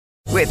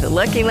With the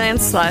Lucky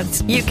Land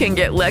Slots, you can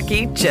get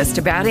lucky just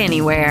about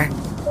anywhere.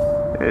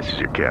 This is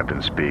your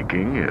captain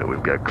speaking.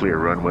 We've got clear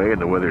runway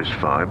and the weather's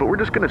fine, but we're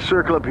just going to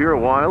circle up here a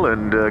while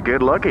and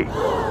get lucky.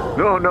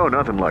 No,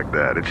 nothing like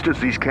that. It's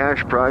just these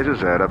cash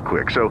prizes add up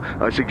quick. So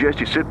I suggest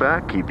you sit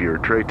back, keep your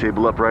tray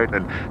table upright,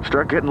 and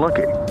start getting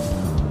lucky.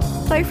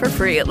 Play for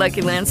free at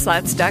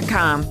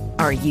LuckyLandSlots.com.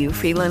 Are you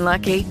feeling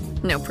lucky?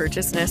 No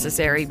purchase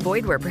necessary.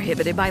 Void where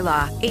prohibited by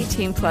law.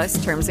 18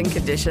 plus terms and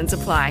conditions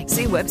apply.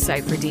 See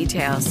website for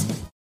details.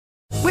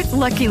 With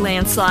Lucky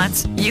Land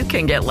Slots, you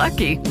can get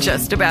lucky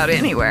just about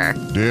anywhere.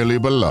 Dearly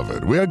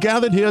beloved, we are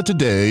gathered here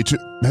today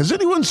to... Has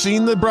anyone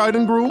seen the bride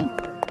and groom?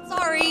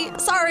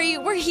 Sorry,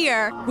 we're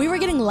here. We were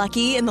getting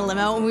lucky in the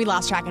limo and we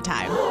lost track of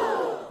time.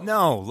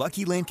 No,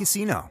 Lucky Land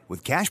Casino,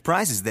 with cash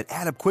prizes that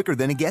add up quicker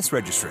than a guest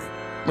registry.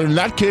 In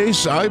that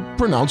case, I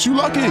pronounce you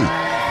lucky.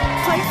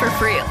 Play for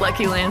free at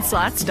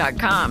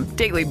LuckyLandSlots.com.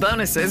 Daily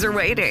bonuses are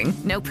waiting.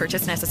 No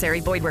purchase necessary.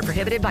 Void where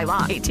prohibited by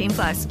law. 18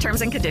 plus.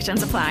 Terms and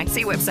conditions apply.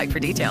 See website for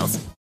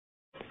details.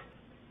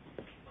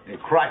 Hey,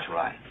 crotch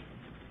rot.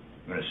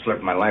 I'm gonna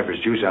slurp my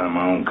lifer's juice out of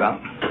my own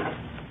cup.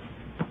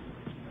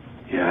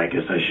 Yeah, I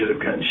guess I should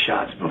have gotten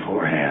shots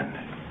beforehand.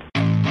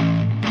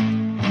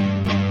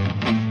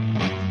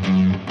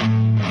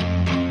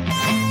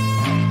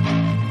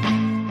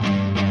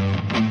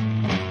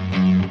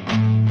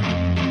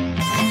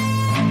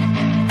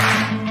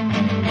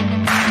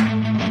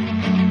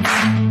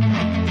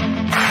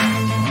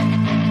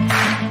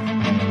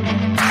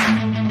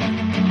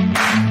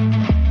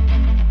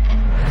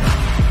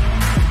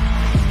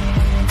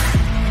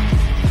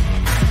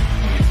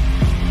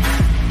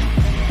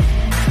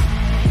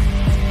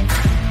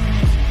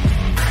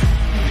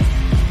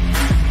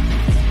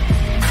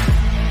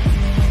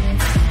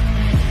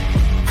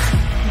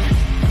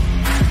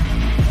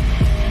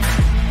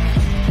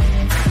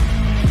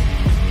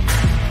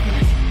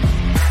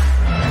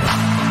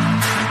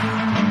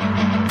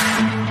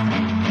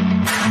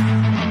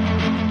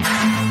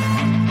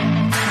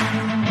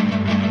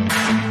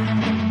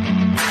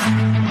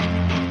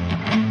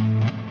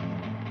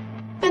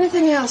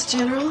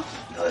 General?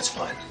 No, that's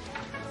fine.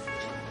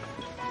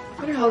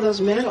 What are all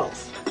those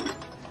medals?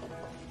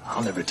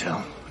 I'll never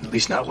tell. At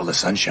least not while the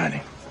sun's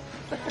shining.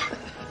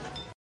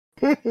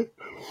 I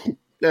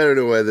don't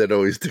know why that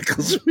always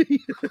tickles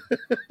me.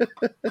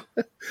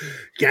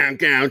 Gown,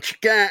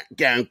 chicka,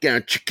 gown,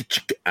 chicka,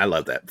 chicka. I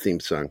love that theme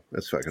song.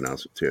 That's fucking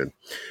awesome tune.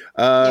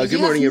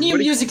 Good morning, everybody. New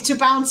music to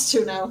bounce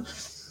to now.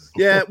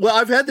 Yeah, well,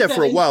 I've had that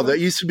for a while. That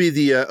used to be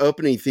the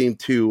opening theme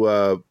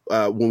to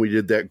when we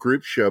did that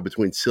group show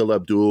between Sil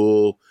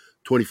Abdul,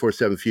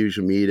 24/7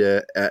 Fusion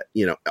Media,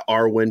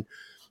 Arwen.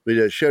 We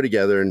did a show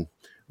together, and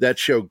that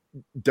show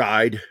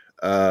died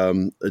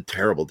a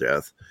terrible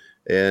death.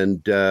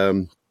 And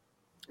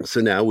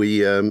so now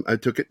I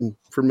took it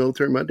for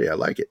Military Monday. I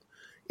like it.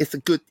 It's a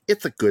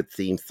good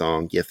theme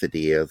song. Yes, it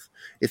is.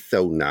 It's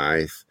so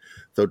nice.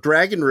 So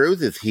Dragon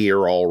Rose is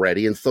here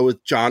already, and so is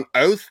John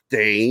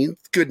Osteen.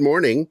 Good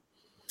morning.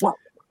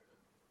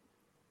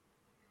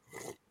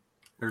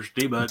 There's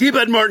D-Bud.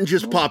 D-Bud Martin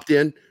just popped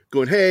in,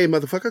 going, "Hey,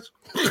 motherfuckers."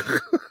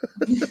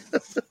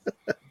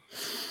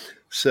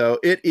 So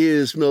it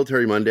is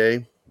Military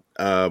Monday,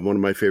 one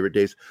of my favorite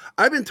days.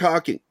 I've been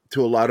talking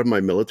to a lot of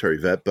my military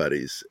vet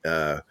buddies.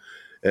 I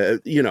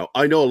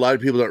know a lot of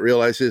people don't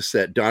realize this,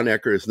 that Don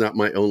Ecker is not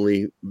my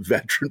only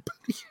veteran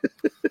buddy.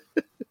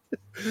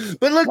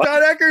 But look,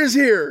 Don Ecker is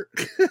here.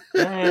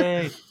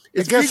 Hey.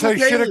 I guess I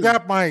should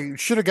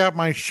have got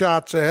my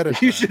shots ahead of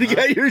time. You should have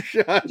got your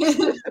shot.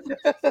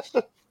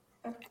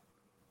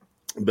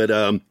 But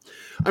I'm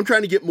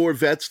trying to get more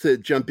vets to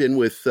jump in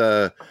with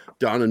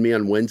Don and me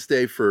on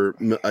Wednesday for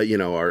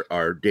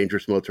our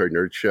Dangerous Military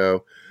Nerd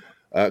Show,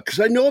 because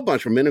I know a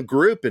bunch of them in a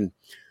group, and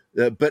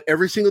but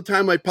every single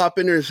time I pop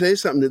in there and say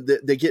something,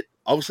 they get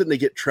all of a sudden they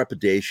get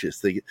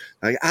trepidatious. They get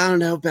like, I don't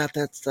know about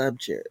that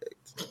subject.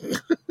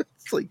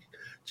 It's like,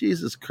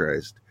 Jesus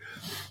Christ.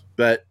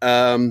 But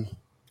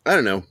I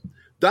don't know.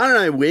 Don and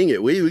I wing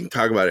it. We can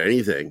talk about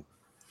anything.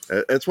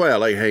 That's why I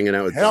like hanging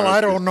out with Hell, Don.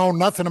 I don't know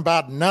nothing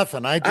about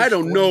nothing. I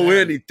don't know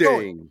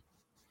anything.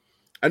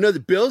 I know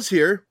that Bill's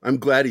here. I'm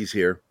glad he's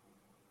here.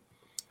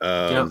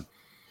 Yep.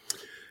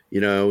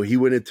 He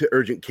went into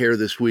urgent care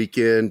this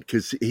weekend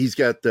because he's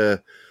got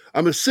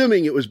I'm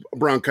assuming it was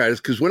bronchitis,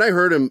 because when I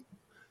heard him,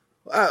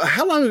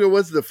 how long ago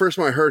was it the first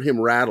time I heard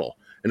him rattle?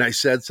 And I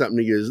said something,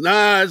 he goes,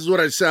 "Nah, this is what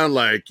I sound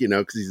like,"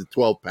 because he's a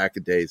 12-pack a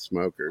day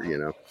smoker,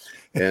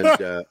 and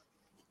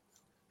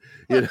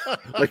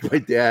like my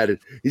dad, and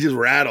he just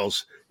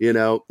rattles,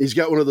 he's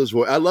got one of those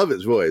voices. I love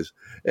his voice.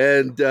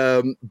 And,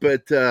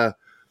 but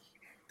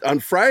on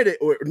Friday,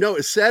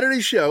 it's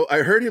Saturday show, I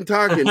heard him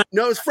talking.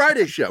 No, it's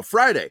Friday show,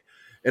 Friday.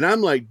 And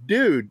I'm like,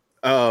 dude,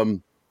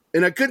 and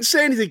I couldn't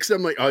say anything because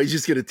I'm like, oh, he's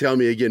just going to tell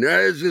me again.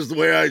 It's just the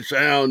way I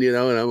sound, and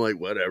I'm like,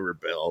 whatever,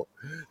 Bill.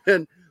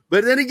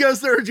 But then he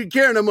goes to urgent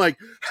care, and I'm like,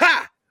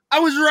 ha, I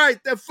was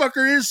right. That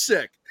fucker is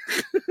sick.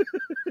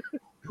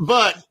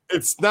 But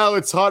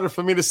it's harder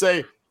for me to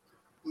say,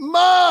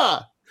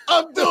 Ma,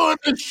 I'm doing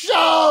the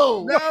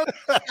show. No,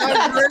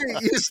 I'm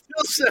great. You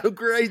still sound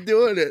great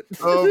doing it.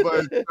 Oh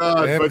my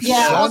God! But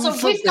Yeah. sons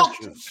Also, of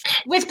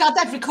we've got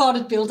that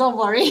recorded, Bill. Don't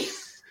worry.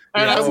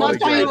 And That's not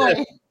going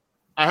away.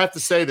 I have to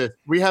say this.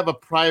 We have a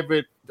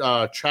private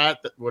chat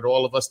with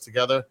all of us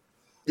together.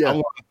 Yeah. I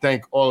want to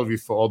thank all of you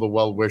for all the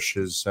well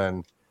wishes,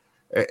 and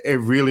it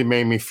really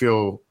made me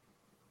feel.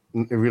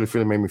 It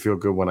really made me feel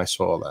good when I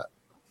saw that.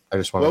 I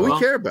just want. Well, we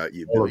care about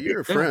you, Bill.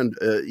 You're a friend.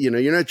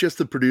 You're not just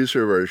the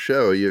producer of our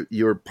show.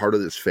 You're part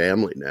of this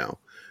family now,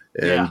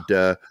 and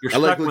I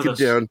like looking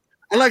down.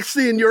 I like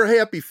seeing your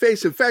happy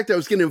face. In fact, I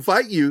was going to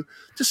invite you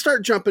to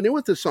start jumping in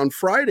with us on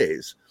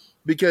Fridays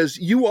because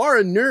you are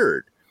a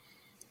nerd.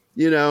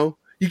 You know,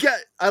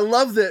 I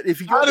love that.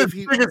 If you go, I didn't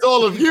think it's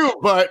all of you,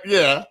 but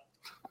yeah.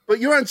 But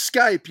you're on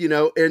Skype, you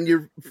know, and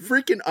your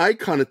freaking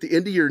icon at the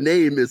end of your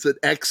name is an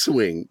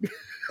X-wing.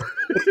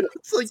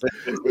 It's like,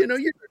 you know,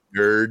 you're a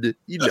nerd.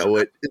 You know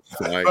it. It's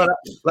fine. But,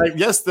 like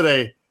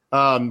yesterday,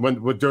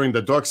 when during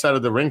the Dark Side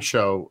of the Ring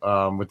show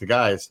with the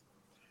guys,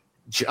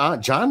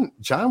 John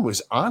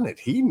was on it.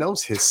 He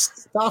knows his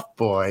stuff,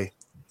 boy.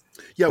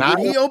 Yeah, when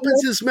he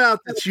opens his mouth,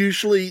 it's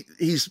usually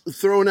he's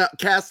throwing out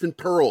casting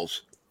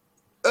pearls.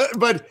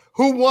 But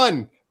who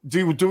won?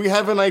 Do we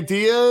have an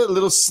idea?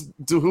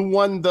 Who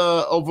won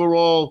the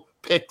overall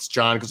picks,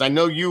 John? Because I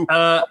know you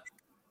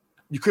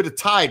could have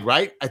tied,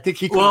 right? I think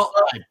he could have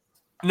tied.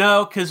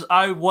 No, because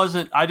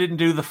I didn't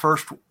do the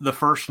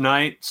first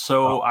night,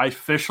 so I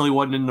officially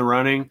wasn't in the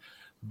running.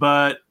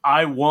 But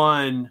I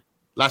won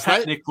last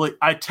night.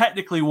 I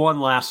technically won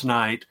last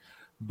night,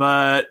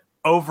 but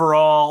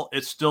overall,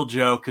 it's still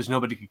Joe because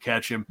nobody could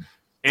catch him.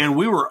 And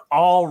we were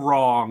all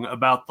wrong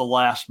about the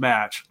last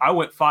match. I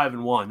went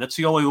 5-1. That's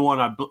the only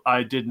one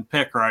I didn't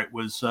pick right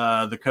was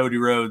the Cody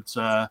Rhodes.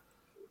 But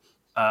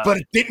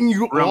didn't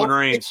you Roman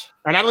Reigns?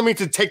 And I don't mean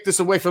to take this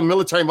away from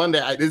Military Monday.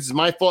 This is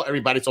my fault,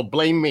 everybody. So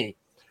blame me.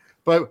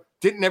 But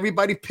didn't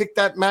everybody pick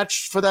that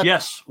match for that?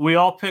 Yes, we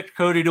all picked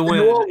Cody to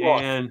win,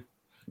 and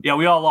yeah,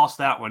 we all lost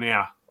that one.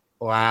 Yeah.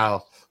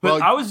 Wow.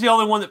 But I was the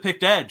only one that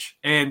picked Edge,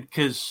 and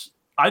because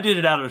I did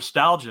it out of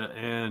nostalgia,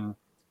 and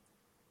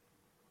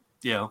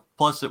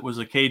plus it was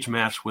a cage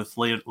match with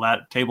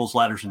tables,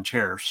 ladders, and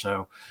chairs,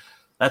 so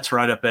that's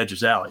right up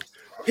Edge's alley.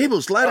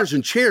 Tables, ladders,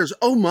 and chairs.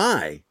 Oh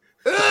my!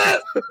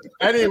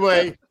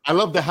 Anyway, I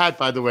love the hat,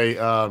 by the way,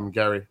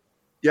 Gary.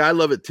 Yeah, I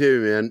love it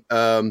too,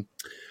 man.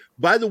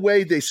 By the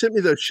way, they sent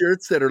me those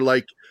shirts that are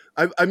like,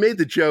 I made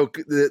the joke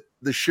that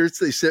the shirts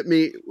they sent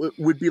me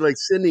would be like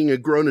sending a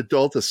grown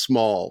adult a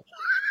small.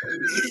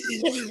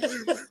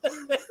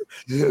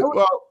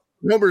 Well,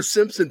 Homer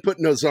Simpson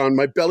putting those on,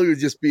 my belly would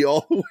just be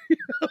all the way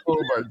up. Oh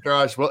my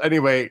gosh. Well,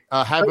 anyway,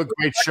 have a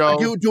great show.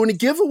 You're doing a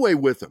giveaway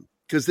with them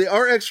because they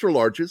are extra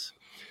larges.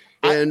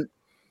 And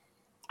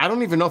I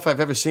don't even know if I've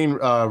ever seen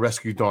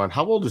Rescue Dawn.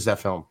 How old is that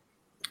film?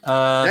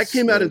 That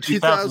came out in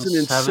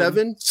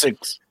 2007.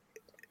 Six.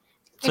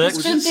 It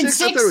was filmed in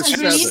 6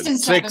 and released in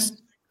 7.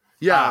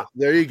 Yeah,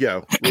 there you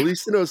go.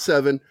 Released in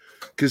 2007,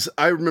 because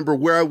I remember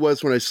where I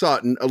was when I saw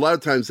it. And a lot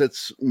of times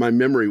that's my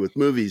memory with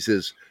movies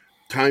is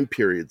time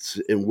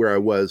periods and where I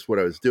was, what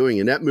I was doing.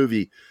 And that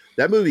movie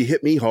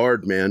hit me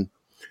hard, man.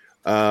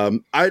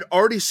 I'd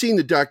already seen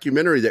the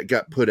documentary that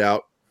got put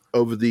out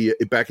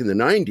back in the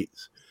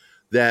 90s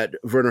that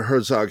Werner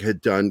Herzog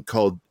had done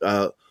called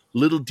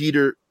Little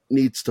Dieter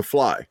Needs to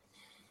Fly.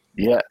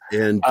 Yeah.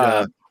 And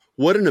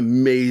what an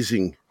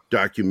amazing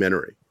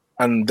documentary.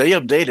 And they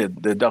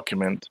updated the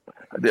document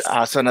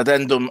as an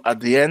addendum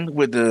at the end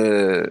with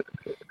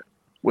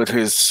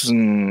his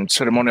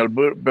ceremonial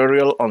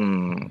burial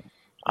on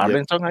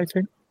Arlington, I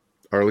think.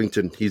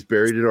 Arlington. He's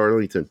buried in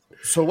Arlington.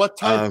 So what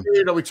time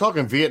period are we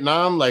talking?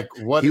 Vietnam? Like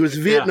what? He was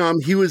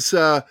Vietnam. He was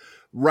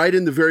right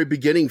in the very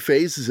beginning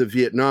phases of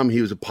Vietnam.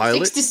 He was a pilot.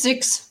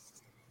 66.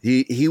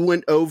 He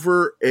went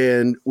over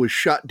and was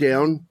shot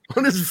down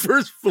on his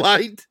first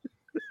flight.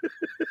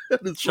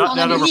 On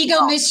an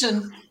illegal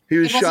mission. He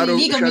was shot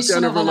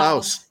down over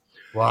Laos.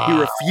 Wow. He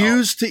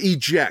refused to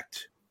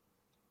eject.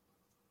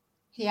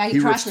 Yeah, he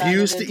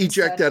refused to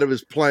eject out of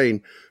his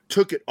plane,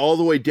 took it all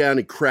the way down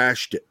and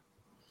crashed it.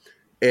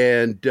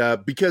 And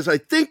because I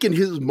think in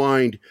his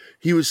mind,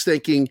 he was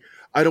thinking,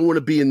 I don't want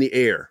to be in the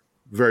air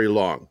very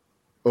long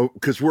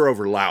because we're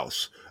over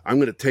Laos. I'm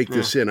going to take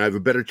this in. I have a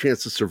better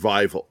chance of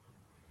survival.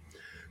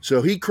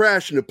 So he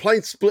crashed and the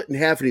plane split in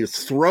half and he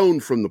was thrown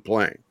from the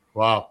plane.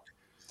 Wow.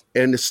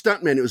 And the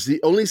stuntman, it was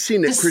the only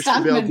scene that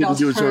Christian Bale didn't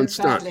do his own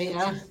stunt.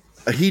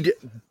 Badly,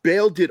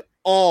 Bale did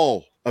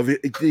all of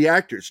it. The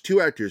actors,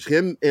 2 actors,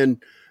 him and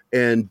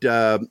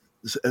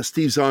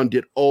Steve Zahn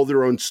did all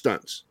their own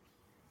stunts,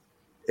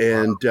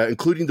 and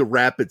including the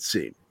rapid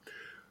scene.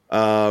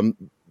 That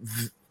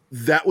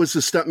was the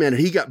stuntman.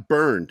 He got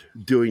burned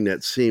doing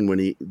that scene when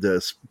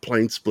the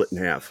plane split in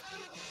half,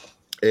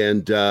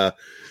 and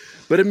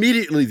but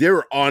immediately they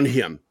were on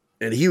him.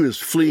 And he was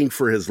fleeing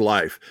for his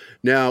life.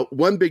 Now,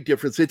 one big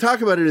difference, they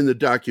talk about it in the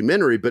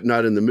documentary, but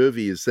not in the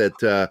movie, is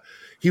that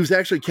he was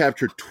actually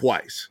captured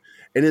twice.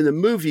 And in the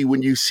movie,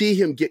 when you see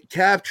him get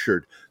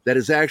captured, that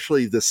is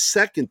actually the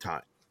second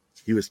time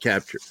he was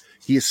captured.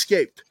 He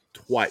escaped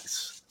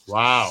twice.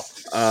 Wow.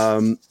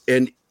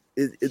 And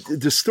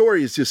the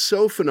story is just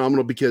so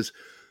phenomenal because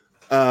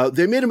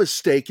they made a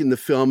mistake in the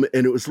film,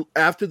 and it was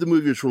after the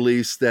movie was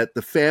released that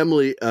the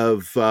family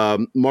of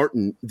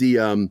Martin,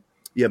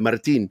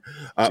 Martin,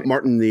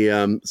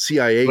 the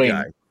CIA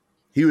guy,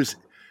 he was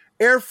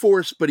Air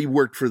Force, but he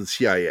worked for the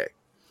CIA.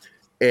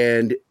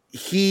 And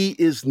he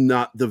is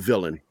not the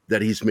villain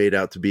that he's made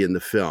out to be in the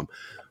film.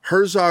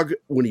 Herzog,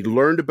 when he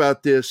learned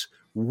about this,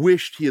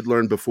 wished he had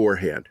learned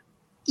beforehand.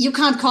 You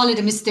can't call it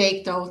a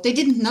mistake, though. They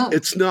didn't know.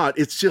 It's not.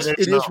 It's just,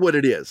 it is what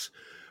it is.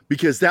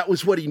 Because that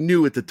was what he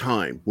knew at the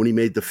time when he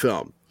made the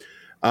film.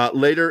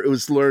 Later, it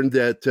was learned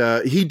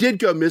that he did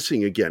go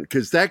missing again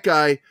because that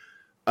guy,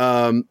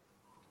 for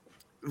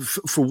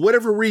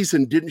whatever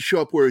reason, didn't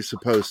show up where he was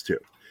supposed to,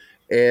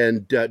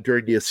 and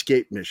during the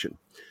escape mission.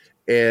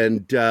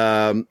 And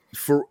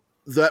for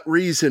that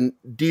reason,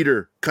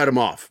 Dieter cut him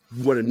off,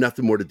 wanted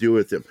nothing more to do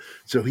with him.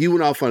 So he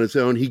went off on his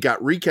own. He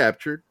got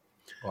recaptured,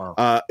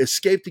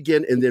 escaped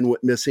again, and then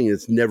went missing and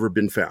has never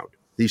been found.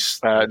 He's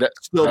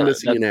still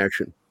missing in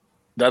action.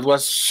 That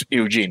was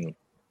Eugene,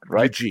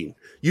 right?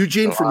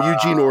 Eugene from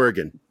Eugene,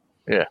 Oregon.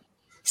 Yeah.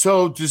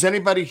 So does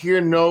anybody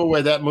here know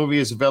where that movie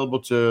is available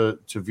to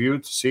view,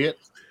 to see it?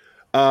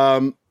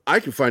 I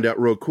can find out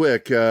real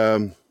quick.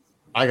 I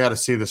got to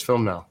see this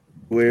film now.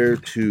 Where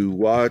to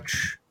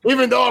watch?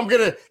 Even though I'm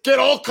going to get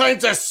all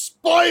kinds of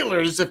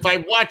spoilers if I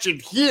watch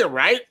it here,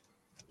 right?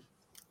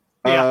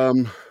 Yeah.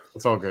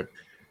 It's all good.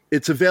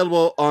 It's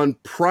available on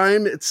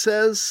Prime, it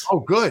says. Oh,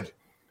 good.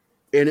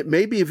 And it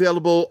may be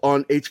available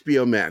on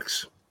HBO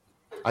Max.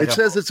 It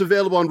says it's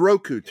available on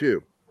Roku,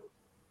 too.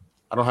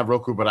 I don't have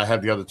Roku, but I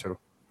have the other two.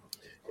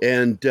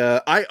 And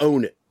I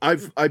own it.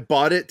 I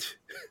bought it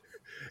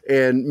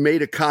and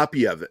made a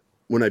copy of it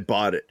when I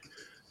bought it.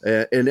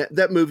 And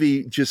that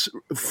movie, just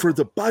for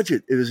the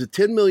budget, it was a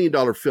 $10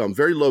 million film,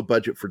 very low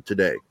budget for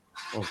today.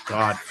 Oh,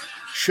 God.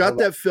 Shot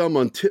that film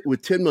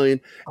with $10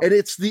 million. And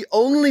it's the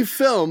only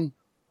film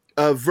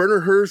of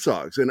Werner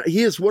Herzogs, and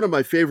he is one of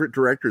my favorite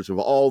directors of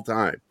all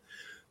time,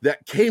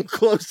 that came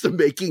close to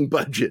making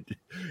budget.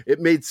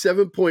 It made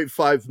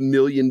 $7.5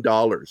 million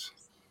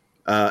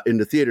in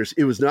the theaters.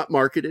 It was not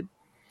marketed.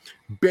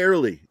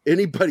 Barely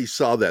anybody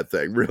saw that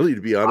thing, really,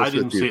 to be honest with you.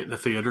 I didn't see it in the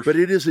theaters. But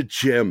it is a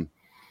gem.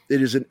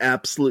 It is an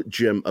absolute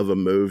gem of a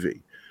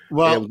movie.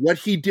 Well, and what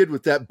he did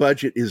with that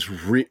budget is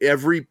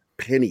every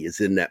penny is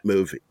in that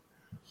movie.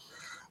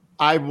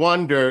 I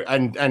wonder,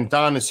 and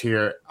Don is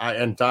here,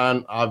 and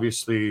Don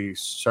obviously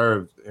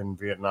served in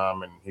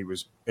Vietnam, and he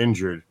was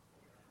injured.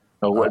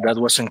 Oh, that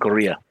was in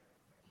Korea.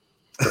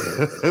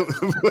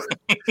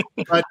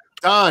 But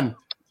Don,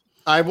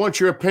 I want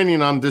your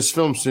opinion on this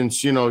film,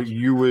 since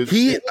you would.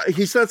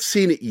 He's not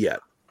seen it yet.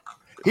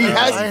 He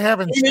hasn't. I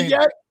haven't seen it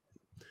yet.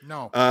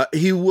 No.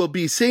 He will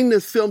be seeing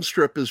this film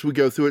strip as we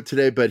go through it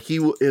today, but he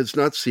has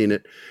not seen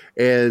it,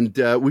 and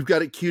we've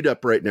got it queued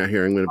up right now.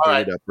 Here, I'm going to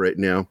bring it up right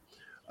now.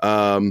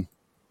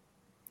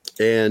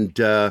 And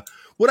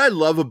what I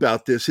love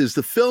about this is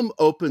the film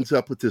opens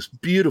up with this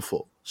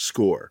beautiful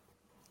score.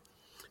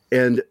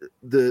 And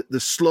the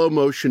slow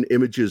motion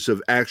images of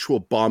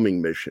actual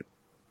bombing mission.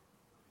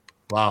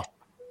 Wow.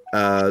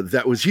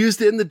 That was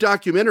used in the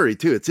documentary,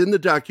 too. It's in the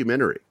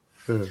documentary.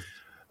 And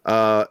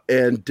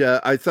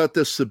I thought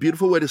this was a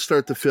beautiful way to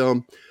start the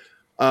film.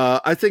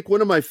 I think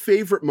one of my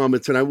favorite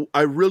moments, and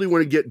I really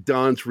want to get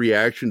Don's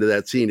reaction to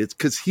that scene, it's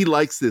because he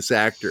likes this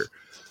actor.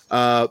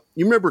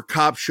 You remember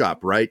Cop Shop,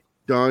 right,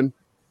 Don?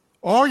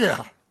 Oh,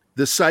 yeah.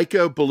 The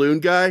psycho balloon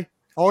guy?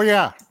 Oh,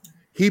 yeah.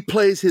 He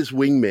plays his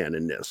wingman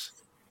in this.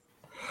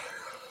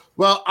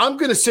 Well, I'm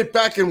going to sit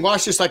back and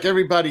watch this like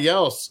everybody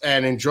else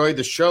and enjoy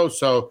the show.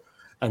 So,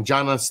 and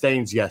John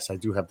Ostains, yes, I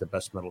do have the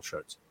best metal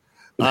shirts.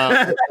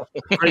 Great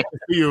to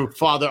see you,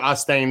 Father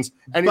Ostains.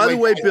 Anyway, by the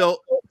way, Bill,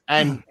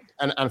 and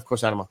of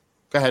course, Anima.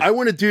 Go ahead. I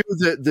want to do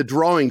the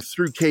drawing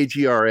through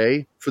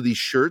KGRA for these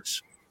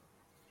shirts.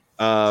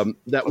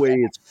 That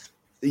way,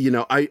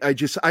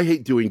 it's I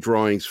hate doing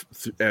drawings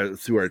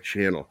through our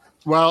channel.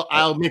 Well,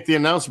 I'll make the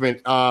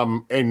announcement.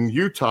 In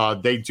Utah,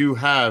 they do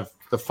have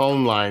the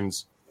phone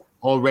lines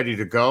all ready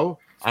to go.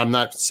 I'm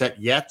not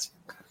set yet.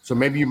 So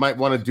maybe you might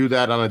want to do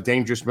that on a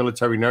Dangerous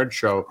Military Nerd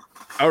show.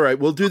 All right.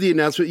 We'll do the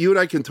announcement. You and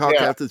I can talk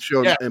after the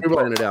show and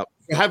plan it out.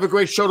 Have a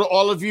great show to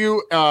all of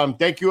you.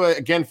 Thank you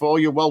again for all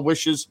your well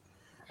wishes.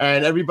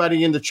 And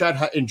everybody in the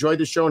chat, enjoy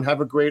the show and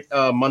have a great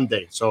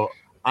Monday. So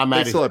I'm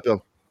Thanks a lot,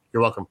 Bill.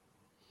 You're welcome.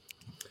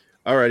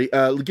 All righty.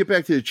 Let's get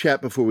back to the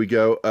chat before we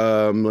go.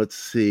 Let's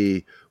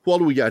see. What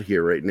do we got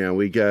here right now?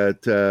 We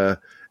got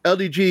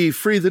LDG,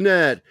 Free the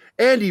Net.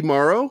 Andy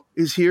Morrow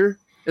is here.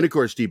 And, of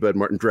course, D-Bud,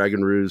 Martin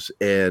Dragon Ruse,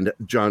 and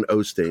John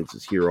Ostains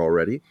is here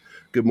already.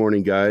 Good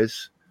morning,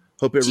 guys.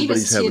 Hope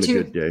everybody's having a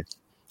good day.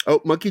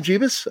 Oh, Monkey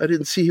Jeebus? I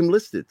didn't see him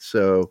listed.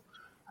 So,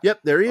 yep,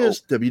 there he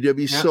is.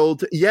 WWE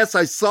sold. Yes,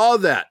 I saw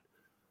that.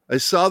 I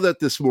saw that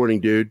this morning,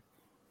 dude.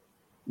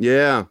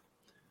 Yeah.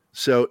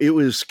 So it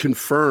was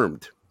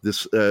confirmed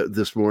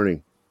this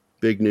morning.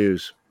 Big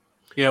news.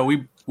 Yeah,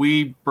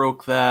 we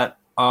broke that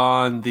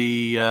on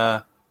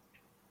the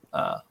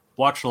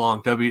watch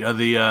along,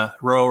 the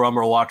Royal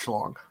Rumble watch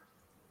along.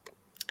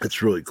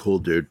 That's really cool,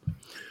 dude.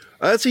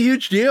 That's a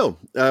huge deal.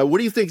 What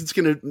do you think it's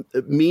going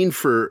to mean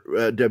for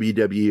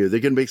WWE? Are they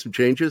going to make some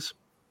changes?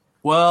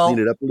 Well, clean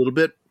it up a little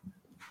bit.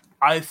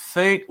 I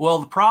think. Well,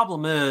 the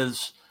problem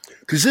is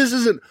because this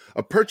isn't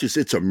a purchase;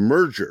 it's a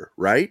merger,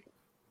 right?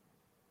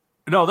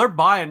 No, they're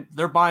buying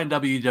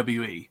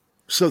WWE.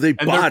 So they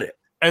bought it,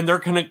 and they're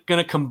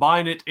gonna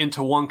combine it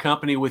into one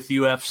company with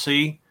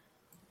UFC.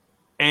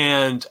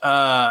 And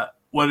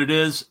what it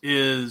is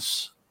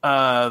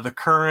the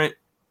current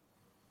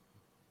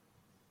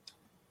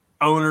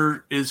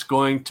owner is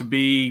going to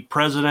be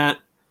president,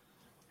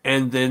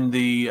 and then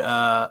the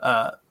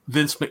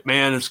Vince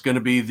McMahon is going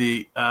to be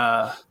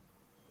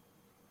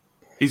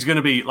he's going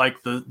to be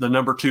like the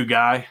number 2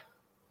 guy,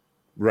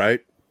 right?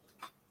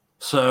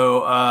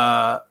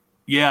 So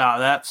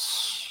yeah,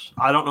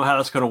 I don't know how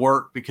that's going to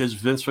work because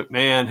Vince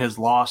McMahon has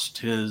lost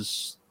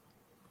his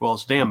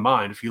damn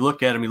mind. If you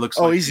look at him, he looks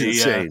like he's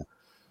insane.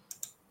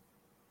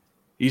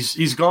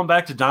 He's gone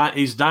back to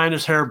he's dyeing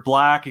his hair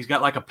black. He's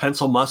got like a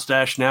pencil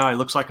mustache now. He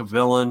looks like a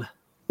villain.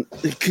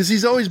 Because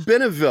he's always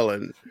been a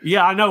villain.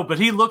 Yeah, I know, but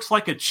he looks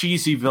like a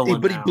cheesy villain.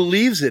 But now. He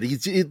believes it.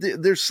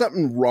 There's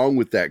something wrong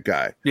with that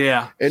guy.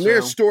 Yeah, and there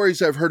are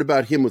stories I've heard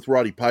about him with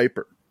Roddy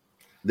Piper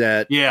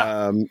that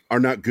are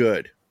not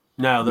good.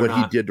 No, they're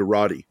not. He did to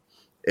Roddy,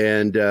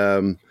 and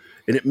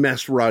it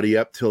messed Roddy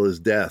up till his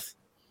death.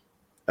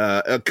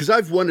 Because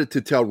I've wanted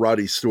to tell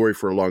Roddy's story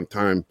for a long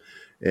time,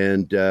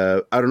 and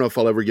I don't know if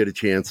I'll ever get a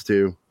chance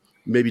to.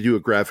 Maybe do a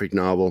graphic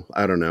novel.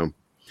 I don't know.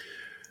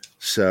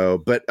 So,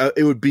 but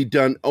it would be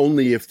done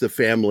only if the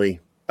family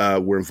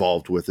were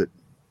involved with it.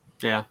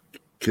 Yeah.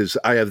 Because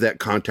I have that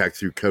contact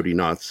through Cody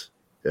Knotts,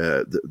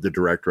 the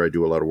director I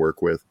do a lot of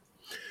work with.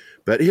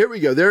 But here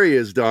we go. There he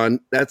is, Don.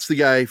 That's the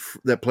guy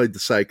that played the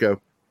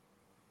Psycho.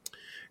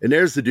 And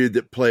there's the dude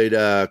that played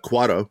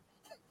Quado.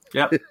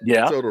 Yep.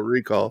 Yeah. Total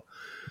Recall.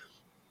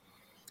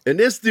 And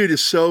this dude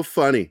is so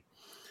funny.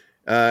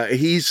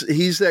 He's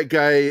that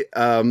guy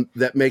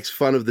that makes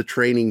fun of the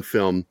training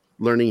film,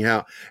 learning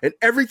how, and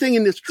everything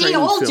in this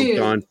training film,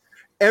 Don,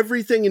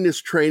 everything in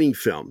this training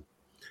film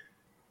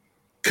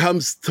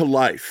comes to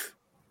life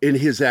in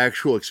his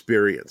actual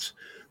experience.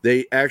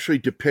 They actually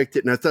depict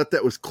it, and I thought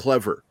that was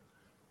clever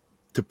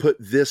to put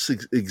this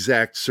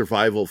exact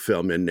survival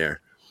film in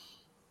there.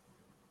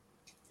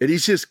 And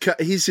he's just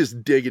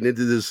digging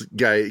into this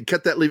guy.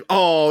 Cut that leaf.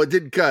 Oh, it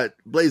didn't cut.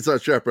 Blade's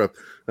not sharp enough.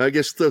 I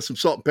guess throw some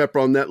salt and pepper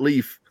on that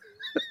leaf.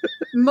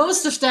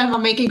 Most of them are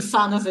making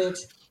fun of it.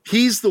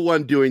 He's the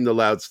one doing the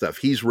loud stuff.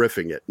 He's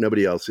riffing it.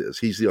 Nobody else is.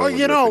 He's the only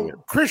one riffing it.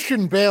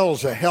 Christian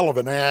Bale's a hell of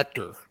an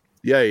actor.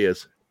 Yeah, he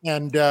is.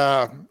 And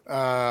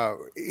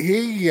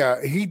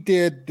he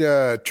did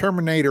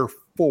Terminator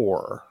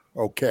 4.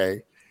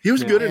 Okay, he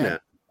was good in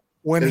that.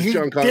 When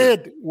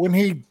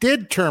he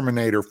did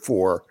Terminator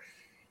 4,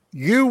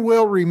 you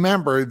will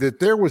remember that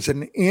there was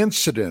an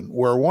incident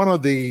where one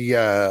of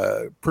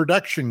the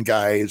production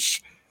guys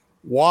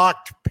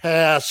walked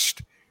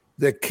past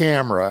the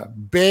camera.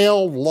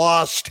 Bale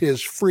lost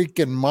his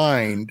freaking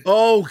mind.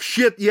 Oh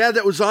shit! Yeah,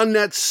 that was on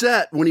that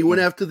set when he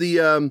went after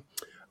the.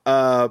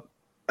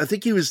 I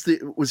think he was the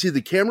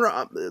lead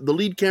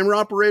camera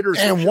operator,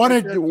 and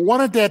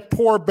wanted that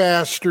poor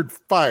bastard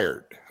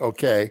fired.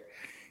 Okay,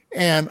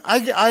 and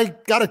I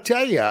got to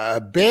tell you,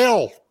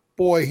 Bale,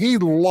 boy, he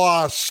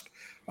lost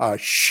a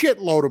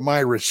shitload of my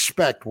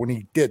respect when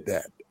he did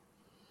that.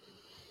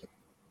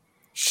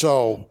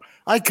 So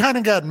I kind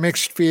of got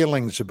mixed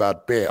feelings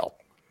about Bale,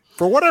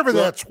 for whatever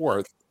that's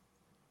worth.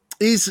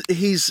 He's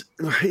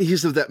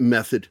of that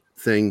method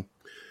thing,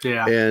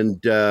 yeah.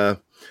 And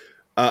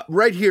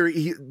right here,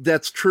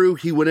 that's true.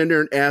 He went in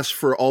there and asked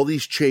for all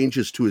these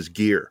changes to his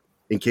gear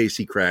in case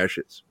he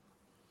crashes,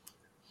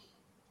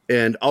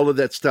 and all of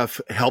that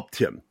stuff helped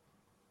him.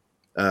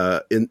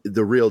 In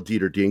the real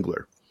Dieter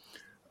Dingler.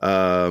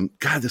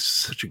 God, this is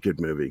such a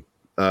good movie.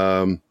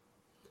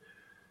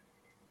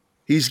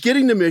 He's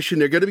getting the mission.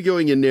 They're going to be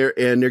going in there,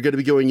 and they're going to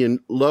be going in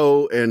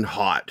low and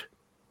hot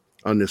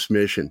on this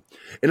mission.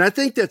 And I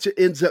think that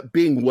ends up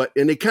being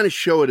and they kind of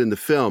show it in the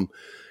film,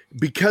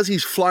 because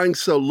he's flying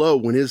so low,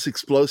 when his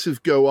explosives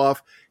go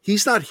off,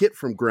 he's not hit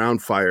from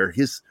ground fire.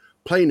 His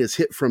plane is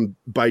hit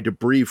by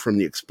debris from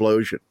the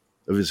explosion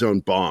of his own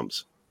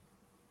bombs.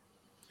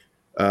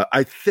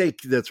 I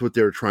think that's what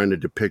they were trying to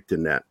depict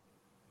in that.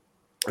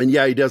 And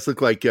yeah, he does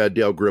look like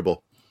Dale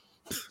Gribble.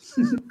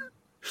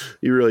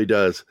 He really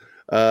does.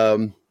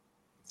 I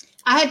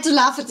had to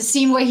laugh at the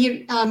scene where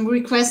he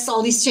requests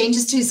all these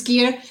changes to his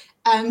gear,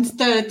 and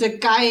the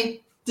guy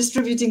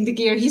distributing the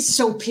gear, he's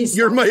so pissed.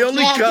 You're my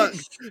only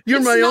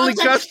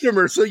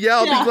customer, so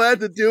I'll be glad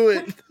to do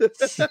it.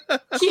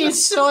 He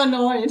is so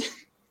annoyed.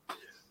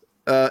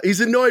 He's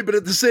annoyed, but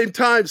at the same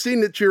time,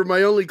 seeing that you're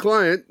my only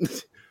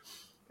client.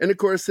 And of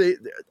course,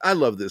 I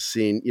love this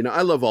scene.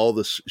 I love all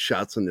the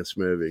shots in this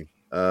movie.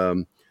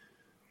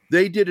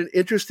 They did an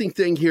interesting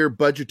thing here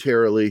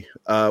budgetarily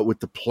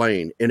with the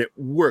plane, and it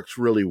works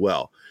really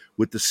well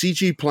with the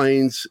CG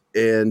planes,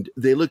 and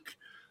they look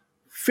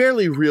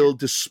fairly real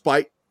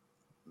despite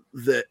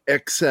the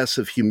excess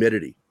of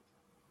humidity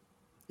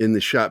in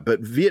the shot,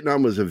 but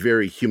Vietnam was a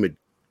very humid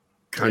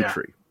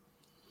country.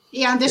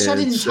 Yeah, and they shot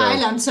it in so,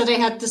 Thailand, so they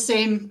had the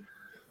same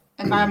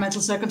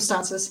environmental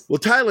circumstances. Well,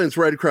 Thailand's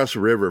right across the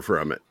river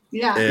from it.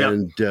 Yeah.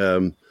 And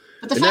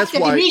but the fact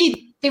that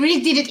they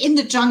really did it in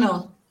the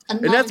jungle.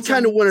 And that's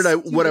kind of what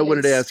I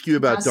wanted to ask you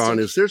about, Dawn,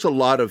 is there's a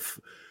lot of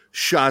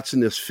shots in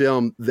this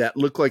film that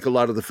look like a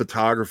lot of the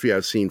photography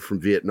I've seen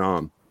from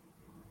Vietnam.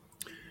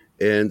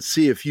 And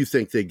see if you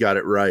think they got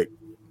it right.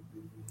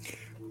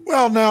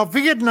 Well, now,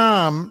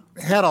 Vietnam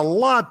had a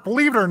lot,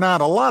 believe it or not,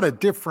 a lot of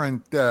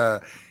different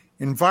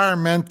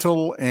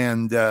environmental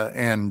and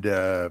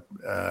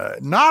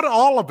not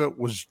all of it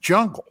was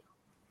jungle.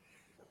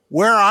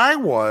 Where I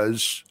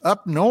was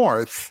up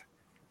north,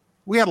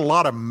 we had a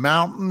lot of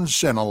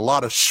mountains and a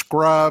lot of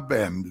scrub,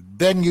 and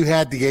then you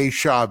had the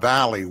Asia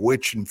Valley,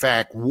 which in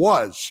fact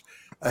was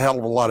a hell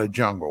of a lot of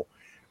jungle.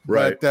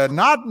 Right. But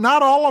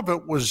not all of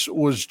it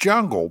was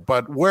jungle,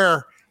 but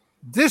where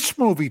this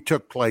movie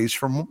took place,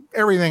 from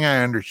everything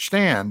I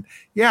understand,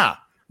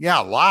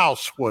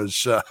 Laos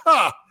was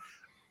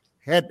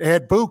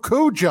had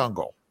beaucoup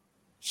jungle.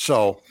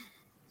 So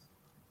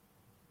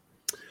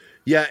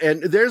yeah,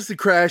 and there's the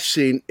crash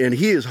scene, and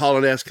he is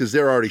hauling ass because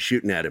they're already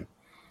shooting at him.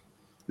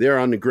 They're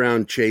on the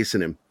ground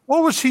chasing him.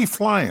 What was he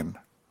flying?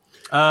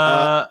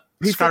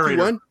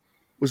 P-51?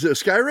 Was it a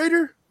Sky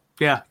Raider?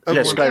 Yeah,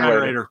 Sky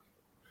Raider.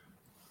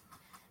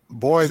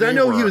 Boy, I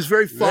know he was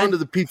very fond of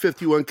the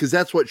P-51 because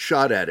that's what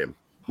shot at him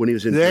when he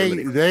was in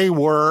Germany. They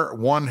were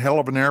one hell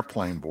of an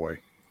airplane, boy.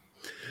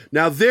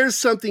 Now, there's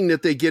something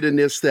that they get in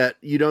this that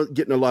you don't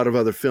get in a lot of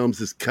other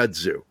films is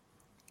kudzu.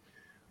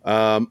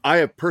 I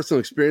have personal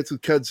experience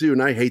with kudzu,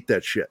 and I hate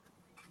that shit.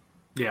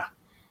 Yeah.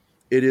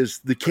 It is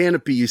the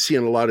canopy you see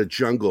in a lot of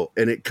jungle,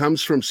 and it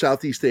comes from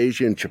Southeast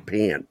Asia and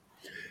Japan.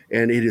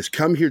 And it has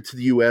come here to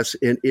the U.S.,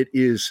 and it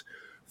is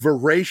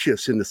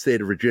voracious in the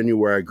state of Virginia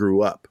where I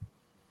grew up.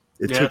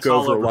 It took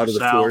over a lot of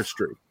the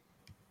forestry.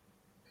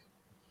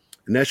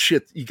 And that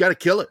shit, you got to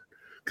kill it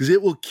because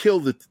it will kill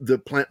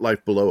the plant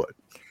life below it.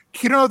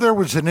 You know, there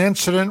was an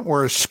incident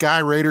where a Sky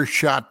Raider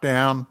shot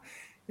down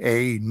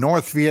a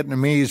North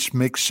Vietnamese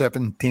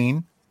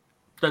MiG-17.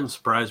 Doesn't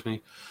surprise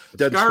me.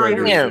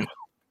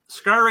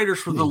 Sky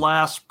Raiders were the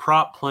last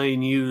prop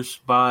plane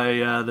used by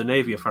the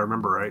Navy, if I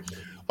remember right.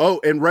 Oh,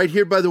 and right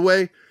here, by the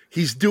way,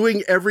 he's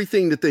doing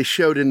everything that they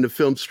showed in the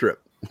film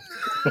strip.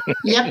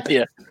 Yep.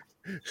 Yeah.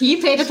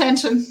 He paid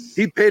attention.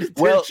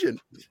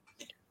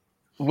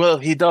 Well,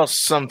 he does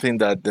something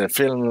that the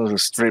film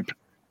strip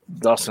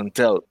doesn't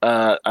tell.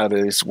 That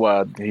is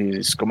what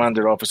his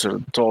commander officer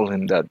told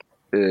him, that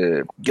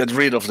get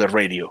rid of the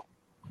radio.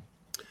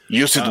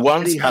 Use it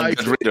once and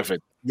get rid of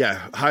it.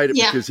 Yeah, hide it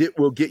because it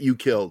will get you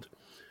killed.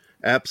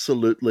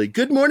 Absolutely.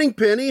 Good morning,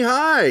 Penny.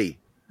 Hi.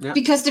 Yeah.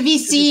 Because the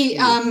VC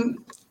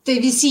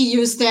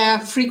used their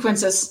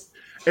frequencies.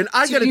 And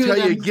I got to tell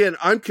you again,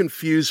 I'm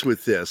confused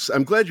with this.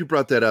 I'm glad you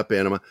brought that up,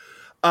 Anima.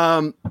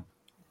 I'm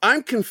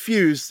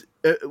confused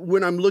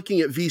when I'm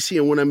looking at VC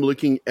and when I'm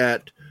looking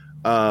at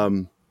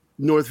North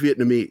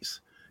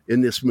Vietnamese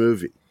in this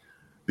movie,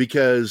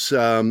 because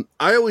I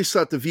always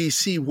thought the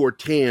VC wore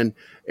tan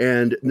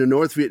and the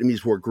North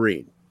Vietnamese wore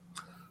green.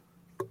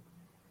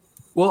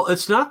 Well,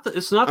 it's not.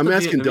 I'm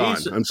asking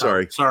Vietnamese. Don. I'm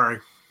sorry. Sorry.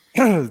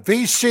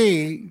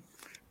 VC,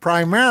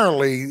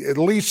 primarily, at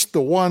least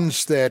the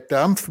ones that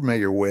I'm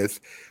familiar with,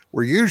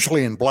 were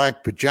usually in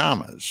black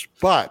pajamas.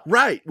 But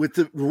with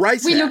the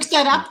rice. We looked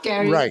that up,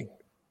 Gary.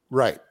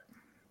 Right.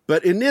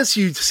 But in this,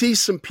 you see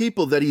some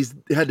people that he's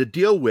had to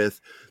deal with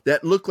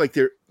that look like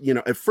they're,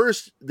 at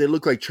first they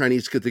look like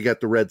Chinese because they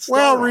got the red star.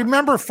 Well,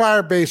 remember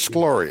Firebase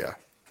Gloria?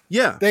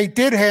 Yeah. They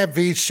did have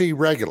VC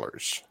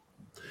regulars.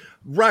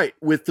 Right,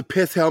 with the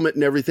pith helmet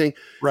and everything.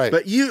 Right.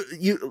 But you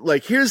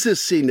like, here's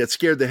this scene that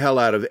scared the hell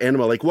out of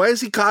Anima. Like, why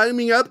is he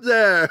climbing up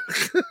there?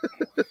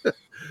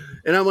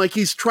 And I'm like,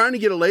 he's trying to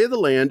get a lay of the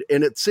land.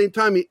 And at the same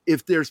time,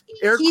 if there's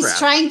aircraft, he's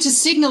trying to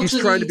signal he's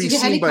trying to be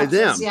seen by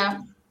them.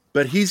 Yeah.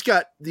 But he's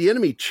got the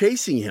enemy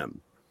chasing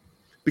him.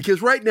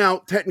 Because right now,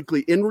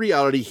 technically, in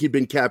reality, he'd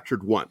been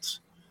captured once.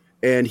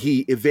 And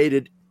he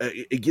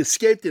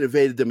escaped and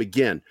evaded them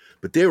again.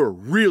 But they were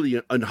really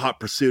in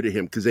hot pursuit of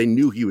him because they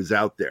knew he was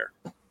out there.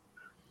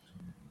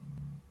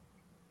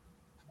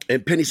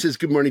 And Penny says,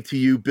 good morning to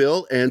you,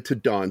 Bill, and to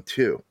Dawn,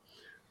 too.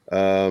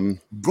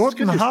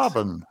 Guten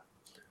Abend.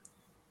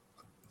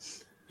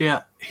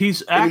 Yeah, he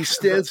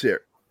stands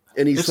there,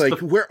 and he's like,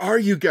 where are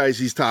you guys?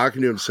 He's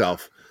talking to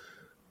himself,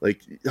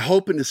 like,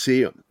 hoping to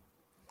see him.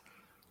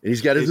 And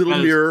he's got his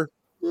little mirror,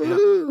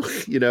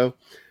 He's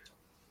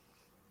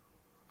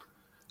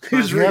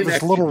have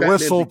his little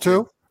whistle,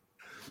 too?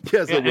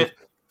 Yes,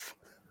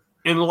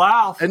 in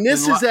Laos. And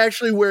this is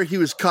actually where he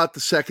was caught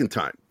the second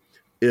time.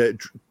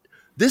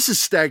 This is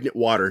stagnant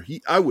water.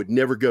 I would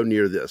never go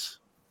near this.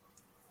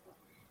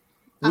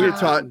 We're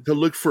taught to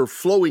look for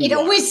flowing water. It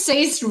always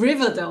says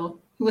river, though.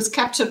 He was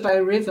captured by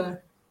a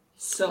river.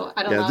 So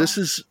I don't know.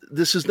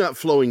 This is not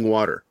flowing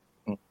water.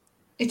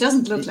 It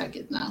doesn't look like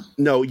it now.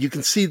 No, you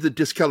can see the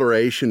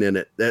discoloration in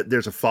it.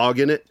 There's a fog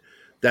in it.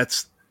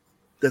 That's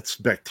that's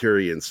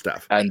bacteria and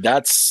stuff. And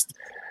that's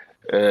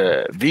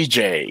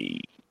VJ,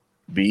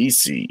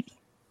 BC.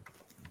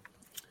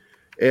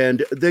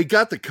 And they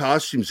got the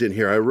costumes in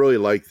here. I really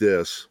like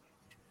this.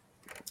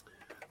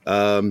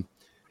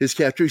 His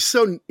capture,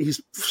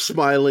 he's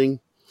smiling.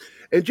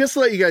 And just to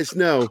let you guys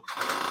know,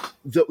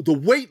 the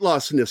weight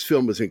loss in this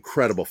film was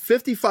incredible.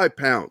 55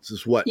 pounds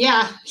is what.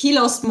 Yeah, he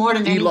lost more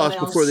than anyone else.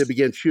 Before they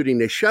began shooting.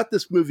 They shot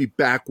this movie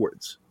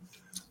backwards.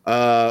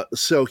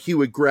 So he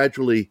would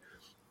gradually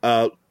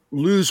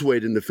lose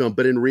weight in the film.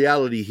 But in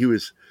reality, he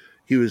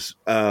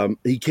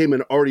came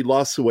and already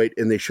lost the weight,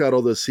 and they shot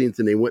all those scenes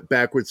and they went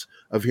backwards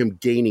of him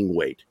gaining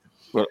weight.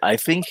 Well, I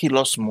think he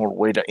lost more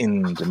weight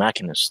in The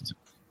Machinist.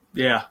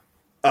 Yeah.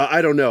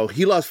 I don't know.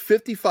 He lost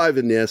 55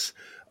 in this.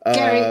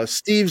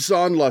 Steve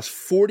Zahn lost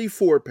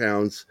 44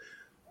 pounds.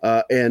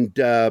 And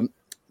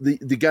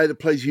the guy that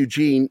plays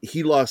Eugene,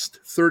 he lost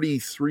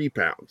 33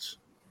 pounds.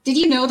 Did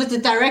you know that the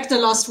director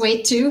lost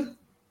weight too?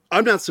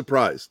 I'm not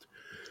surprised.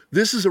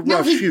 This is a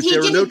rough shoot.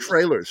 There were no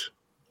trailers.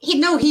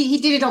 He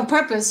did it on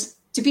purpose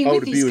to be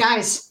with these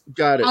guys.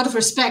 Got it. Out of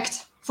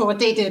respect for what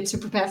they did to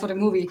prepare for the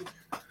movie.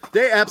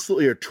 They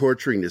absolutely are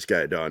torturing this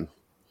guy, Don.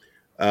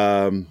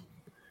 Yeah,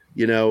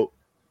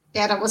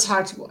 that was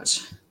hard to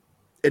watch.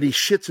 And he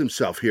shits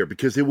himself here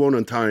because they won't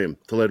untie him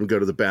to let him go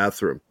to the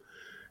bathroom.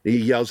 And he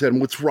yells at him,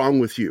 "What's wrong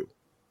with you?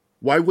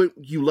 Why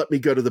wouldn't you let me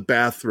go to the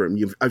bathroom?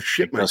 I've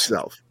shit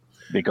myself."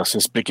 Because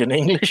he's speaking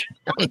English.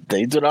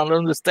 They do not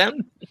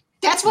understand.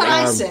 That's what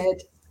I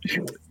said.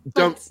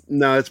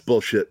 No, it's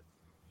bullshit.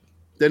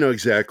 They know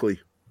exactly.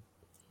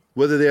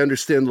 Whether they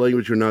understand the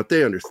language or not,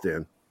 they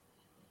understand.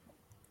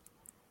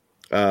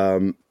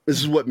 This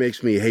is what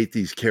makes me hate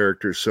these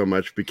characters so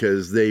much,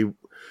 because they,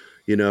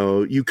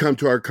 you come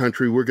to our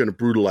country, we're going to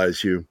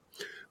brutalize you.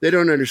 They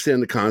don't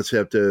understand the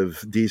concept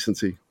of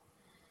decency.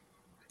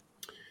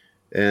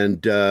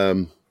 And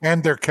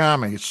they're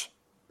commies.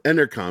 And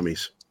they're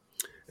commies.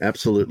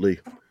 Absolutely.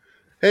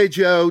 Hey,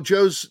 Joe.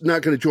 Joe's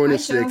not going to join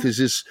us today because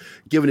he's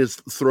giving his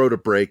throat a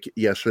break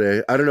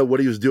yesterday. I don't know what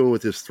he was doing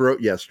with his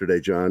throat yesterday,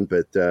 John,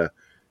 but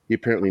he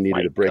apparently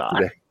needed a break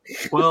today.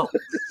 Well,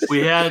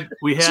 we had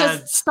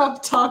just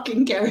stop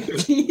talking, Gary,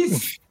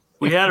 please.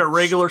 We had a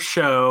regular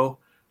show,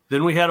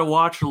 then we had a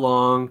watch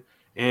along,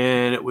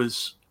 and it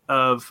was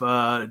of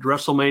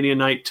WrestleMania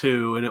Night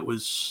 2, and it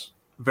was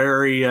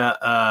very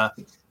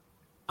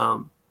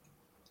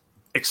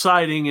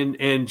exciting,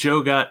 and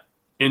Joe got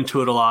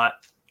into it a lot.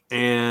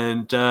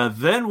 And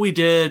then we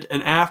did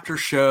an after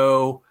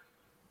show,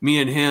 me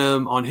and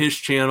him, on his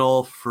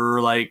channel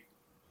for like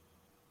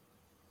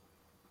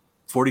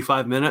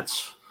 45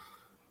 minutes.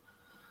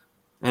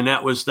 And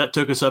that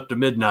took us up to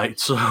midnight.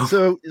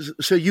 So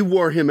you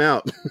wore him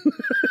out.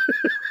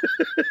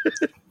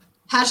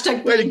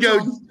 Hashtag way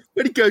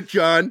to go,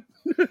 John.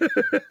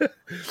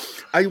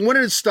 I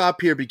wanted to stop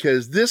here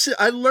because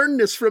I learned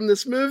this from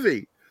this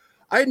movie.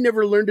 I had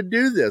never learned to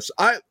do this.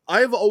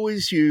 I've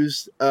always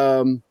used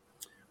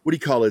what do you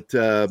call it?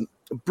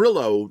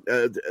 Brillo,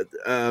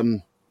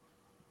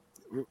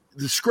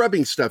 the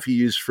scrubbing stuff you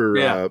use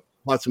for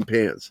pots and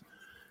pans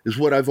is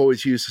what I've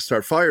always used to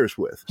start fires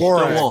with.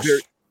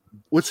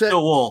 What's that?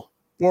 Steel wool.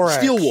 Borax.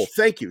 Steel wool.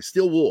 Thank you.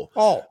 Steel wool.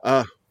 Oh.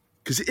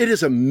 Because it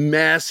is a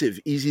massive,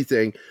 easy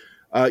thing.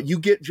 You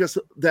get just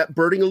that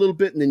burning a little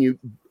bit, and then you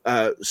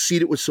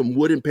seed it with some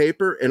wood and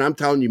paper. And I'm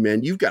telling you,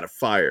 man, you've got a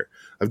fire.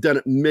 I've done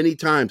it many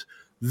times.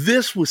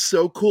 This was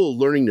so cool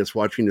learning this,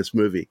 watching this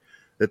movie,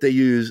 that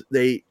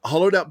they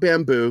hollowed out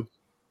bamboo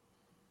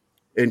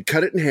and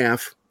cut it in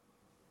half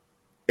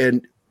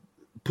and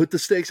put the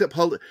stakes up,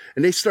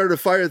 and they started a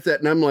fire at that.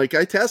 And I'm like,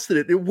 I tested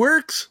it. It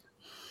works.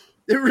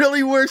 It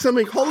really works. I'm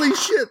like, holy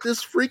shit,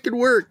 this freaking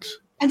works.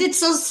 And it's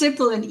so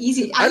simple and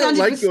easy. I don't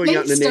like going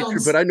out in the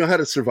nature, but I know how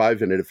to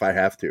survive in it if I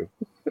have to.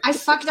 I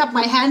fucked up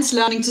my hands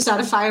learning to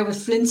start a fire with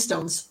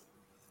Flintstones.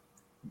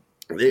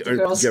 They are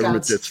the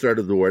government that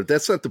started the war.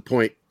 That's not the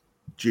point,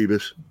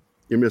 Jeebus.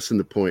 You're missing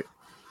the point.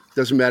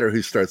 Doesn't matter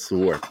who starts the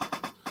war.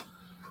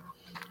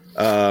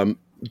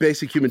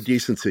 Basic human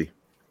decency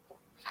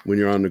when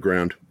you're on the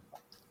ground.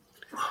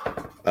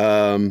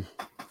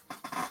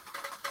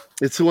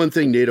 It's the one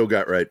thing NATO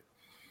got right.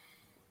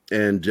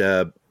 And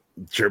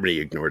Germany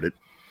ignored it.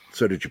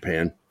 So did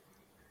Japan.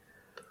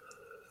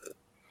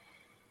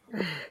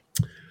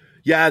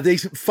 Yeah, they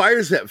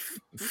fires that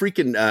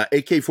freaking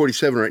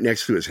AK-47 right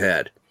next to his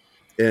head.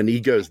 And he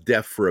goes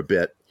deaf for a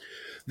bit.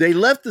 They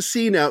left the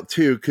scene out,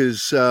 too,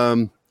 because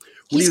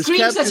he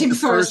screams at him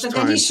first, and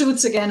then he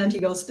shoots again, and he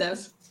goes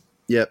deaf.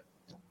 Yep.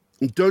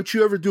 Don't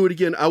you ever do it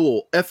again. I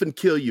will effing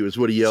kill you, is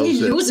what he yells.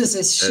 He loses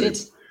his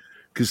shit.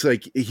 Because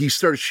he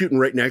started shooting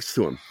right next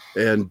to him.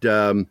 And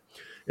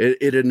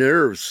it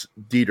unnerves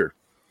Dieter.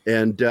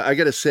 And I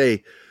got to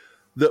say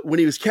that when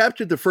he was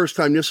captured the first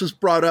time, this was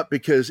brought up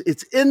because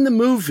it's in the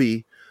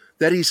movie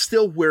that he's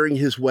still wearing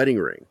his wedding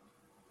ring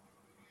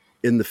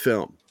in the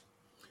film.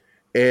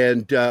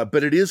 And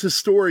but it is a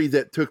story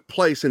that took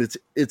place, and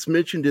it's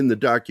mentioned in the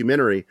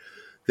documentary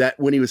that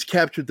when he was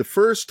captured the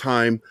first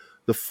time,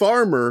 the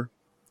farmer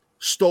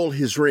stole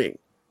his ring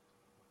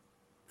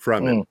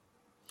from him.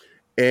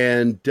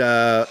 And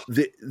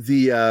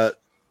the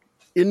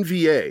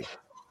NVA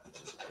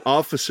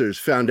officers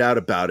found out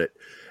about it,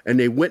 and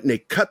they went and they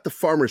cut the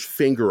farmer's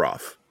finger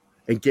off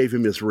and gave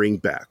him his ring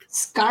back.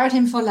 Scarred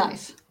him for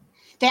life.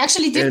 They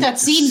actually did that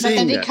scene, but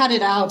then they cut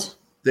it out.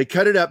 They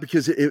cut it out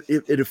because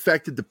it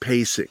affected the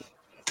pacing.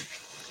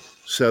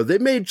 So they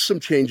made some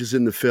changes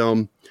in the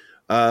film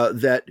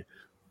that...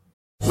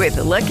 With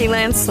the Lucky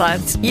Land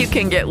Slots, you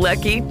can get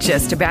lucky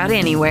just about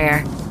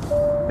anywhere.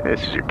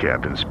 This is your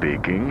captain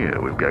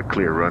speaking. We've got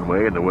clear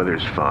runway and the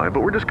weather's fine,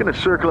 but we're just going to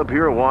circle up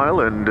here a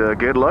while and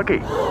get lucky.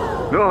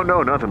 No,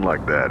 nothing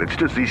like that. It's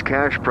just these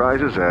cash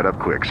prizes add up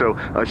quick. So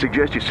I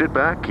suggest you sit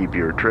back, keep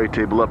your tray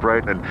table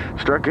upright, and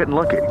start getting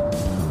lucky.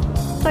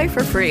 Play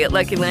for free at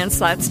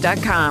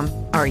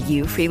LuckyLandSlots.com. Are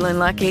you feeling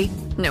lucky?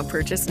 No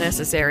purchase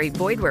necessary.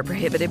 Void where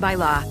prohibited by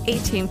law.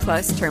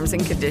 18+ terms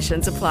and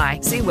conditions apply.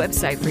 See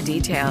website for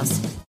details.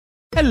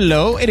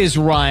 Hello, it is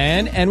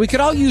Ryan, and we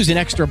could all use an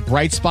extra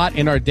bright spot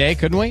in our day,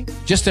 couldn't we?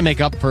 Just to make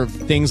up for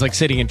things like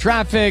sitting in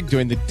traffic,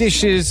 doing the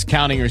dishes,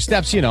 counting your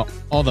steps,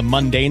 all the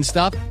mundane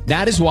stuff.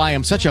 That is why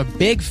I'm such a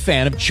big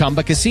fan of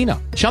Chumba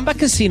Casino. Chumba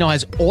Casino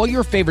has all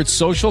your favorite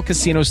social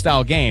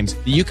casino-style games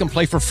that you can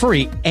play for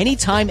free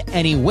anytime,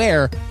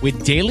 anywhere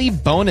with daily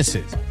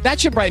bonuses. That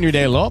should brighten your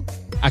day a little.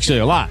 Actually,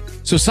 a lot.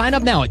 So sign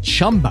up now at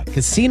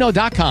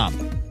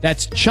ChumbaCasino.com.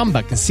 That's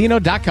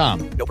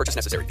ChumbaCasino.com. No purchase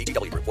necessary.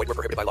 VGW Group. Void where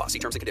prohibited by law. See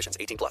terms and conditions.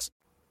 18+.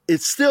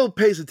 It still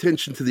pays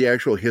attention to the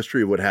actual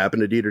history of what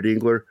happened to Dieter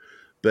Dingler,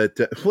 but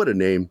what a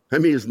name. I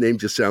mean, his name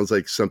just sounds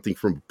like something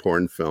from a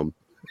porn film.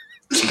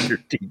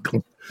 Dieter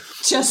Dingler.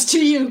 Just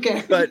to you,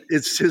 Gary. But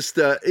it's just,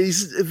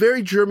 he's a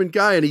very German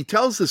guy, and he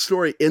tells the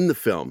story in the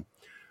film.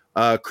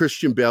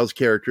 Christian Bale's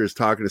character is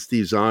talking to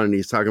Steve Zahn, and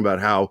he's talking about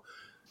how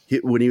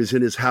when he was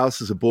in his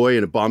house as a boy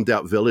in a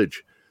bombed-out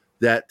village,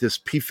 that this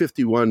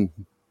P-51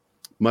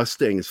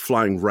 Mustang is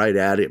flying right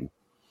at him,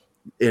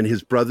 and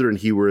his brother and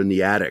he were in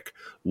the attic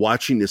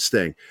watching this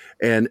thing,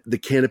 and the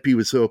canopy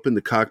was open,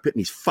 the cockpit,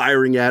 and he's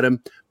firing at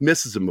him,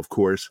 misses him, of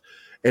course.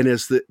 And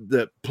as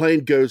the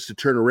plane goes to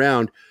turn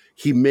around,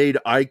 he made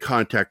eye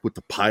contact with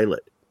the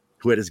pilot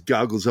who had his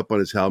goggles up on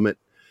his helmet.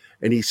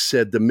 And he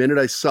said, the minute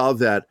I saw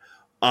that,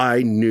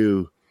 I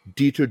knew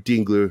Dieter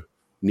Dingler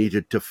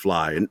needed to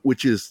fly, and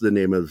which is the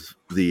name of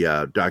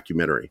the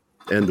documentary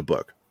and the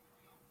book.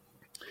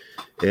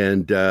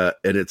 And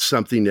it's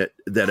something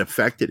that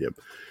affected him.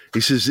 He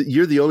says,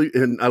 you're the only,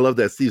 and I love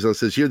that Steve Zahn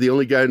says, you're the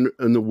only guy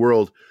in the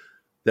world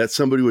that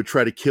somebody would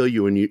try to kill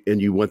you and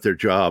you want their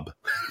job.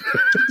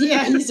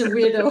 Yeah, he's a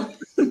weirdo.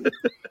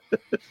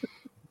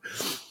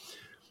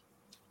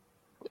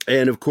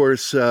 And of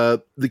course,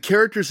 the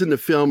characters in the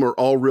film are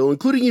all real,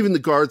 including even the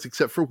guards,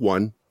 except for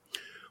one.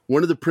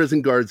 One of the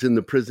prison guards in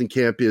the prison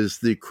camp is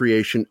the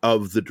creation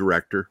of the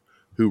director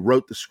who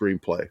wrote the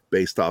screenplay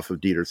based off of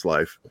Dieter's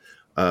life,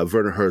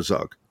 Werner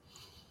Herzog.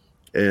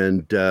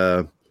 And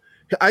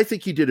I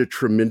think he did a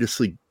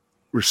tremendously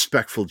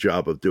respectful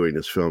job of doing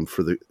this film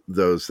for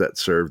those that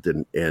served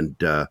and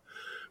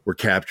were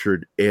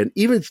captured. And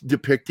even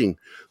depicting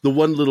the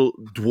one little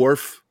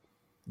dwarf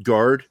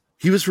guard,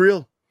 he was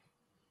real.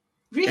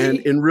 Really? And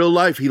in real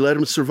life, he let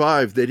him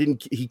survive.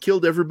 He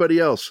killed everybody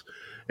else.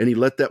 And he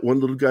let that one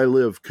little guy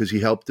live because he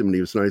helped him and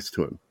he was nice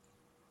to him.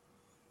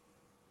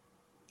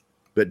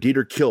 But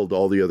Dieter killed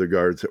all the other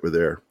guards that were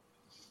there.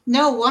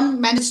 No,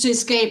 one managed to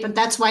escape, and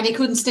that's why they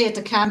couldn't stay at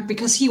the camp,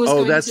 because he was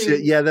going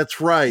to... Yeah,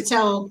 that's right.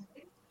 Tell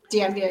the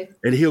NBA.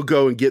 And he'll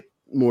go and get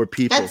more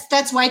people.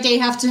 That's why they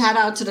have to head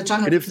out to the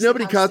jungle. And if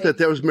nobody caught that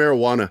was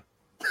marijuana.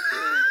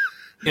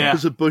 Yeah.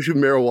 There's a bush of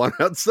marijuana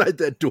outside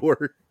that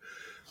door.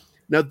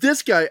 Now,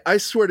 this guy, I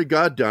swear to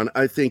God, Don,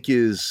 I think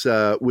is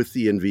with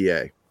the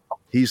NVA.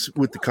 He's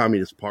with the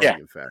Communist Party,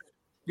 in fact.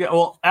 Yeah,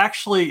 well,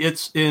 actually,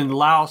 it's in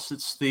Laos.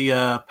 It's the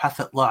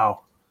Pathet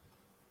Lao,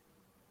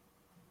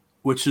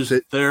 which is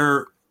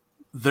their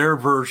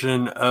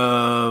version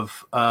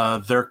of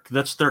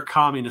that's their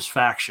communist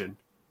faction.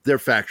 Their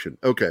faction,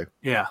 okay.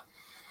 Yeah.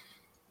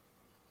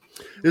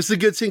 This is a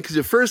good scene because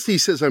at first he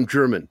says, I'm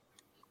German.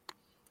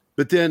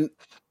 But then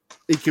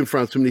he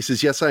confronts him and he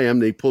says, yes, I am.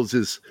 And he pulls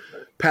his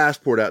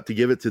passport out to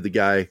give it to the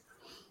guy.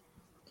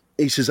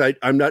 He says,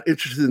 I'm not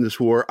interested in this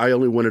war. I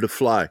only wanted to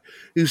fly.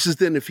 He says,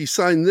 then if you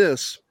sign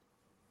this,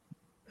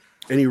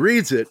 and he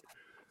reads it,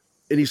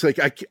 and he's like,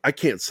 I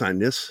can't sign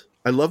this.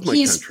 I love my country.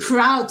 He's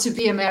proud to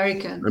be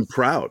American. I'm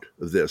proud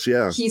of this,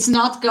 yeah. He's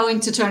not going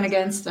to turn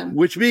against them.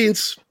 Which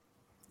means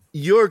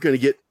you're going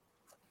to get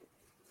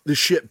the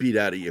shit beat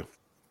out of you.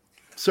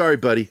 Sorry,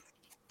 buddy.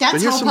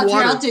 That's how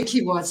patriotic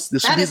he was.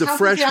 This would be the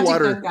fresh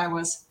water. That guy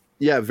was.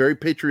 Yeah, very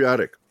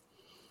patriotic.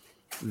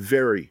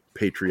 Very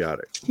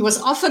patriotic. He was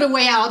offered a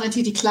way out and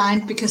he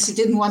declined because he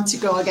didn't want to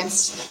go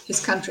against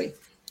his country.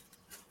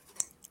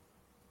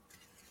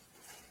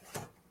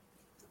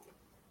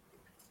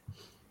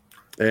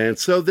 And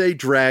so they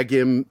drag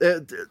him.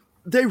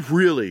 They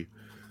really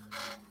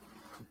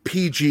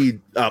PG'd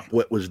up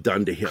what was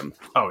done to him.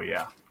 Oh,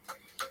 yeah.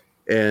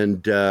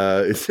 And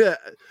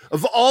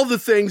Of all the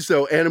things,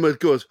 though, Anima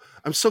goes,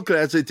 I'm so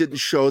glad they didn't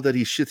show that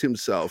he shit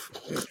himself.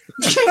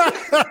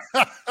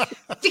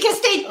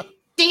 Because they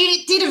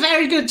did a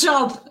very good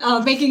job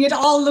making it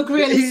all look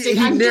realistic.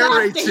 He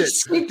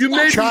narrates it. You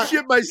made me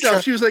shit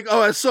myself. She was like,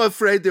 oh, I was so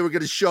afraid they were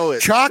going to show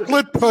it.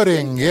 Chocolate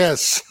pudding,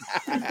 yes.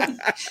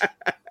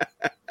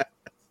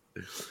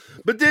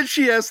 But then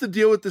she has to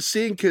deal with the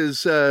scene because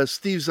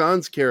Steve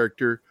Zahn's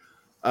character,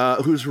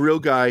 who's a real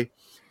guy,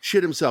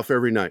 shit himself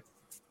every night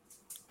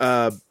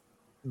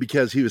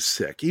because he was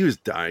sick. He was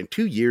dying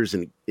 2 years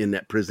in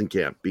that prison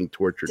camp being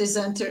tortured.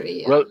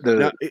 Dysentery. Yeah. Well,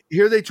 now,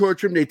 here they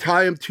torture him. They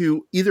tie him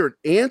to either an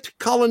ant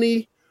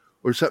colony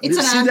or something.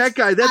 See that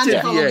guy? That's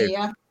NVA. Colony,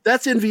 yeah.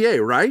 That's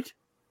NVA, right?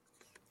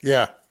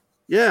 Yeah.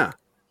 Yeah.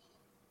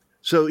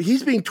 So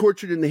he's being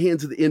tortured in the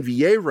hands of the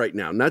NVA right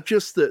now, not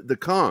just the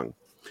Kong.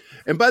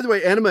 And by the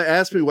way, Anima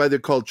asked me why they're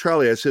called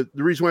Charlie. I said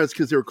the reason why is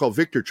because they were called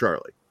Victor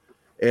Charlie.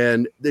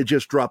 And they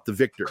just dropped the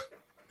Victor.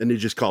 And they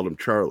just called him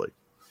Charlie.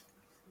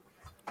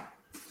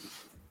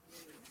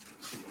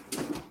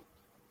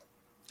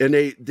 And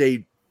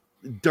they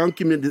dunk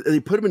him in. They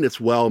put him in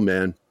this well,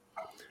 man.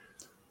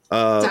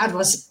 That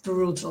was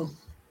brutal.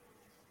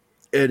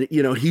 And,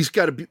 he's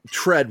got to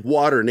tread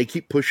water. And they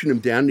keep pushing him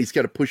down. And he's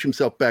got to push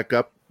himself back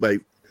up by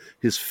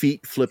his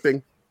feet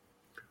flipping.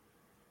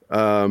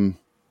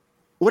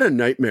 What a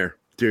nightmare,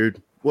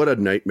 dude. What a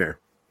nightmare.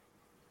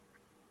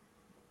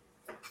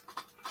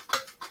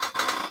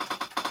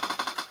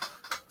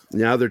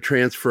 Now they're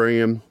transferring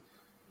him.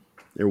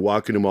 They're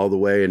walking him all the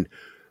way. And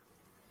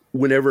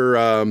whenever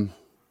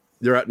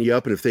they're out in the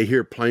open, if they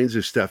hear planes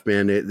or stuff,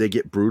 man, they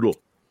get brutal.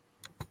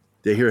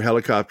 They hear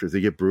helicopters.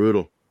 They get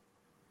brutal.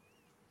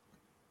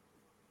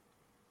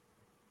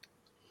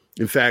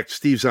 In fact,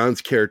 Steve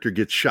Zahn's character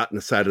gets shot in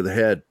the side of the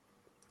head.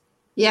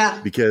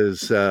 Yeah.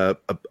 Because I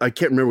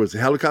can't remember, was it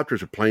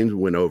helicopters or planes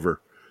went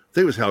over? I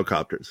think it was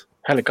helicopters.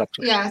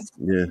 Helicopters. Yeah.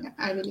 Yeah.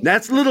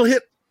 That's Little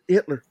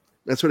Hitler.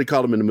 That's what he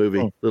called him in the movie.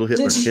 Oh. Little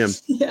Hitler. Him.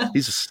 Yeah.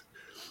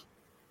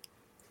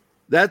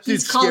 That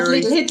dude's He's called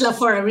scary. Little Hitler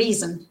for a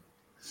reason.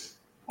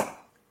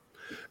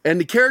 And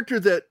the character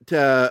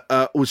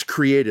that was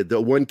created,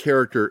 the one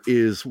character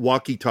is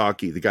Walkie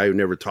Talkie, the guy who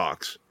never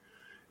talks.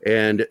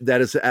 And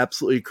that is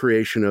absolutely a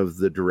creation of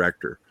the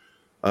director.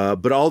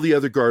 But all the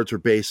other guards are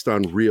based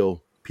on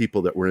real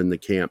people that were in the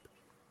camp,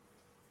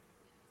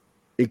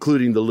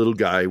 including the little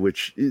guy,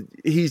 which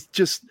he's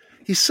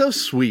so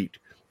sweet.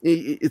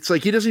 It's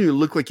like he doesn't even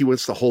look like he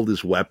wants to hold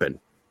his weapon.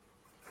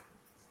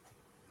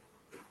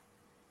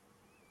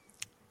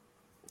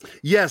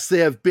 Yes, they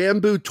have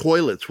bamboo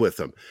toilets with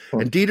them.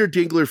 And Dieter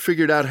Dingler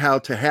figured out how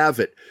to have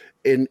it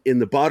in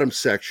the bottom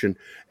section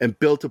and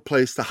built a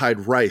place to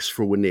hide rice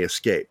for when they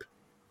escape.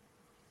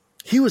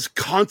 He was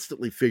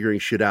constantly figuring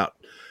shit out,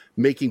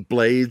 making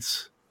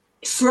blades.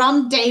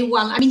 From day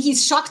one. I mean,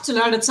 he's shocked to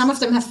learn that some of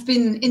them have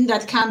been in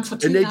that camp for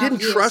 2.5 years. And they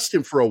didn't trust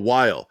him for a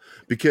while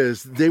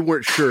because they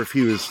weren't sure if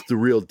he was the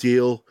real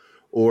deal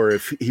or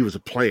if he was a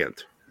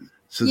plant.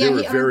 So yeah, they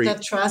were very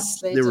that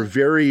trust later. They were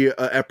very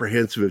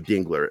apprehensive of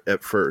Dingler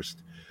at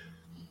first.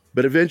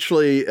 But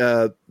eventually,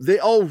 they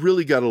all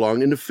really got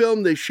along. In the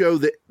film, they show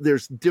that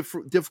there's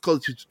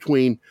difficulties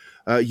between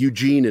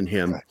Eugene and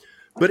him.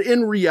 But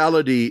in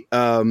reality,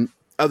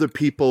 other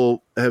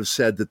people have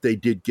said that they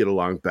did get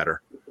along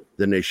better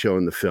than they show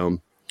in the film.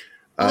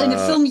 Well, in the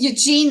film,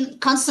 Eugene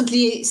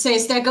constantly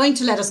says, they're going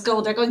to let us go,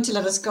 they're going to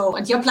let us go.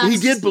 And your plan he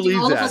is did believe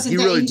all that. of us in He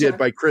really danger. did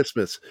by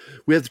Christmas.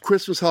 We had the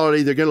Christmas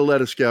holiday, they're going to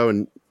let us go.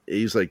 And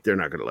he's like, they're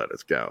not going to let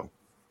us go.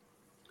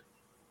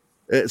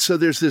 So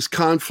there's this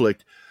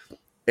conflict.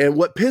 And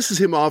what pisses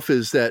him off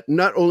is that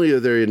not only are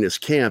they in this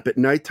camp, at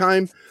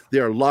nighttime, they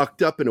are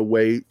locked up in a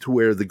way to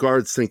where the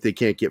guards think they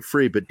can't get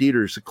free. But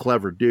Dieter's a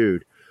clever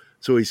dude.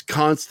 So he's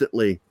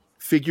constantly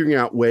figuring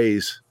out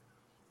ways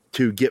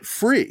to get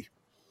free.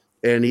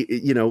 And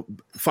he,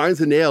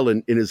 finds a nail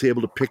and is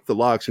able to pick the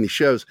locks, and he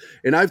shows.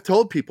 And I've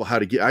told people I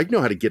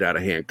know how to get out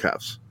of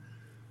handcuffs.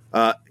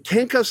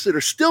 Handcuffs that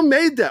are still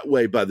made that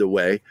way, by the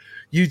way.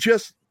 You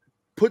just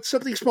put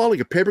something small, like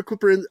a paper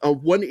clipper in on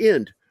one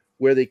end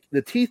where the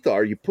teeth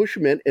are, you push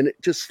them in, and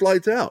it just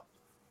slides out.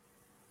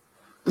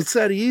 It's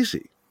that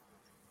easy.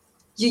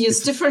 You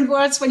use different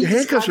words when you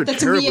handcuffs described are that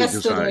to me terribly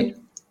yesterday.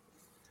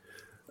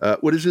 designed.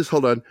 What is this?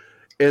 Hold on.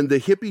 And the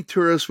hippie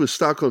tourist with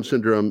Stockholm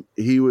Syndrome,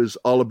 he was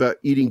all about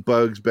eating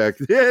bugs back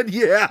then.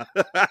 Yeah.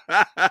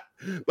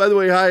 By the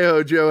way, hi,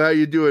 Hojo. How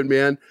you doing,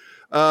 man?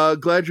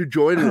 Glad you're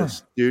joining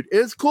us, dude.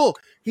 It's cool.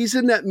 He's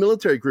in that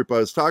military group I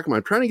was talking about.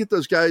 I'm trying to get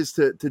those guys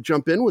to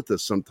jump in with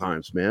us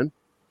sometimes, man.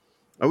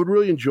 I would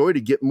really enjoy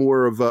to get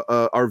more of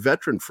our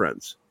veteran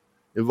friends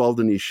involved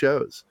in these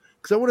shows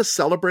because I want to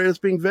celebrate us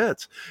being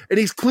vets. And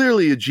he's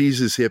clearly a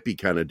Jesus hippie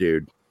kind of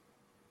dude.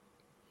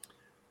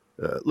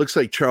 Looks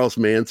like Charles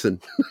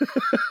Manson.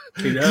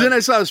 Then I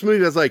saw this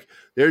movie. I was like,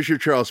 "There's your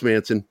Charles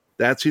Manson.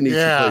 That's who needs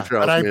to play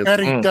Charles Manson." But I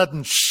bet he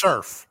doesn't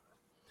surf.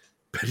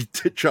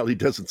 But Charlie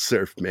doesn't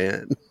surf,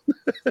 man.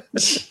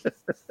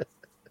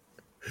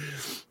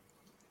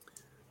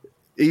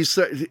 He's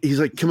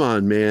like, "Come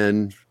on,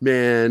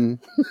 man."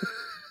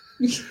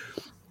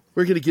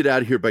 We're going to get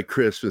out of here by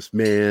Christmas,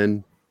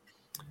 man.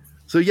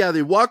 So, yeah,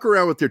 they walk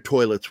around with their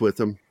toilets with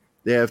them.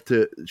 They have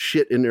to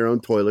shit in their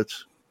own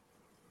toilets,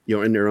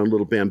 in their own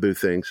little bamboo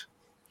things.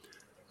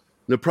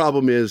 And the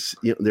problem is,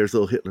 there's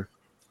little Hitler.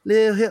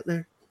 Little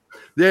Hitler.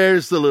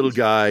 There's the little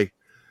guy.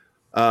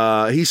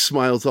 He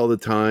smiles all the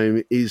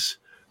time. He's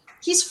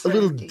a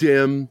little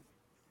dim,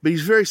 but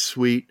he's very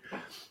sweet.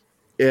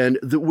 And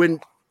when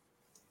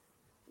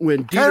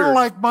kind of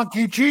like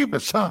Monkey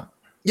Jeebus, huh?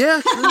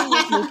 Yeah, kind of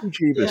like Monkey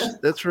Jeebus. Yeah.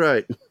 That's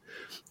right.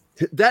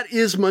 That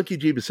is Monkey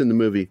Jeebus in the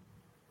movie.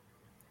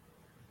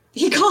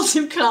 He calls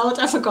him Cloud.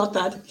 I forgot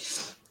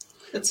that.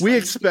 We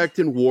expect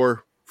in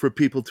war for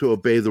people to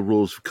obey the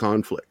rules of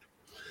conflict.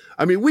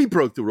 I mean, we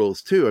broke the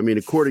rules too. I mean,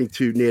 according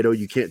to NATO,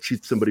 you can't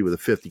shoot somebody with a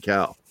 50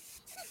 cal.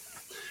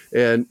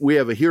 And we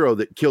have a hero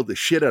that killed the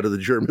shit out of the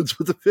Germans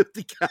with a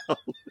 50 cal.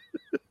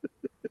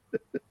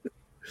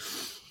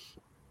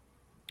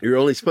 You're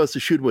only supposed to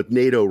shoot with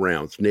NATO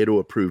rounds,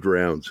 NATO-approved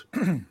rounds.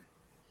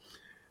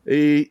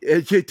 He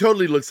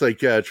totally looks like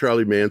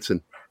Charlie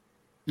Manson.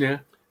 Yeah,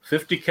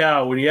 50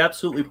 cal when you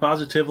absolutely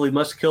positively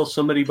must kill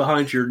somebody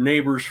behind your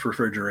neighbor's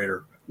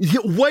refrigerator. Yeah,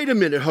 wait a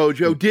minute,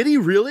 Hojo. Did he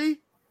really?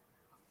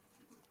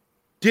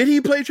 Did he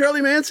play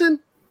Charlie Manson?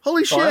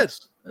 Holy shit.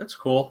 That's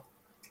cool.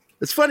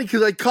 It's funny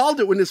because I called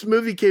it when this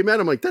movie came out.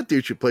 I'm like, that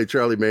dude should play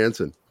Charlie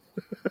Manson.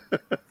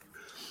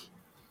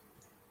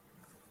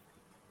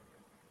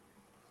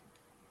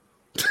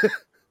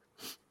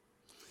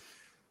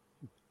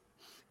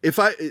 If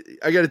I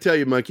got to tell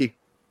you, Monkey,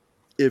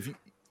 if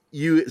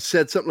you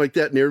said something like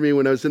that near me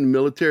when I was in the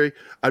military,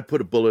 I'd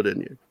put a bullet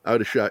in you. I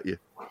would have shot you.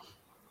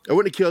 I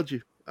wouldn't have killed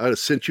you. I would have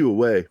sent you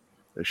away.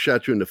 I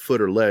shot you in the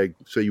foot or leg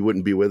so you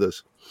wouldn't be with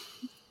us.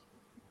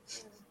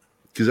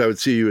 Because I would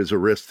see you as a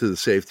risk to the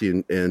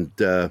safety and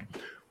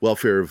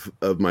welfare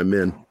of my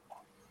men.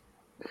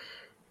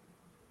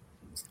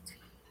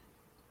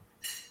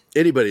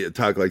 Anybody that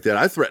talk like that,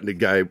 I threatened a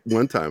guy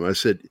one time. I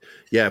said,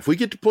 yeah, if we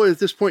get deployed at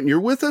this point and you're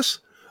with us,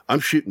 I'm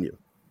shooting you.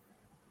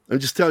 I'm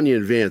just telling you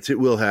in advance, it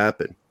will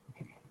happen.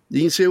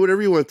 You can say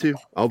whatever you want to.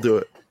 I'll do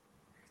it.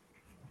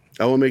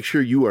 I will make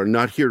sure you are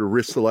not here to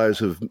risk the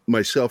lives of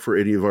myself or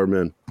any of our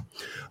men.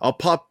 I'll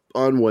pop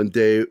on one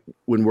day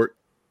when work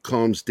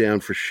calms down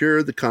for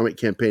sure. The comic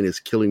campaign is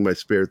killing my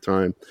spare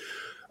time.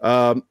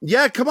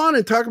 Yeah, come on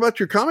and talk about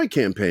your comic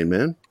campaign,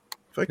 man.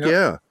 Fuck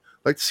yeah.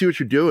 I'd like to see what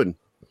you're doing.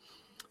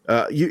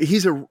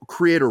 He's a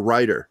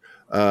creator-writer.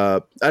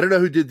 I don't know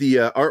who did the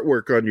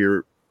artwork on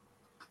your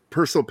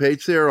personal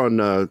page there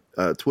on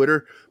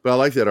Twitter, but I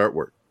like that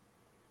artwork.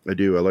 I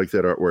do. I like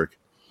that artwork.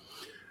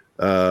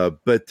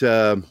 But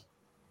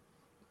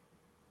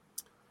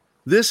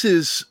this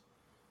is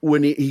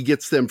when he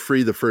gets them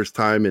free the first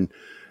time,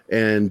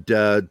 and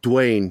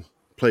Dwayne,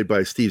 played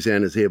by Steve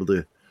Zahn, is able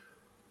to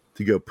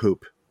go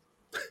poop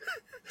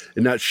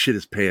and not shit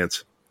his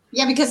pants.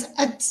 Yeah, because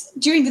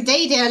during the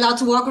day they're allowed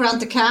to walk around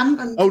the camp.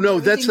 And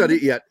that's not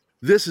it yet.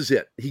 This is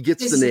it. He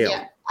gets the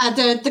nail.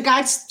 The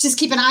guards just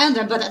keep an eye on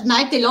them, but at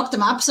night they lock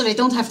them up so they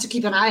don't have to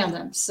keep an eye on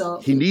them. So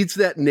he needs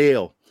that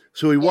nail.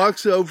 So he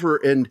walks over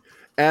and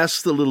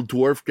asks the little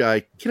dwarf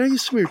guy, "Can I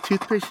use some of your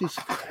toothpaste?"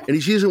 And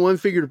he's using one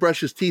finger to brush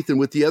his teeth, and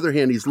with the other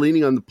hand, he's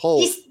leaning on the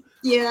pole.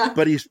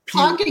 But he's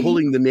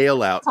pulling the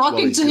nail out.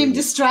 Talking to him,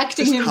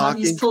 distracting him while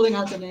he's pulling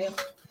out the nail.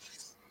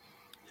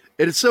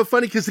 And it's so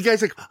funny because the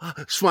guy's like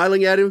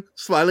smiling at him.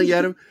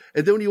 And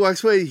then when he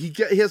walks away, he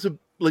has a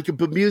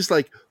bemused,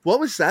 like, what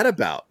was that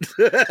about?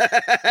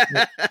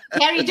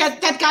 Harry,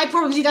 that guy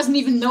probably doesn't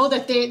even know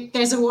that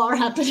there's a war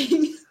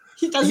happening.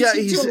 He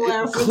doesn't seem too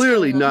aware of what's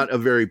clearly going on. not a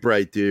very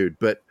bright dude,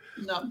 but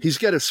he's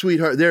got a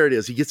sweetheart. There it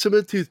is. He gets some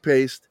of the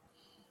toothpaste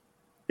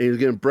and he's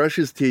going to brush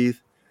his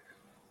teeth.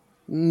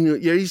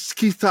 Yeah,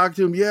 he's talking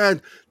to him. Yeah,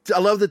 I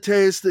love the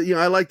taste.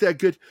 I like that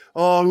good.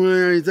 Oh,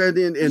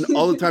 and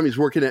all the time he's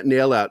working that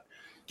nail out.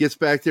 Gets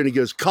back there and he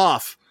goes,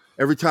 cough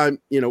every time,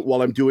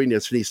 while I'm doing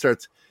this.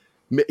 And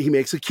he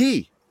makes a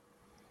key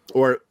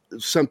or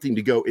something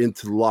to go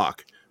into the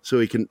lock so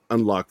he can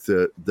unlock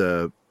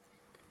the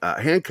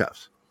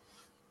handcuffs.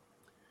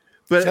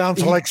 But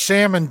sounds like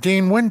Sam and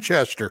Dean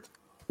Winchester.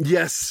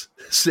 Yes,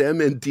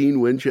 Sam and Dean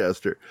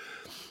Winchester.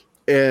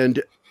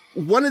 And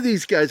one of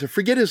these guys, I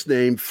forget his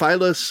name,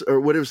 Phyllis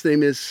or whatever his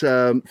name is,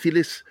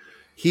 Phyllis.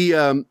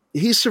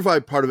 He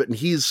survived part of it, and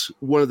he's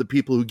one of the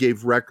people who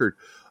gave record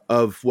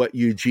of what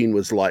Eugene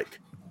was like.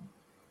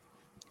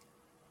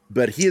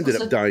 But he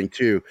ended up dying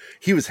too.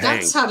 He was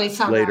hanged. That's how they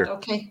found later. out.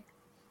 Okay.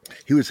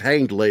 He was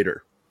hanged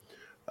later,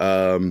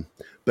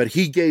 but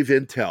he gave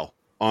intel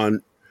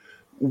on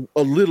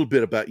a little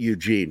bit about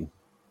Eugene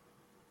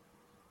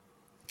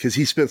because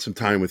he spent some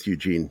time with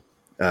Eugene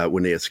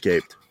when they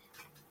escaped.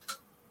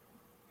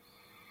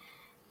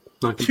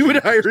 You would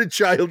hire a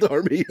child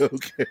army,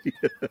 okay?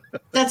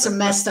 That's a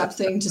messed up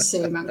thing to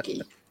say,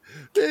 Monkey.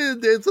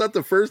 It's not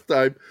the first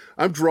time.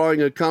 I'm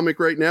drawing a comic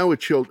right now with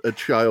a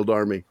child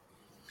army.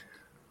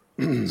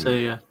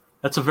 So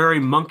that's a very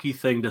monkey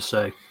thing to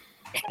say.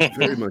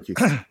 Very monkey.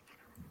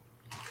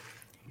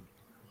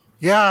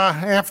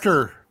 Yeah,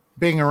 after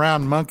being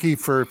around Monkey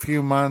for a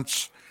few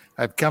months,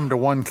 I've come to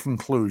one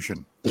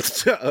conclusion.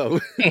 Oh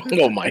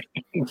my.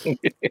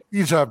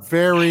 He's a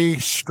very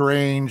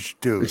strange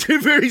dude.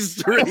 Very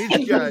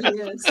strange guy.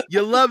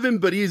 You love him,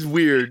 but he's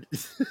weird.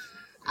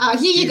 Here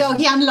you go.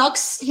 He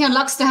unlocks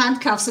the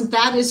handcuffs, and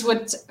that is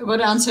what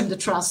earns him the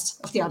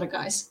trust of the other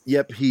guys.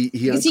 Yep, he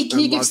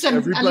gives them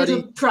everybody, a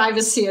little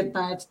privacy at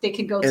night. They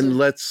can go and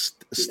lets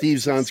Steve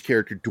Zahn's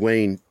character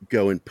Dwayne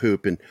go and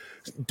poop. And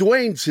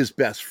Dwayne's his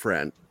best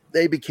friend.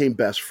 They became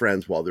best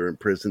friends while they're in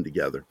prison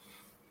together.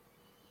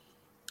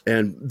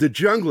 And the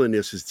jungle in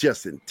this is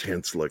just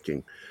intense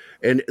looking,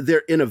 and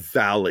they're in a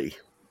valley,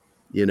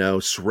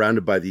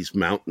 surrounded by these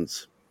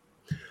mountains.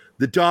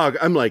 The dog,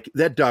 I'm like,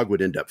 that dog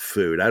would end up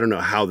food. I don't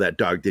know how that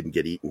dog didn't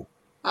get eaten.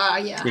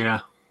 Yeah. Yeah.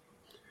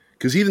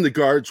 Because even the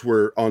guards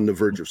were on the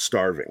verge of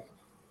starving.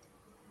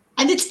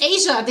 And it's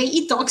Asia. They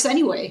eat dogs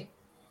anyway.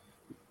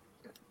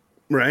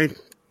 Right.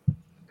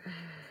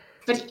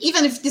 But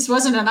even if this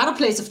wasn't another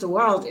place of the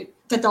world,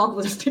 the dog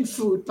would have been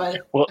food.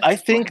 But well, I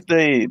think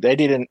they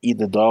didn't eat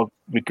the dog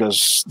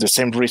because the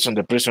same reason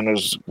the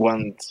prisoners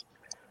want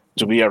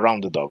to be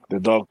around the dog. The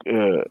dog,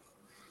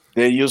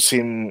 they use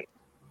him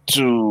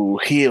to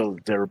heal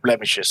their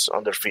blemishes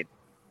on their feet.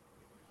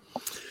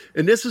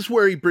 And this is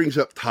where he brings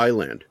up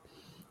Thailand,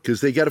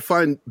 because they got to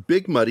find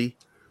Big Muddy,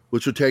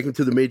 which will take them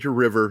to the major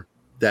river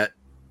that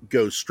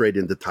goes straight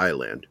into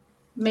Thailand.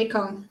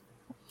 Mekong,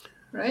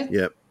 right?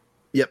 Yep.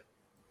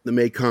 The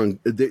Mekong.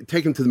 They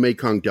take him to the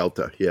Mekong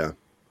Delta. Yeah.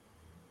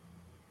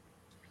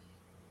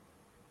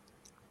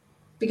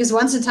 Because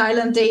once in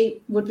Thailand, they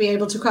would be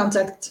able to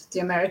contact the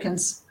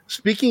Americans.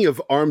 Speaking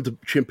of armed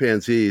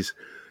chimpanzees,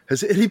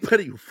 has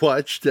anybody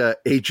watched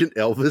Agent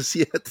Elvis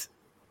yet?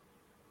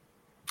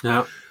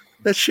 No.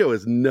 That show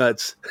is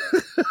nuts.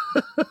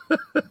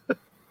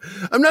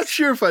 I'm not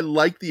sure if I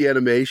like the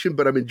animation,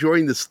 but I'm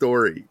enjoying the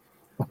story.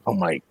 Oh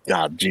my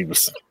God,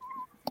 Jesus.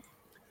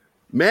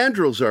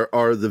 Mandrills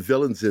are the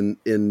villains in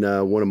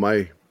one of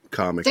my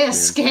comics. They're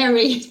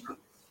scary.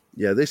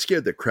 Yeah, they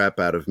scared the crap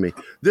out of me.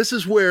 This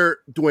is where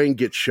Dwayne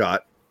gets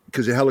shot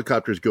because a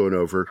helicopter is going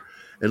over,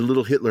 and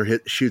little Hitler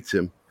shoots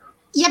him.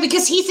 Yeah,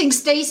 because he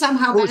thinks they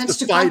somehow managed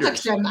to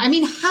contact them. I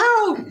mean,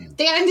 how?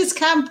 They are in this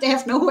camp. They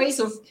have no ways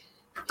of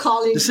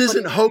calling. This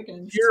isn't Hope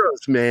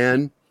Heroes,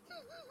 man.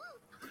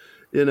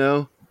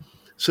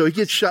 So he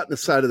gets shot in the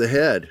side of the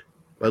head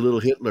by little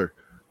Hitler.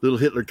 Little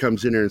Hitler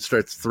comes in there and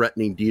starts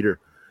threatening Dieter.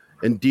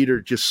 And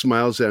Dieter just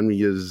smiles at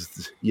me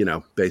as,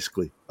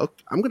 basically,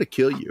 okay, I'm going to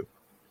kill you.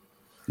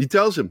 He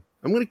tells him,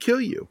 I'm going to kill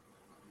you.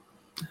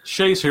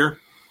 Shay's here.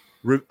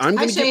 I'm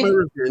going to get my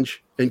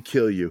revenge and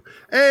kill you.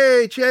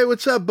 Hey, Jay,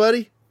 what's up,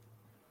 buddy?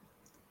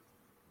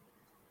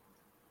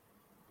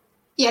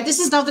 Yeah, this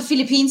is not the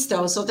Philippines,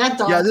 though. So that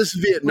dog. Yeah, this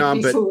is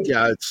Vietnam, but food.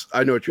 yeah,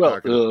 I know what you're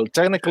talking about.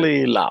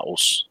 Technically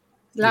Laos.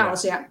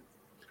 Laos, yeah.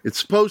 It's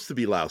supposed to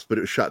be Laos, but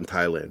it was shot in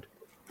Thailand.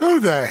 Who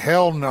the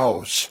hell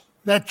knows?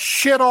 That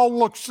shit all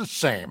looks the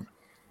same.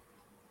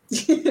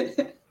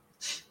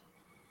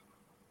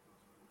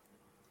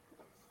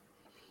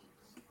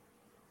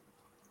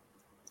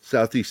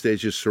 Southeast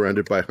Asia is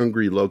surrounded by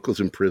hungry locals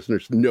and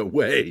prisoners. No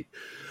way.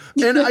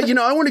 And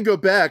I want to go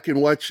back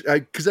and watch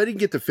because I didn't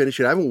get to finish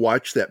it. I haven't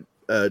watched that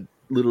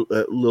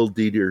little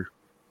Dieter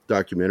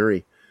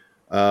documentary.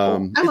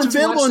 It's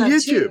available on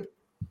YouTube. Too.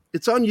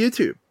 It's on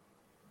YouTube.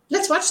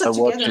 Let's watch that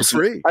together. It's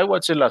free. I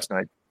watched it last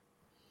night.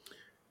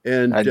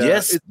 And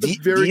yes, it's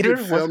a very good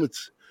film.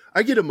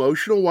 I get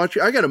emotional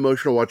watching. I got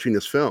emotional watching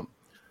this film.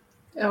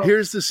 Oh,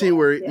 here's the scene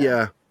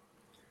where,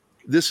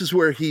 this is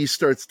where he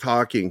starts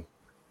talking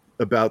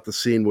about the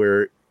scene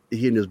where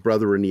he and his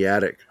brother are in the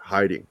attic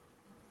hiding.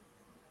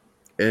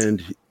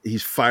 And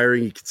he's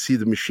firing. You can see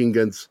the machine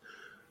guns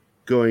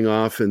going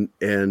off,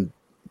 and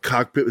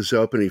cockpit was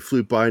open. He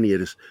flew by, and he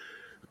had his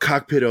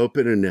cockpit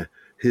open, and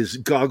his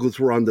goggles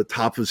were on the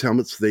top of his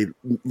helmet, so they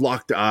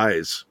locked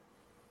eyes.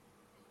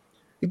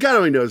 God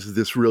only knows if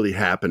this really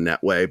happened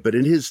that way, but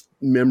in his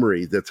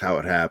memory, that's how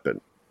it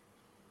happened.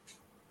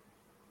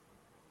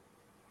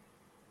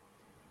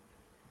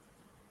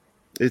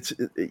 It's,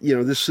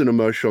 this is an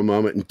emotional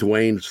moment, and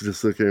Dwayne's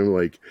just looking at him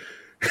like,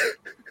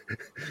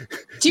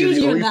 you're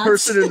the only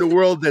person in the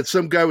world that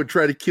some guy would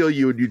try to kill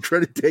you, and you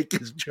try to take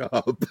his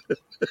job.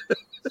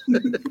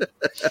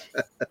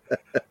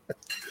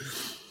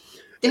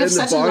 They have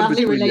such a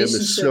lovely relationship.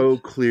 Them is so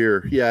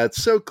clear. Yeah,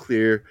 it's so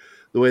clear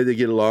the way they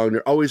get along.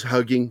 They're always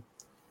hugging.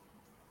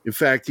 In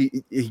fact,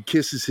 he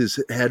kisses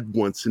his head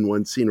once in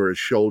one scene, or his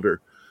shoulder,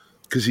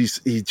 because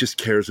he just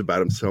cares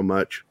about him so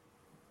much.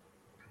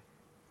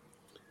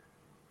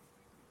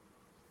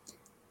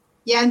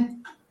 Yeah,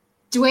 and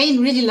Dwayne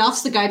really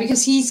loves the guy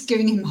because he's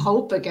giving him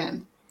hope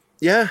again.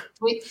 Yeah,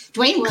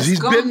 Dwayne was he's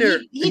gone. been there.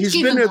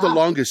 He's been there the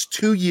longest,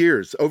 2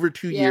 years, over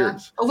 2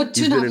 years. Over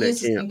 2.5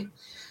 years, I think.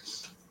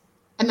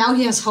 And now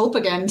he has hope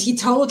again. He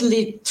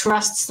totally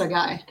trusts the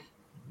guy.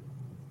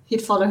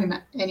 He'd follow him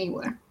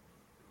anywhere.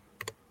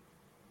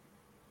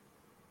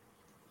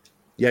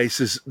 Yeah, he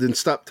says, then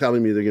stop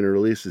telling me they're going to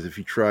release us. If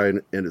you try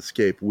and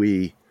escape,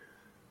 this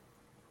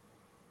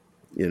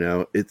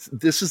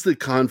is the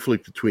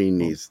conflict between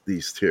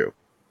these two.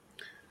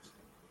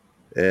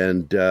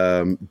 And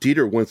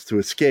Dieter wants to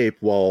escape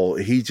while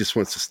he just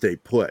wants to stay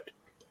put.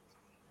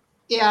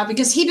 Yeah,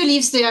 because he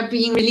believes they are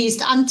being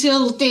released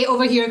until they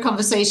overhear a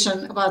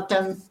conversation about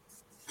them,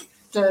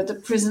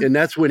 the prison. And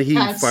that's when he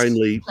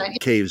finally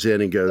caves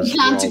in and goes, they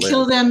plan to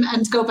kill them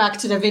and go back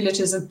to their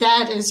villages. And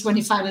that is when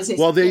he finally says,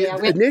 well,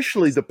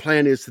 initially the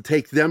plan is to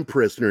take them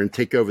prisoner and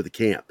take over the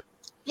camp.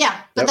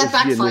 Yeah, but that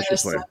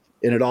backfires.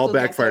 And it all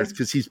backfires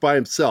because he's by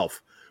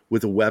himself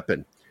with a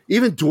weapon.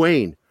 Even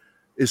Dwayne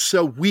is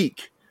so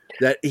weak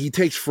that he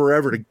takes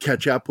forever to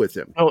catch up with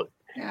him. Oh,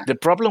 yeah. The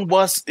problem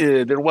was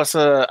there was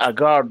a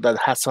guard that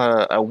has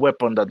a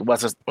weapon that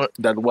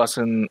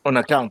wasn't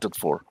unaccounted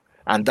for,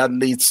 and that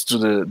leads to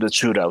the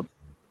shootout.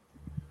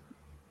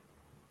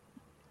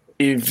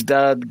 If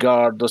that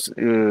guard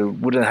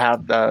wouldn't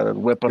have that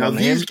weapon on him,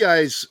 these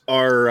guys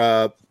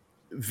are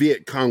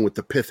Viet Cong with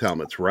the pith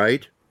helmets,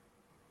 right?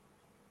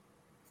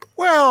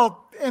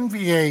 Well,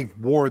 NVA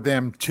wore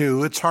them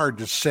too. It's hard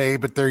to say,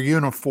 but they're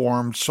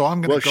uniformed, so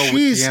I'm going to go with the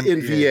NVA. She's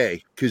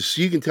NVA because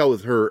you can tell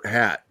with her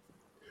hat.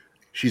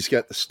 She's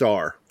got the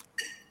star.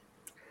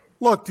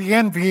 Look, the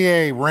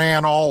NVA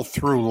ran all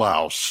through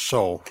Laos,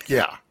 so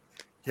yeah.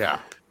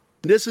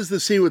 This is the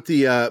scene with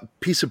the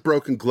piece of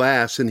broken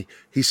glass, and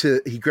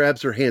he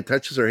grabs her hand,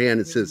 touches her hand,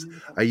 and says,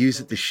 "I use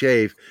it to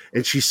shave."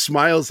 And she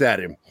smiles at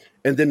him,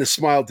 and then the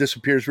smile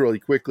disappears really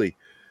quickly.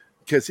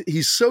 Because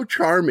he's so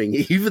charming,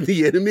 even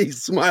the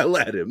enemies smile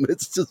at him.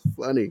 It's just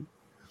funny.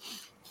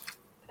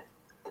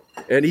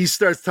 And he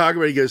starts talking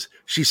about it. He goes,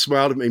 "She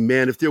smiled at me.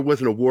 Man, if there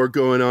wasn't a war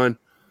going on,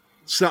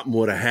 something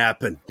would have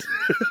happened."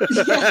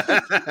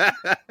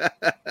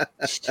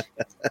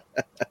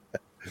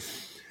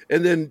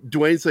 And then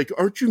Dwayne's like,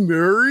 "Aren't you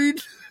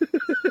married?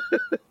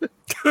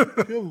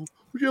 Would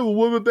you have a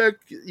woman back?"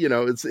 You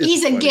know, it's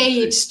he's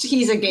engaged.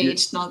 He's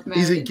engaged, not married.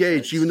 He's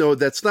engaged, even though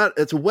that's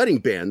a wedding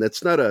band.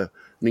 That's not an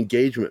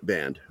engagement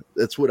band.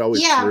 That's what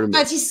always threw me.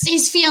 But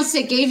his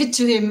fiance gave it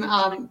to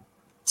him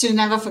to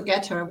never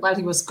forget her while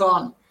he was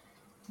gone,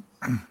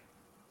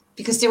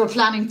 because they were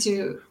planning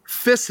to.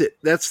 Fissit,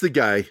 that's the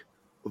guy.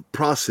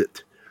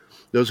 Prosit,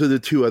 those are the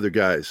two other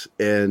guys,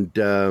 and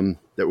that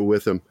were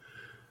with him.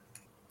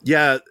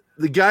 Yeah,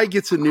 the guy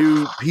gets a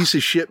new piece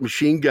of shit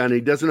machine gun. And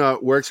he doesn't know how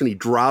it works, and he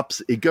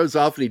drops. It goes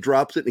off, and he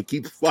drops it, and it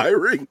keeps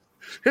firing,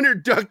 and they're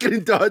ducking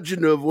and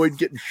dodging to avoid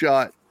getting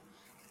shot.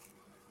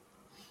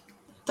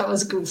 That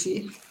was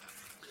goofy.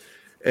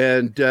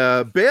 And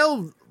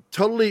Bale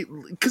totally,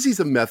 because he's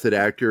a method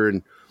actor,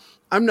 and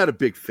I'm not a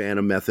big fan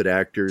of method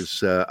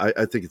actors.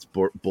 I think it's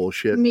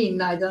bullshit. Me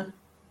neither.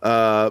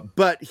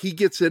 But he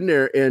gets in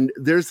there, and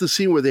there's the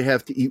scene where they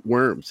have to eat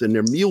worms, and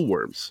they're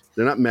mealworms.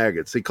 They're not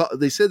maggots.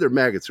 They say they're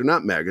maggots. They're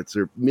not maggots.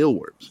 They're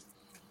mealworms.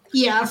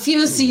 Yeah, a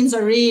few scenes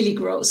are really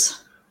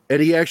gross.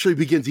 And he actually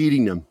begins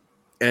eating them,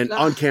 and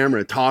on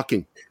camera,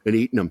 talking and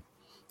eating them.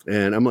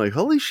 And I'm like,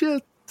 holy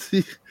shit.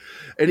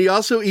 And he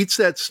also eats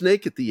that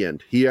snake at the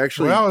end. He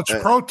actually, it's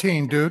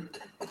protein, dude.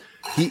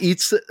 He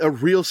eats a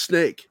real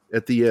snake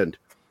at the end.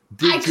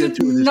 I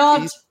could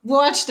not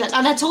watch that,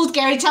 and I told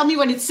Gary, "Tell me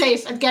when it's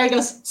safe." And Gary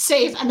goes,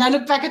 "Safe." And I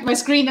look back at my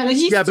screen, and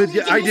he's but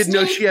I didn't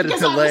know she had a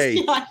delay.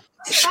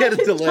 She had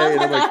a delay,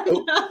 and I'm like,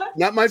 "Oh,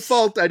 not my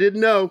fault. I didn't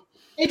know."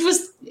 It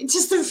was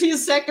just a few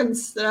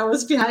seconds that I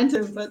was behind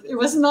him, but it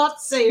was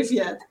not safe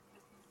yet.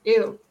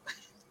 Ew.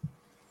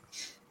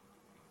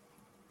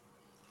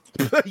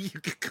 You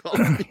could call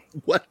me,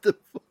 what the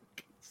fuck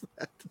is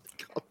that?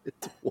 Call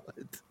it what?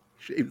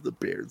 Shave the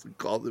bears and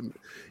call them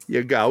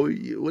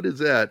Yagawa. What is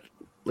that?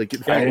 Like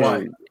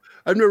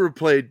I've never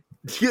played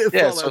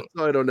Fallout, so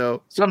I don't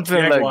know.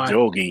 Something like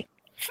Yogi.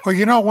 Well,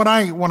 you know, when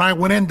I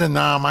went into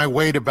Nam, I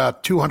weighed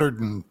about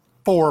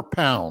 204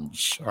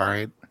 pounds. All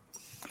right.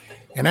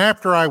 And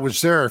after I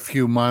was there a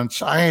few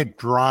months, I had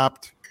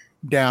dropped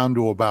down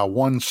to about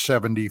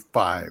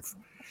 175.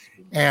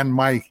 And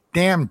my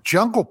damn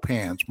jungle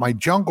pants, my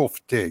jungle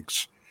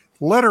fatigues,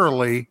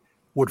 literally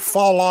would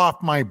fall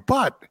off my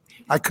butt.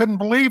 I couldn't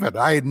believe it.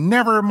 I had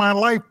never in my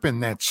life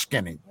been that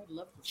skinny.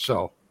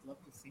 So,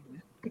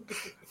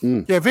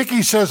 yeah,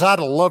 Vicky says I'd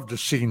have loved to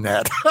seen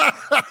that.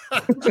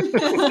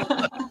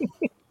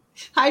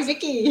 Hi,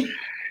 Vicky.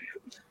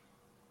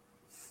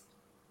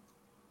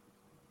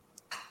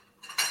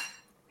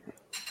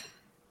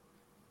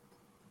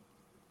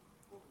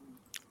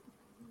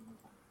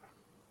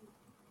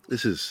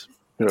 This is,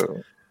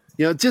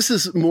 this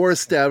is more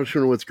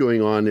establishment of what's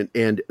going on.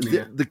 And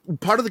the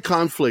part of the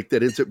conflict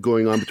that ends up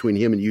going on between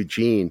him and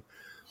Eugene,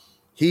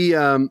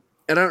 and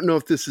I don't know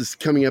if this is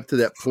coming up to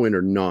that point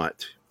or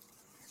not.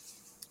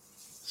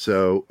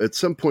 So at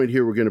some point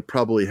here, we're going to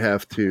probably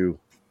have to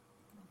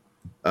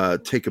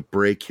take a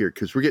break here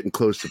because we're getting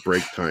close to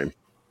break time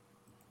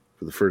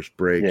for the first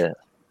break.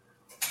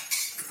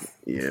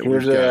 Yeah,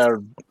 we've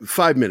got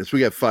 5 minutes. We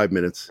got 5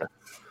 minutes.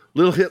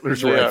 Little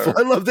Hitler's rifle.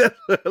 I love that.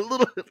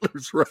 Little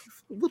Hitler's rifle.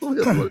 Little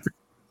Hitler.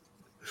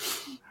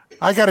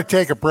 I got to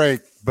take a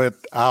break, but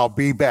I'll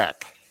be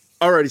back.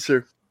 All righty,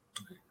 sir.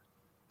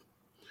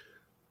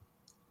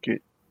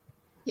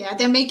 Yeah,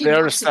 they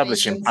are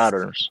establishing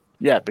patterns.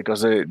 Yeah,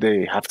 because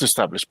they have to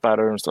establish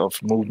patterns of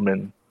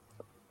movement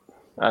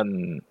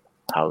and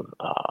how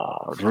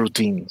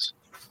routines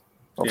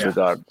of the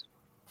guard.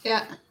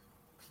 Yeah.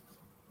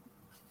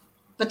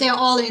 But they're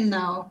all in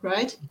now,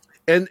 right?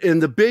 And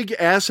the big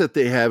asset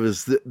they have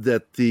is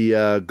that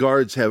the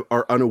guards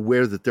are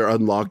unaware that they're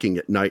unlocking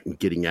at night and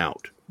getting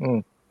out.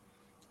 Mm.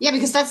 Yeah,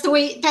 because that's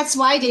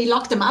why they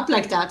lock them up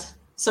like that.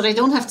 So they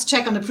don't have to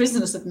check on the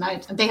prisoners at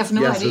night. And they have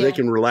no idea. So they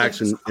can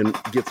relax and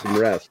get some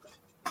rest.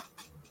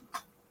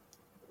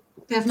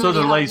 They have no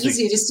idea how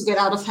easy it is to get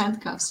out of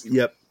handcuffs.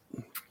 Yep.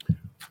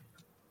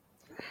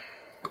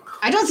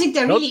 I don't think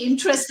they're really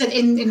interested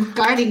in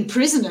guarding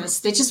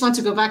prisoners. They just want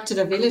to go back to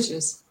their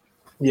villages.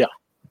 Yeah.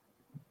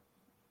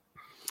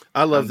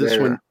 I love this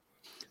one.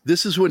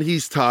 This is when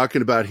he's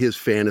talking about his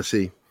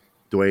fantasy,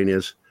 Dwayne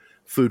is,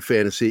 food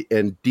fantasy,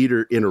 and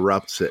Dieter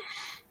interrupts it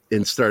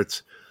and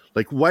starts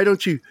like, why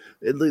don't you,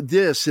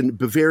 this, and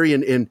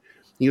Bavarian, and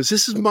he goes,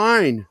 this is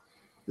mine.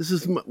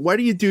 Why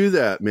do you do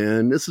that,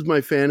 man? This is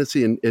my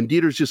fantasy. And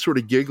Dieter's just sort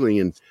of giggling.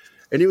 And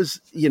it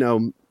was,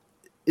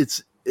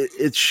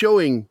 it's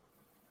showing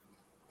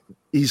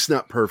he's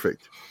not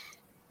perfect.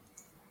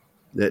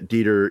 That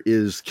Dieter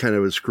is kind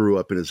of a screw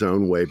up in his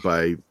own way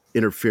by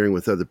interfering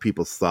with other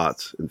people's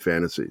thoughts and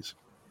fantasies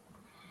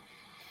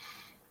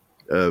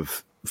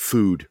of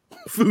food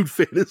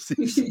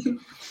fantasies.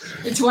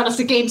 It's one of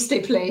the games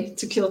they play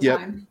to kill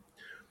time.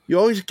 You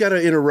always got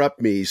to interrupt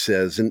me, he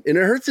says, and it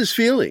hurts his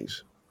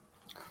feelings.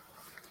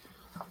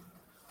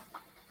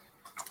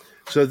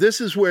 So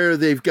this is where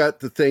they've got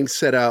the thing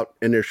set out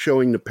and they're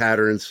showing the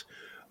patterns,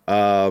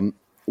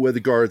 where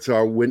the guards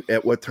are, when,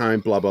 at what time,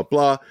 blah, blah,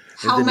 blah.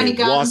 And how many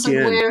guns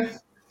and where?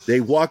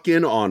 They walk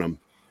in on him.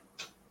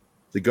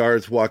 The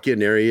guards walk in.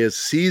 There he is,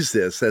 sees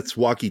this. That's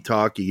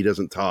walkie-talkie. He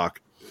doesn't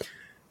talk.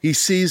 He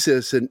sees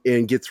this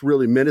and gets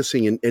really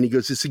menacing. And he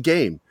goes, it's a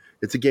game.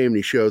 It's a game. And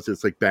he shows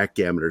it's like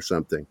backgammon or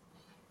something.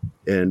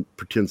 And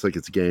pretends like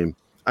it's a game.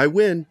 I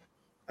win.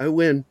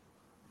 And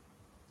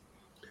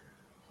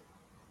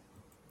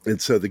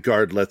so the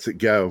guard lets it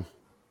go.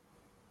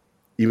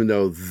 Even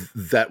though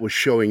that was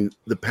showing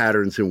the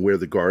patterns and where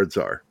the guards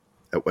are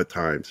at what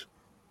times.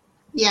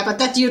 Yeah, but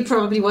that dude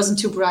probably wasn't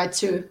too bright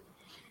too.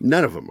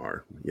 None of them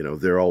are.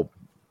 They're all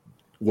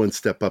one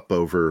step up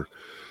over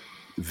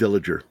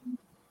Villager.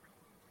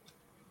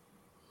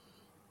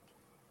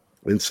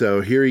 And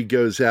so here he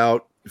goes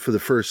out for the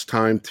first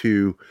time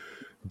to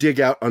dig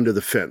out under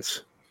the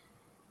fence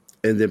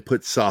and then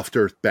put soft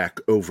earth back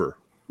over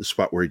the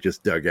spot where he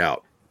just dug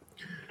out.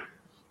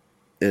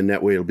 And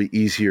that way it'll be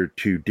easier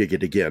to dig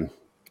it again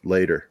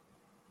later.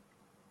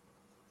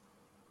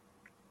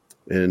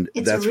 And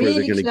it's that's a really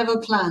where they're going to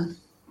clever plan.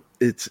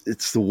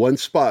 It's the one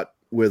spot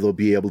where they'll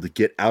be able to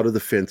get out of the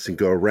fence and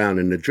go around.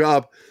 And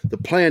the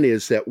plan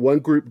is that one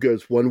group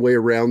goes one way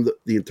around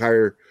the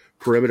entire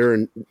perimeter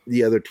and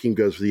the other team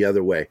goes the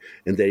other way.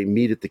 And they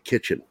meet at the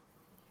kitchen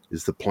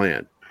is the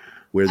plan,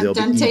 where they'll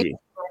be eating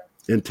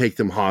and take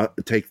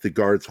the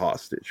guards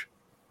hostage.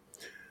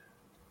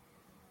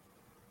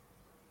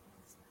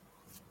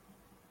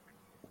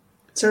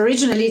 So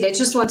originally they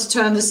just want to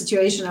turn the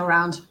situation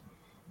around.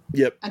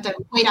 Yep. And then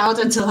wait out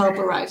until help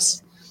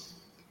arrives.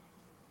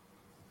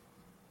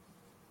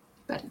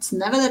 But it's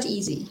never that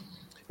easy.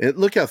 And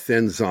look how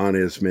thin Zahn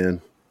is, man.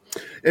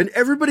 And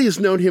everybody has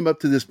known him up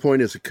to this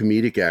point as a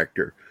comedic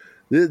actor.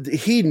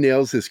 He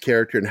nails this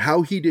character, and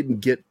how he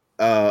didn't get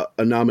a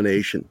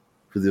nomination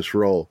for this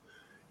role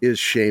is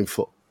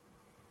shameful.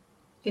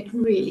 It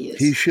really is.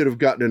 He should have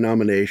gotten a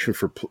nomination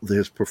for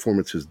his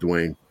performance as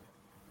Dwayne.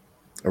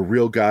 A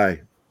real guy,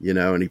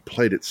 and he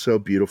played it so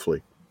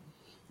beautifully.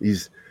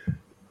 He's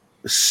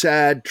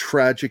sad,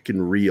 tragic,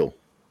 and real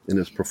in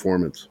his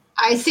performance.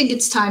 I think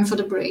it's time for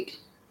the break.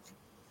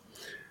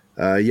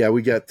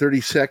 We got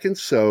 30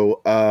 seconds,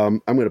 so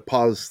I'm going to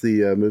pause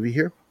the movie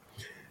here.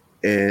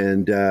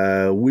 And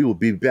we will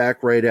be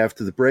back right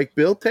after the break.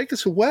 Bill, take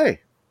us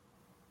away.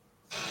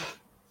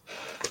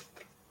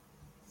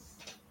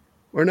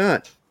 Or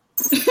not.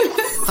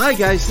 Hi,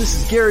 guys.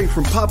 This is Gary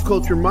from Pop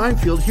Culture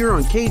Minefield here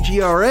on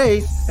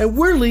KGRA, and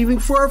we're leaving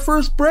for our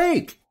first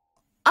break.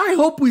 I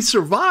hope we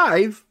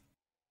survive.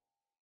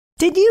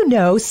 Did you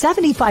know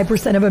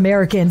 75% of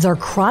Americans are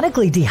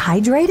chronically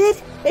dehydrated?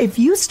 If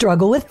you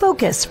struggle with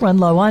focus, run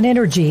low on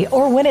energy,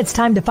 or when it's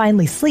time to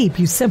finally sleep,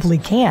 you simply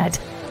can't,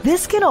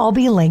 this can all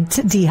be linked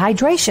to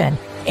dehydration,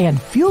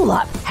 and Fuel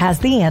Up has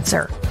the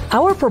answer.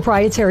 Our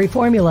proprietary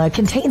formula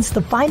contains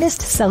the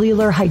finest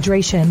cellular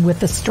hydration with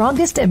the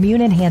strongest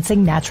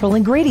immune-enhancing natural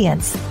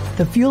ingredients.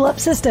 The Fuel Up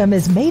system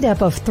is made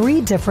up of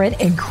 3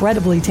 different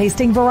incredibly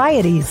tasting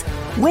varieties.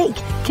 Wake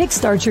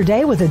kickstarts your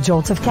day with a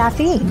jolt of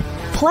caffeine.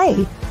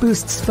 Play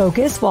boosts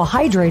focus while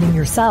hydrating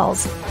your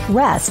cells.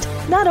 Rest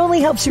not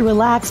only helps you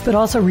relax, but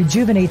also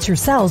rejuvenates your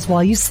cells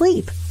while you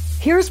sleep.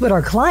 Here's what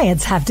our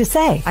clients have to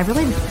say. I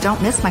really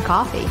don't miss my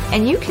coffee,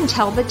 and you can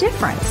tell the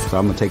difference. So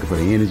I'm going to take it for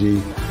the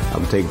energy. I'm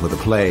going to take it for the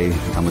play.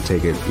 I'm going to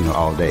take it,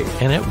 all day.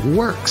 And it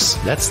works.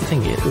 That's the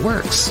thing. It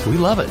works. We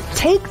love it.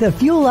 Take the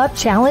Fuel Up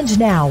Challenge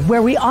now,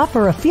 where we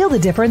offer a Feel the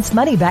Difference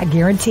money-back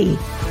guarantee.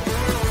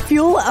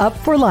 Fuel Up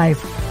for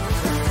life.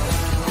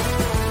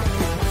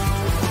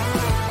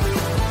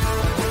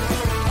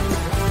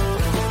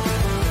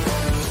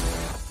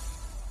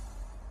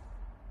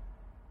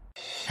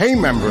 Hey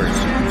members,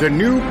 the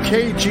new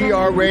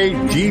KGRA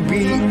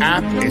DB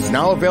app is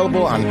now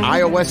available on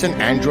iOS and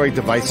Android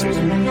devices.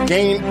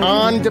 Gain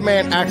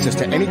on-demand access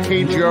to any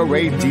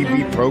KGRA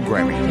DB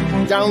programming.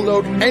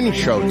 Download any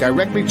show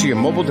directly to your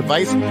mobile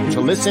device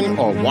to listen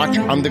or watch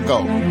on the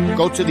go.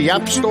 Go to the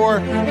App Store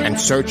and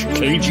search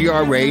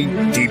KGRA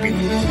DB.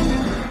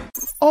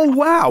 Oh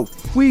wow,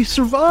 we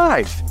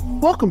survived.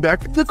 Welcome back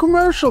to the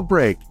commercial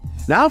break.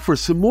 Now for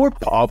some more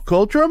pop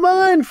culture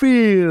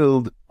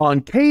minefield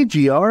on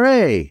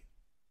KGRA.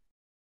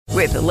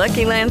 With the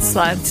Lucky Land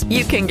Slots,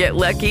 you can get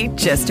lucky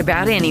just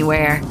about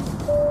anywhere.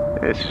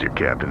 This is your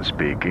captain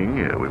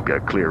speaking. We've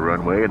got clear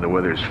runway and the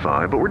weather's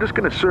fine, but we're just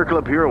going to circle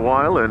up here a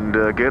while and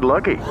get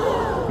lucky.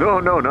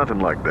 No, nothing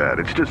like that.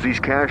 It's just these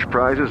cash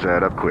prizes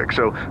add up quick.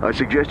 So I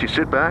suggest you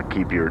sit back,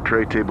 keep your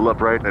tray table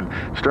upright, and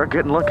start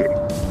getting lucky.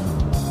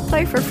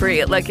 Play for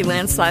free at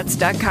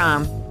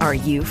LuckyLandSlots.com. Are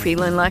you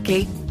feeling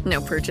lucky? No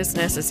purchase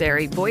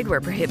necessary. Void where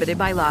prohibited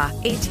by law.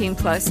 18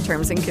 plus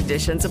terms and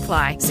conditions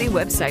apply. See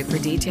website for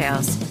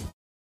details.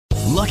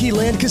 Lucky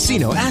Land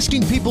Casino,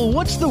 asking people,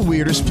 what's the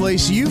weirdest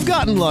place you've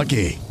gotten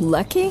lucky?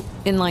 Lucky?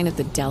 In line at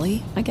the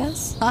deli, I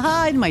guess?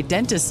 Aha, in my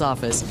dentist's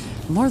office.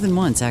 More than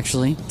once,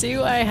 actually.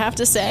 Do I have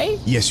to say?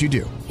 Yes, you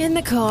do. In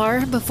the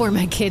car before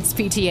my kids'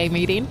 PTA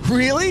meeting.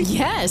 Really?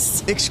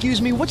 Yes. Excuse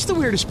me, what's the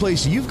weirdest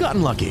place you've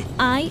gotten lucky?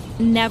 I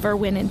never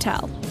win and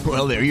tell.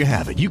 Well, there you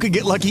have it. You can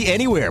get lucky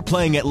anywhere,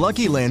 playing at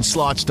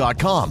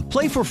LuckyLandSlots.com.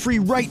 Play for free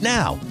right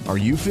now. Are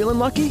you feeling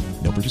lucky?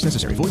 No purchase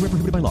necessary. Void where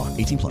prohibited by law.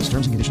 18 plus.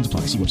 Terms and conditions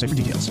apply. See website for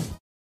details.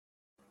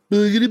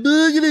 Boogity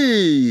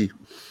boogity.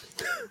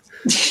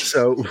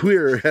 So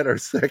we're at our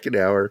second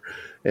hour,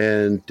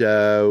 and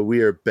we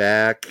are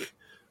back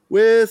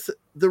with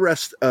the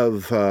rest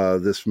of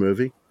this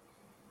movie.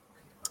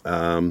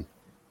 And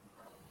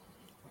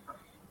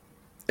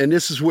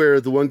this is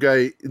where the one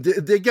guy,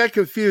 they got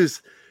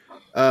confused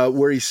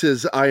where he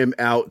says, I am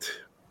out.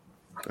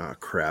 Oh,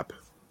 crap.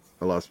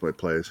 I lost my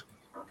place.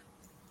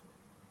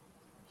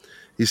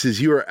 He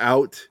says, you are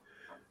out.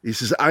 He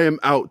says, I am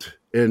out.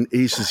 And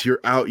he says, you're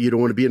out. You don't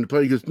want to be in the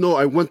plane. He goes, no,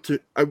 I want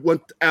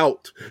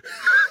out.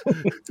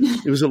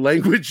 It was a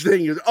language thing.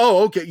 He goes,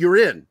 oh, okay. You're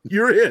in.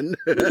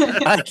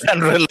 I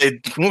can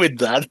relate with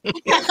that.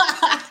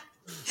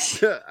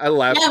 I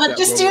laughed. Yeah, but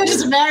just do it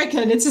as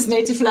American. It's his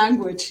native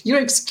language.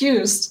 You're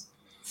excused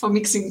for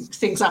mixing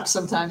things up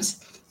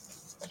sometimes.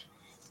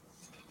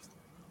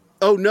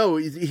 Oh, no.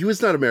 He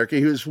was not American.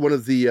 He was one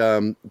of the,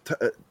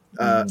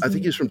 I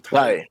think he's from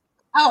Thai.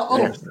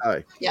 Oh.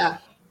 Thai. Yeah.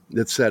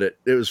 That said it.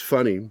 It was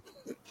funny.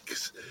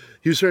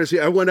 He was trying to say,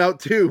 I went out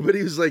too, but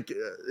he's like,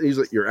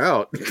 you're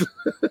out.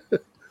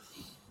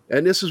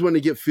 And this is when they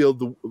get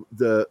filled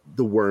the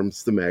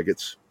worms, the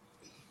maggots.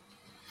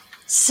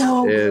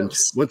 So and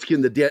gross. Once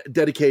again, the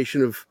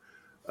dedication of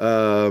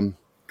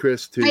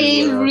Chris to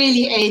I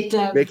really ate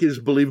them. Make it as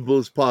believable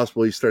as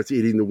possible. He starts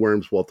eating the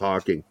worms while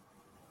talking.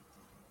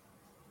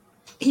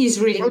 He's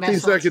really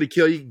Protein's not going to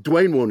kill you.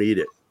 Dwayne won't eat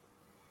it.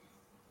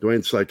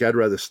 Dwayne's like, I'd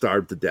rather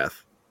starve to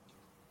death.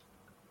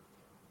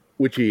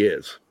 Which he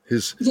is.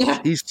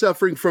 He's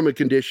suffering from a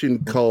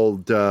condition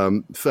called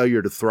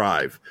failure to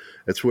thrive.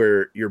 That's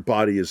where your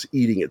body is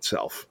eating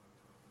itself.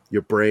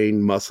 Your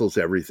brain, muscles,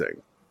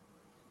 everything.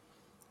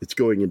 It's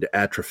going into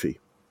atrophy.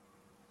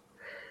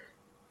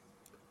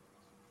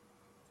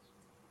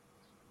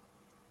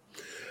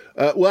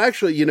 Well,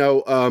 actually, a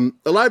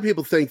lot of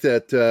people think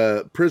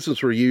that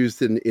prisons were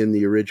used in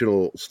the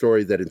original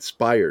story that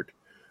inspired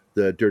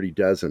the Dirty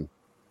Dozen.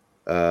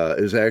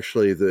 It was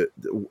actually the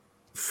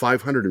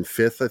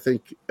 505th, I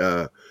think,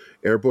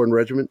 Airborne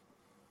Regiment,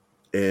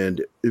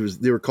 and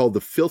they were called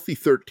the Filthy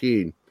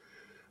 13,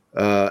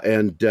 but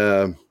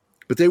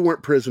they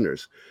weren't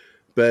prisoners.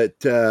 But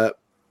the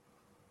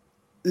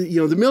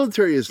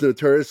military is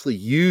notoriously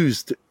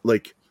used.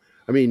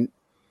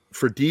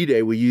 For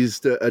D-Day, we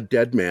used a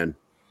dead man,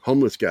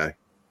 homeless guy.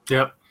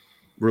 Yep,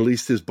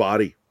 released his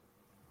body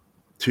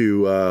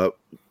to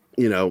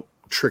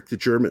trick the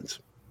Germans.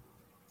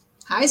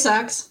 Hi,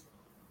 Sachs.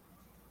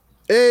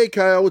 Hey,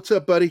 Kyle, what's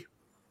up, buddy?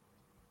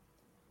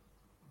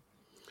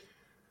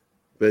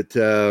 But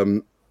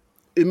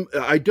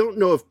I don't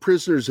know if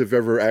prisoners have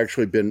ever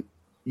actually been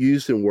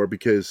used in war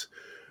because,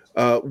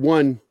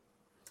 one,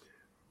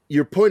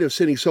 your point of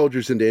sending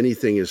soldiers into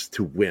anything is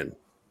to win.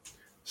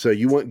 So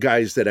you want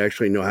guys that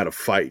actually know how to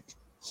fight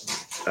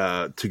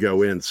to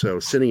go in. So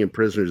sending in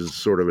prisoners is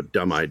sort of a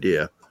dumb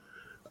idea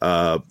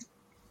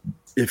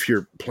if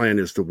your plan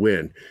is to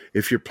win.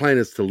 If your plan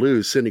is to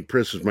lose, sending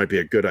prisoners might be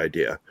a good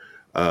idea.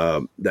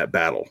 Lose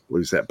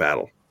that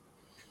battle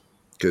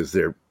because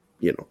they're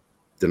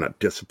not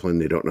disciplined.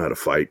 They don't know how to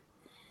fight.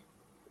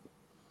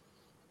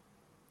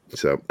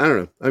 So I don't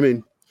know. I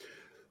mean,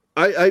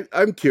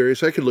 I'm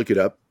curious. I could look it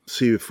up,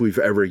 see if we've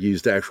ever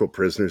used actual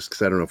prisoners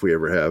because I don't know if we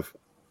ever have.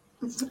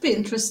 It would be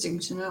interesting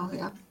to know.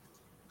 Yeah.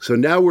 So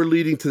now we're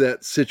leading to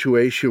that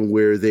situation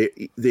where they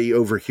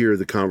overhear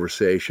the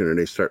conversation and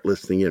they start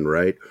listening in,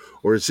 right?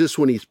 Or is this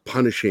when he's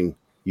punishing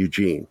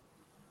Eugene?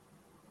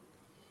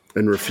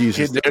 and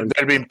refuses.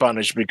 They're being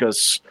punished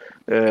because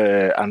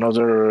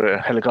another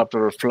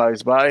helicopter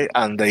flies by,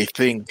 and they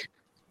think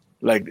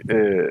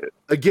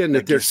again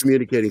that they're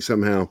communicating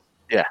somehow.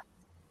 Yeah.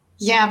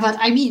 Yeah, but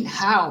I mean,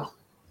 how?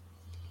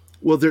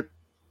 Well, they're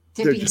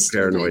being just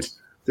stupid. paranoid.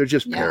 They're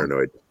just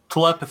paranoid.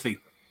 Telepathy.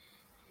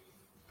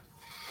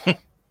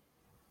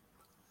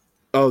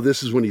 Oh,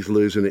 this is when he's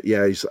losing it.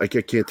 Yeah, he's like,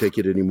 I can't take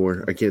it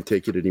anymore. I can't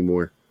take it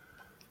anymore.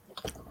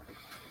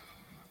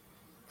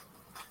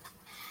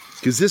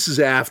 Because this is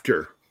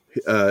after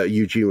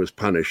Eugene was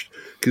punished.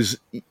 Because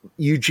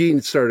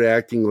Eugene started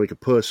acting like a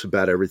puss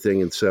about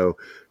everything, and so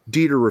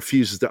Dieter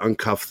refuses to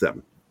uncuff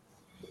them.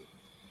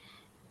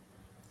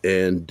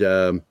 And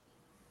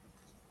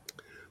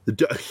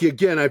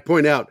again, I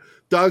point out,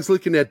 dog's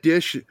licking that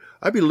dish.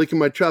 I'd be licking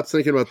my chops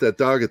thinking about that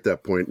dog at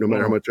that point, no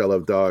matter how much I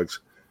love dogs.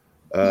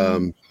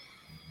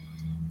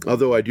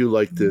 Although I do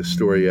like the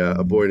story,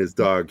 A Boy and His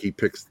Dog, he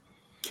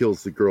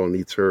kills the girl and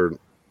eats her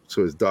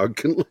so his dog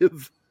can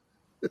live.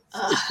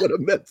 What a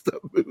messed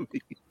up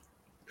movie.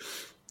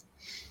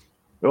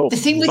 The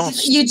thing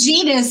with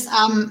Eugene is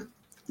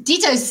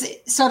Dieter is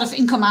sort of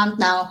in command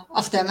now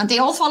of them, and they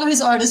all follow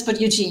his orders,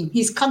 but Eugene,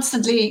 he's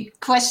constantly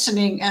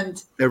questioning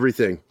and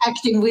everything,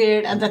 acting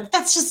weird, and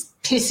that's just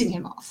pissing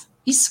him off.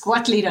 He's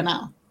squad leader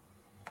now.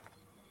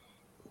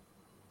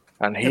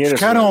 And it's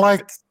kind of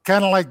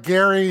like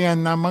Gary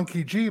and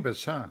Monkey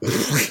Jeebus, huh?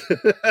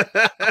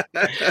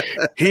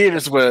 Here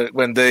is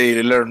when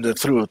they learn the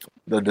truth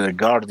that the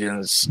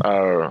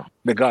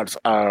guards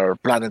are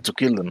planning to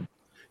kill them.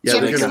 Yeah,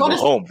 they're going to go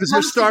home because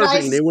they're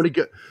starving. They want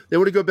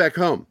to go back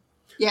home.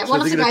 Yeah,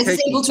 one of the guys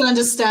is able to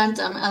understand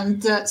them,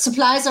 and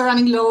supplies are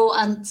running low,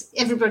 and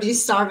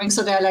everybody's starving.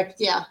 So they're like,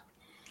 yeah.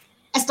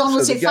 As Don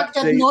would say, fuck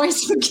that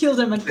noise, we kill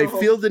them and go home.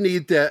 They feel the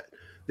need that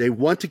they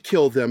want to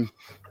kill them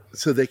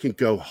so they can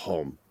go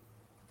home.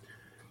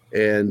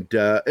 And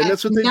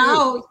that's what they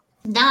do.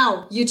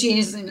 Now Eugene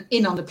is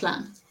in on the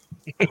plan.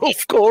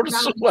 Of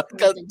course.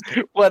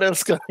 What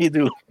else can he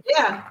do?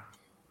 Yeah.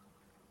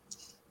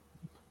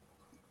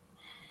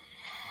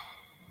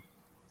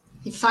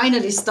 He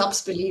finally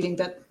stops believing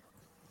that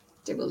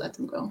they will let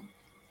him go.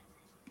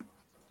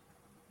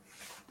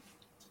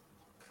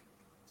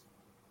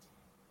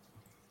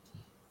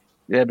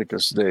 Yeah,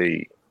 because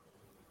they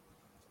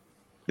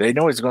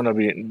know it's gonna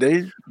be.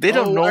 They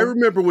don't know. I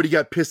remember when he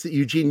got pissed at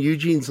Eugene.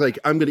 Eugene's like,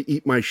 "I'm going to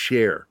eat my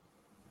share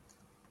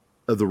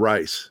of the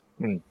rice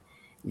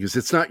because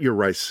it's not your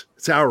rice;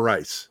 it's our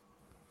rice."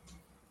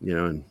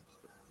 And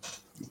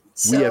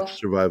we have to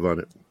survive on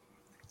it.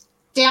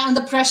 They are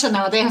under pressure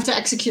now. They have to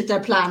execute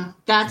their plan.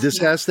 This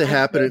has to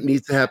happen. It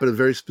needs to happen in a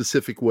very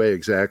specific way.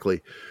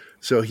 Exactly.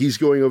 So he's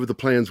going over the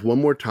plans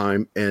one more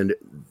time, and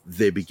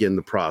they begin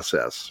the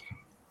process.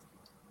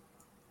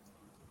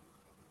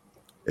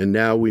 And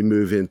now we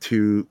move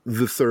into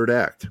the third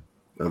act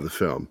of the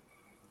film.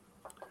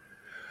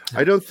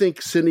 I don't think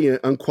sending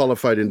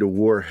unqualified into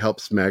war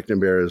helps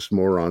McNamara's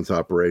morons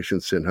operation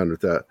send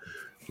 100,000,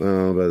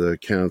 by the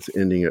accounts,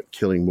 ending up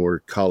killing more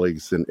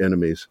colleagues than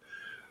enemies.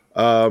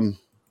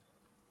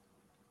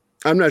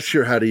 I'm not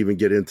sure how to even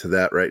get into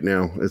that right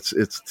now.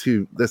 That's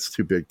too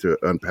big to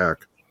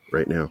unpack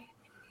right now.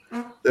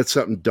 That's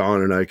something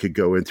Dawn and I could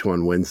go into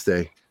on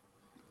Wednesday.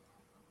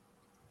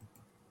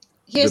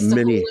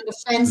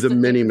 The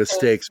many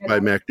mistakes by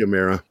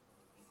McNamara.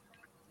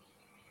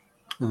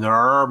 There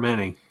are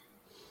many.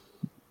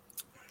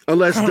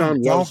 Unless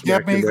Don loves Don't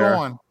get me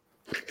going.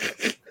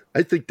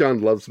 I think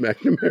Don loves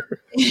McNamara.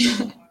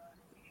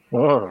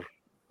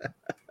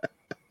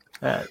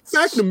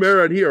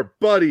 McNamara and he are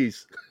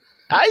buddies.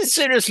 I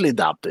seriously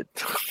doubt it.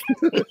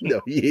 No,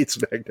 he hates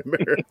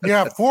McNamara.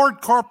 Yeah, Ford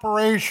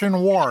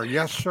Corporation War.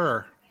 Yes,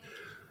 sir.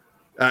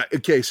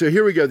 Okay, so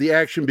here we go. The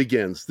action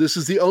begins. This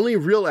is the only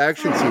real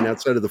action scene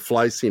outside of the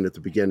fly scene at the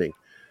beginning,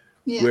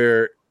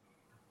 where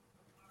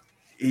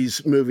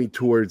he's moving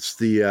towards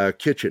the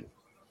kitchen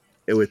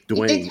with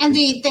Dwayne. And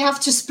they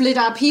have to split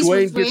up. He's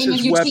with Dwayne and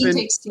Eugene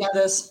takes the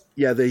others.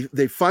 Yeah,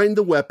 they find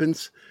the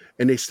weapons,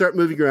 and they start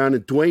moving around,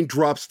 and Dwayne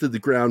drops to the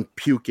ground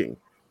puking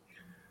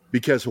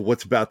because of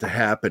what's about to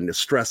happen. The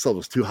stress level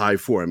is too high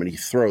for him, and he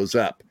throws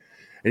up.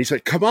 And he's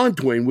like, come on,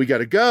 Dwayne, we got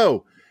to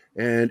go.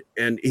 And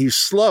he's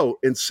slow,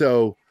 and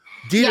so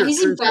Dieter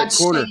turns that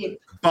corner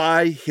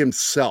by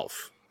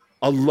himself,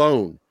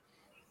 alone.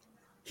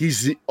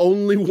 He's the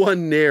only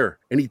one there,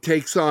 and he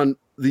takes on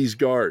these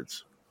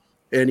guards,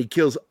 and he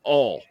kills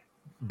all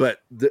but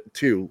the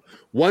two.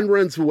 One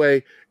runs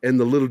away, and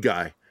the little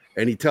guy,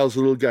 and he tells the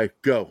little guy,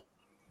 "Go."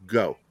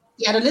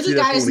 Yeah, the little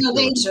guy is no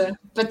danger,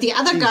 but the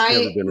other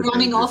guy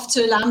running off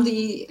to alarm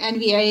the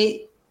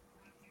NVA.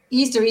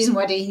 He's the reason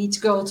why they need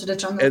to go to the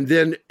jungle. And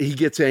then he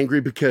gets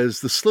angry because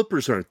the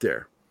slippers aren't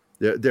there.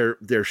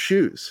 Their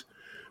shoes,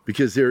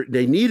 because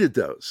they needed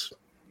those.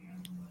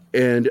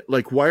 And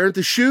like, why aren't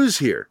the shoes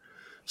here?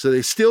 So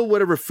they steal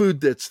whatever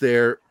food that's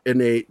there, and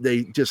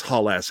they just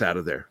haul ass out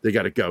of there. They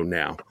got to go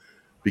now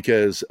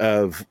because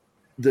of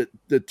the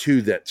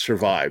two that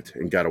survived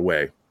and got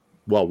away.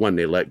 Well, one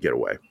they let get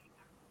away.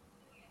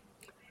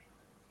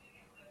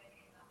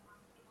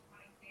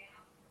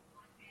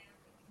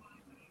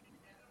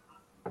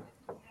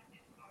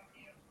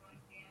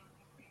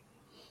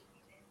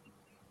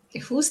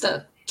 Who's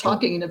that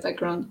talking in the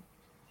background?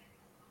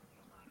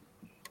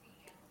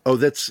 Oh,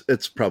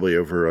 it's probably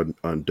over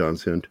on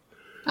Don's end.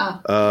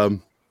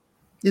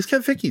 He's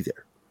got Vicky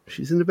there.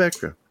 She's in the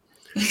background.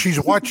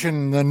 She's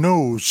watching the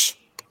news.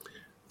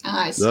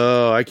 Nice.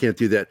 No, I can't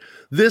do that.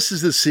 This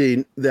is the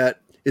scene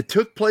that it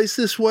took place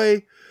this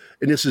way,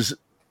 and this is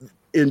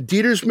in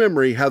Dieter's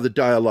memory how the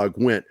dialogue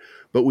went.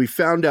 But we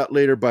found out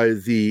later by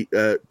the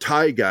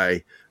Thai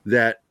guy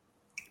that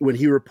when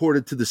he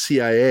reported to the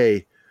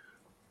CIA,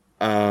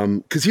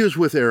 because he was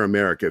with Air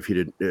America, if he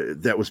didn't,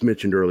 that was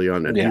mentioned early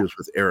on, and he was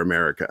with Air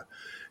America.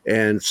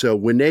 And so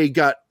when they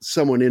got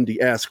someone in to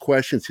ask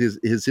questions,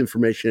 his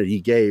information that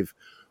he gave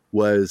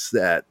was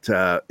that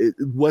it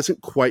wasn't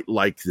quite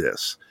like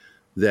this,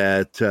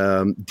 that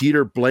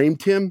Dieter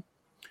blamed him,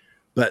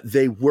 but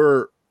they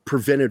were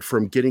prevented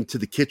from getting to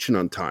the kitchen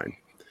on time.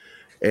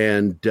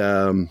 And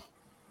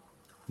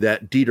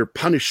that Dieter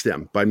punished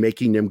them by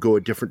making them go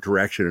a different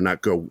direction and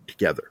not go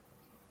together.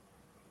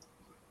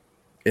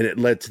 And it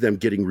led to them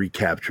getting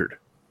recaptured.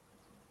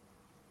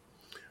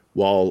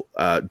 While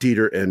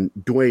Dieter and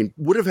Dwayne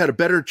would have had a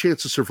better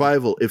chance of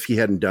survival if he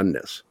hadn't done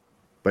this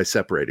by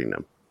separating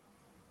them.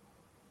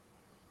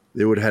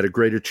 They would have had a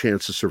greater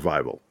chance of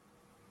survival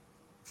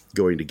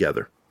going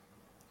together.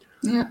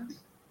 Yeah.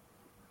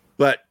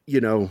 But, you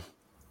know,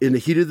 in the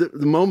heat of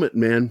the moment,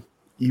 man,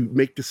 you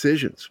make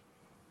decisions,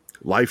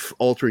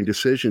 life-altering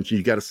decisions.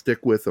 You got to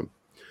stick with them.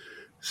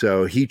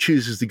 So he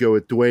chooses to go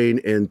with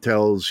Dwayne and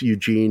tells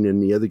Eugene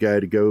and the other guy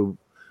to go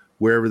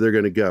wherever they're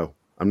going to go.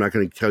 I'm not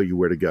going to tell you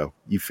where to go.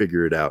 You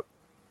figure it out.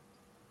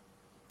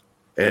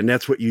 And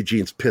that's what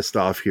Eugene's pissed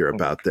off here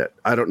about, that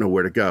I don't know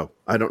where to go.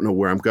 I don't know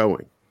where I'm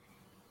going.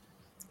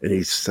 And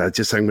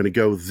I'm going to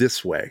go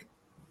this way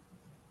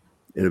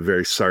in a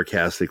very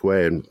sarcastic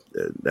way. And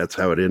that's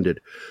how it ended.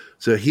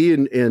 So he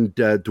and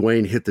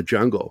Dwayne hit the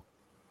jungle.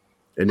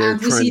 And they're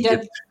we see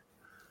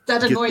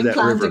that annoying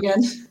plant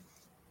again.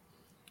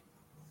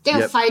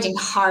 They're fighting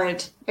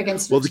hard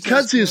against. Well, the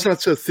kudzu's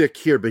not so thick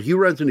here, but he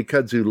runs into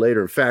kudzu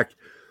later. In fact,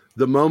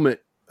 the moment,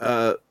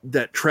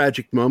 that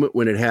tragic moment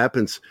when it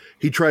happens,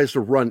 he tries to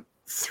run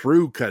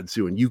through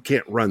kudzu, and you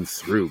can't run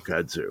through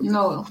kudzu.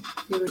 No,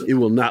 it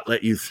will not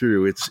let you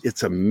through.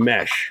 It's a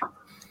mesh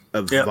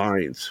of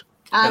vines.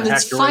 And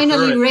it's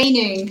finally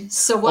raining.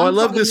 So I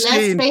love this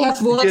scene. They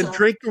have water. You can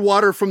drink the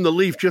water from the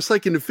leaf, just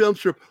like in the film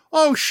strip.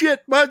 Oh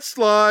shit,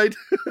 mudslide!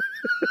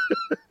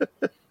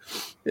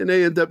 And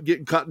they end up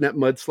getting caught in that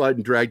mudslide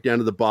and dragged down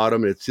to the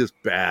bottom. And it's just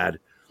bad.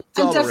 It's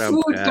and all the around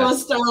food bad.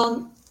 goes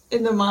down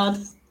in the mud.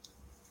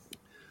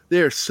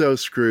 They're so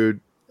screwed.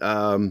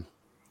 Wow.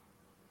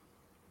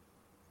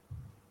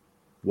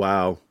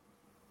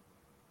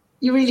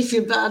 You really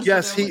feel bad.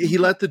 Yes, he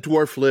let the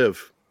dwarf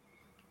live.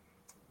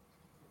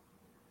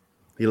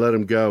 He let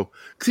him go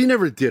because he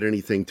never did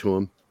anything to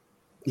him.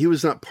 He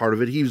was not part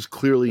of it. He was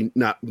clearly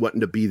not wanting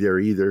to be there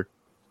either.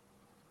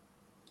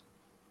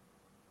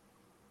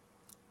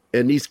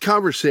 And these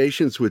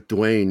conversations with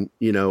Dwayne,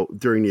 you know,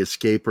 during the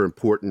escape are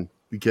important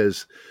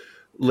because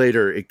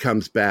later it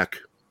comes back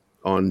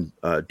on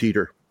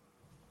Dieter.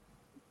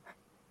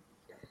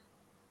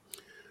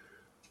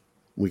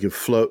 We can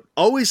float.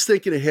 Always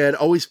thinking ahead,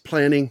 always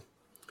planning.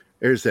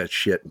 There's that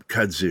shit.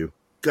 Kudzu.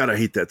 God, I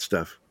hate that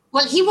stuff.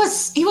 Well, he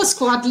was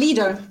squad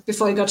leader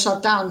before he got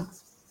shot down,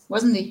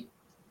 wasn't he?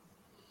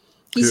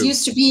 He's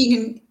used to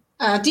being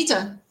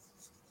Dieter.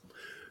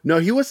 No,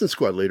 he wasn't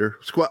squad leader.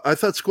 I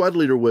thought squad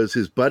leader was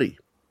his buddy.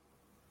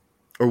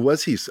 Or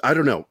was he? I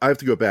don't know. I have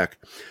to go back.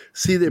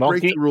 See, they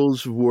break the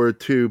rules of War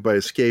II by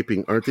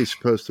escaping. Aren't they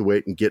supposed to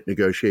wait and get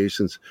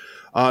negotiations?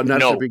 Not if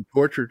they're being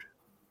tortured.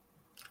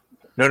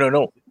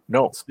 No.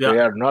 They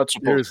are not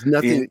supposed.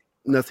 There's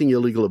nothing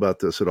illegal about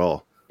this at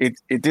all.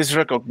 It is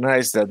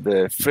recognized that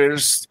the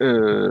first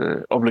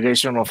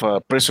obligation of a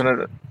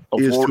prisoner of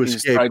war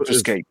is try to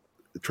escape.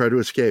 Try to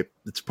escape.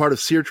 It's part of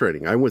SEER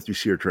training. I went through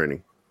SEER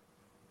training.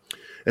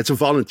 It's a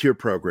volunteer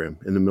program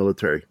in the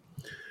military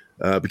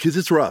because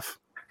it's rough,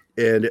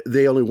 and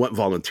they only want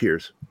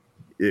volunteers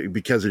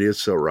because it is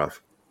so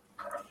rough.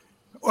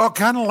 Well,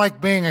 kind of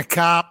like being a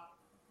cop,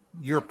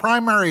 your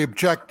primary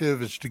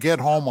objective is to get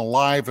home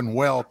alive and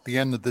well at the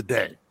end of the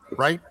day,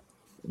 right?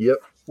 Yep.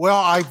 Well,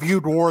 I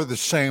viewed war the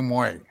same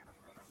way.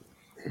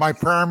 My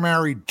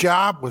primary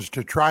job was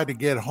to try to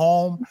get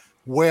home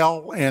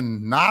well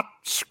and not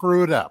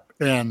screwed up.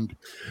 And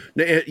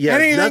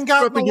anything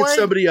got in the way,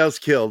 somebody else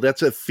killed.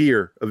 That's a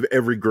fear of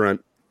every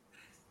grunt.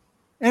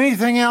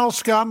 Anything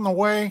else got in the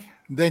way,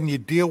 then you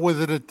deal with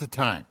it at the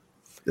time.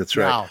 That's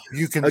right. Now,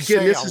 you can again,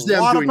 say this is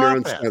them doing their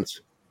own that.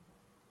 stunts.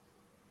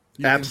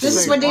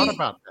 Absolutely.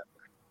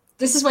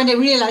 This is when they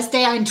realize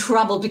they are in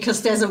trouble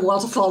because there's a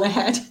waterfall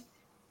ahead.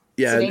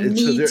 Yeah, so they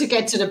need to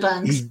get to the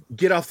bank.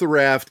 Get off the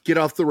raft,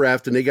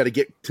 and they got to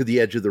get to the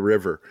edge of the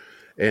river,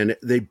 and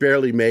they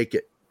barely make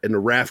it. And the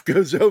raft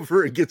goes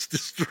over and gets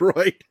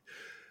destroyed.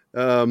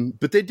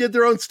 But they did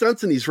their own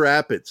stunts in these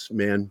rapids,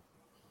 man.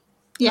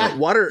 Yeah.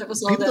 Water.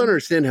 People don't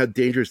understand how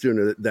dangerous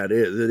doing that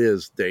is. It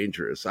is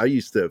dangerous. I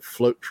used to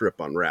float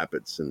trip on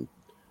rapids, and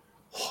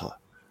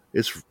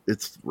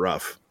it's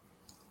rough.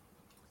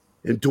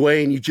 And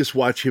Dwayne, you just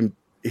watch him,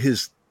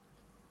 his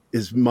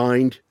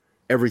mind,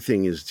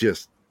 everything is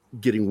just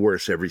getting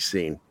worse every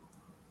scene.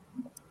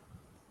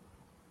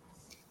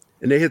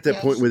 And they hit that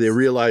point where they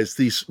realize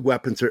these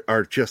weapons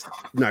are just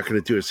not going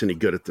to do us any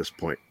good at this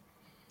point.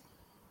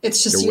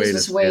 It's just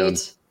useless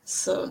weight.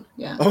 So,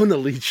 yeah. Oh, and the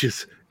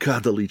leeches.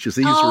 God, the leeches.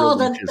 They use real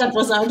leeches. That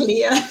was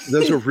ugly, yeah.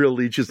 Those are real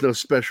leeches, no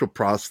special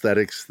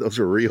prosthetics. Those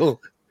are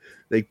real.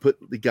 They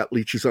got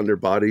leeches on their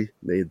body.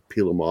 They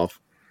peel them off.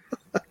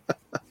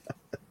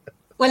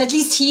 Well, at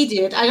least he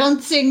did. I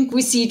don't think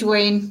we see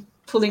Dwayne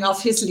pulling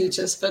off his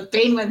leeches, but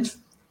Bane went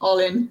all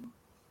in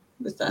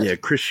with that. Yeah,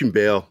 Christian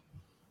Bale.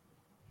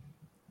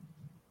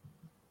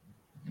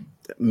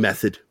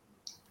 Method.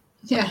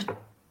 Yeah.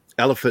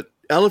 Elephant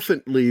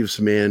leaves,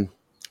 man,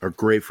 are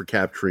great for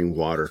capturing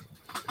water.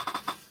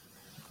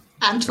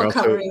 And for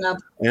covering up.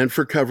 And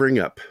for covering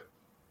up.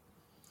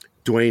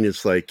 Dwayne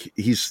is like,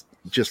 he's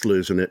just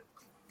losing it.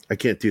 I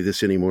can't do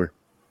this anymore.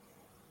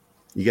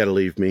 You got to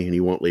leave me, and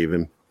he won't leave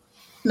him.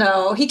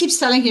 No, he keeps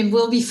telling him,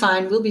 we'll be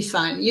fine, we'll be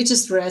fine. You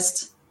just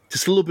rest.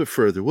 Just a little bit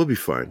further. We'll be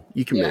fine.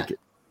 You can make it.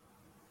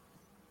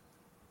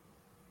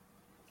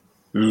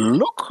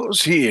 Look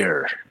who's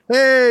here.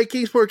 Hey,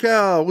 Kingsport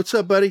Cal. What's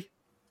up, buddy?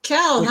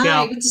 Cal, hi.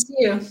 Cal. Good to see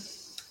you.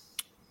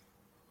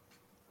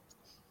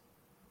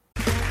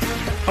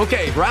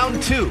 Okay,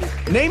 round 2.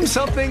 Name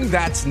something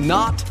that's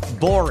not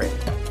boring.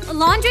 A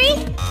laundry?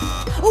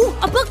 Ooh,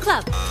 a book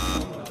club.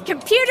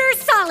 Computer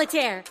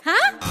solitaire,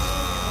 huh?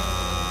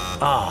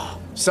 Ah,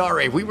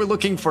 sorry, we were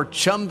looking for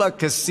Chumba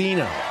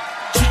Casino.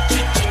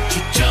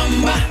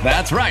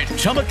 That's right,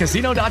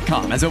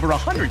 ChumbaCasino.com has over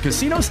 100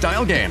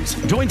 casino-style games.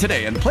 Join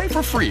today and play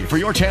for free for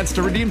your chance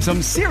to redeem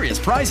some serious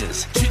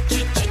prizes.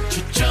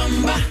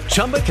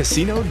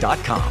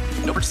 ChumbaCasino.com.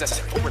 No purchase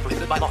necessary. Void where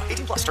prohibited by law.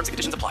 18+ terms and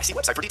conditions apply. See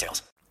website for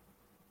details.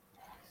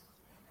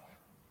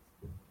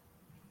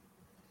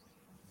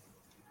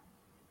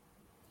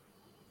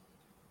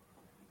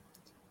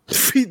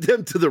 Feed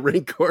them to the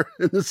Rancor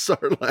and the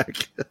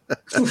Sarlacc.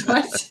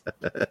 What?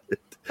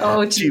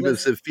 Oh, Chiba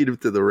said feed him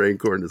to the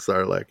Rancor and the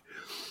Sarlacc.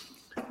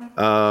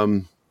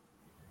 I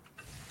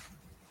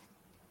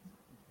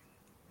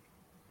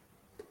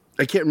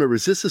can't remember.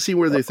 Is this the scene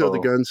where they throw the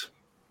guns?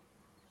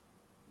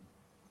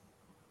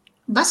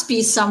 Must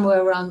be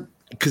somewhere around.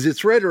 Because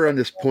it's right around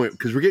this point,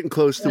 because we're getting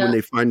close to when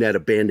they find that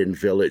abandoned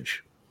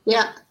village.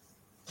 Yeah.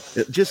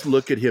 Just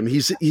look at him.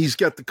 He's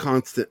got the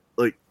constant,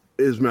 like,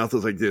 his mouth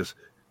is like this.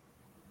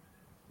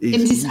 And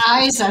his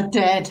eyes are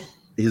dead.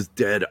 His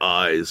dead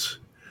eyes.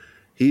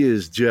 He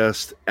is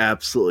just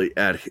absolutely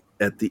at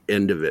the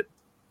end of it.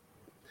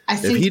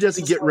 If he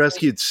doesn't get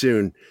rescued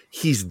soon,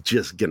 he's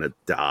just gonna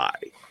die.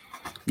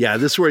 Yeah,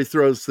 this is where he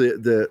throws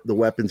the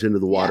weapons into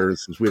the water and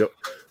says,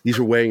 these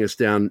are weighing us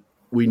down.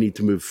 We need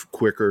to move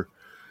quicker.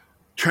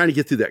 Trying to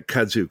get through that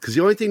kudzu, because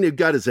the only thing they've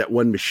got is that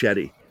one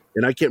machete.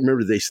 And I can't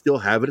remember, do they still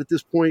have it at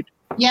this point?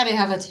 Yeah, they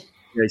have it.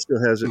 Yeah, he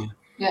still has it.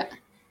 Yeah.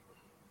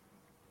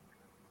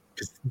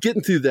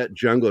 Getting through that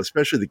jungle,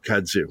 especially the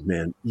kudzu,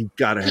 man, you've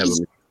got to have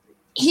him.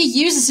 He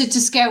uses it to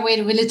scare away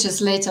the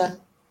villagers later.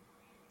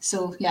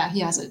 So, yeah, he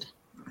has it.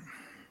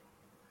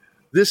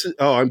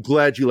 I'm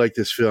glad you like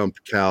this film,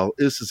 Cal.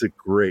 This is a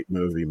great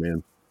movie,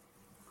 man.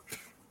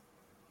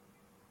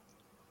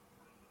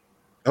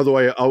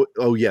 Otherwise,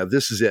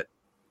 this is it.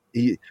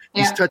 He's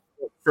touching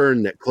that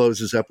fern that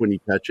closes up when you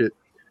touch it.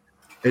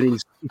 And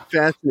he's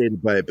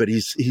fascinated by it, but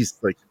he's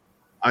like,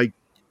 I'm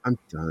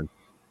done.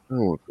 I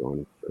don't want to go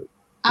any further.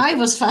 I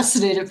was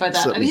fascinated by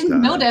that. I didn't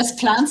know there's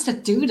plants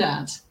that do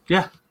that.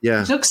 Yeah.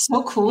 It looks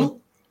so cool.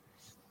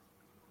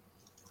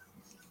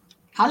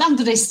 How long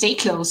do they stay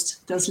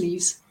closed, those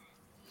leaves?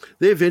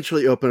 They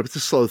eventually open up. It's a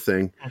slow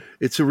thing.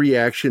 It's a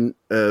reaction,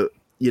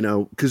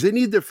 because they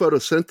need their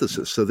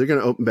photosynthesis, so they're going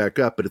to open back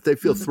up. But if they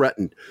feel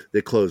threatened,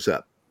 they close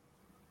up.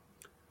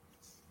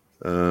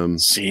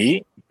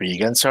 See?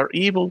 Vegans are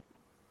evil.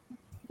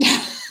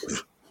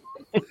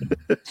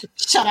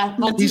 Shut up,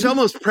 Monty. He's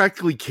almost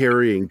practically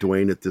carrying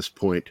Dwayne at this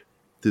point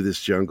through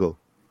this jungle.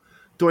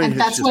 Dwayne, and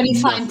that's when he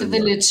finds the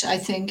village, I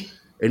think.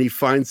 And he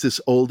finds this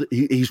old.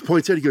 He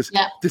points out. He goes,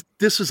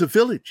 "This is a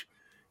village.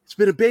 It's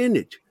been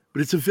abandoned,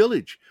 but it's a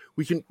village.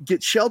 We can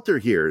get shelter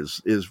here."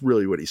 Is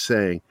really what he's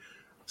saying.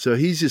 So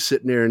he's just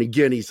sitting there, and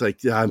again, he's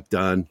like, "I'm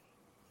done.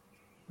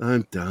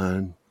 I'm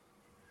done.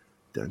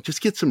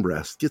 Just get some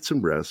rest. Get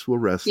some rest. We'll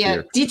rest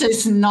here." Dieter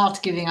is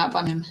not giving up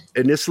on him.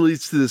 And this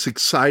leads to this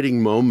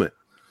exciting moment.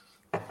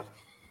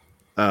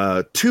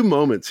 2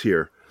 moments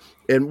here.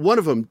 And one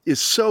of them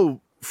is so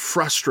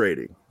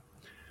frustrating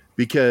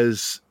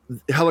because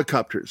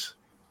helicopters.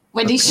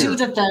 When they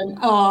shoot at them.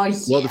 Oh, yeah.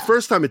 Well, the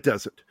first time it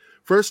doesn't.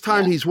 First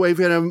time he's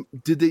waving at him.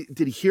 Did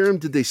he hear him?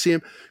 Did they see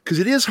him? Because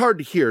it is hard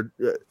to hear.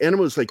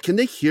 Animals like, can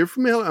they hear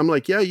from hell? I'm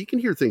like, yeah, you can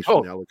hear things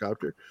from the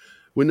helicopter.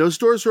 When those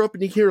doors are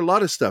open, you can hear a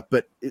lot of stuff,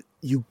 but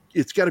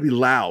it's got to be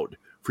loud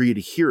for you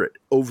to hear it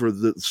over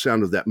the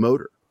sound of that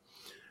motor.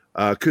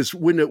 Because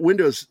when the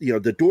windows,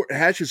 the door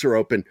hatches are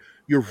open,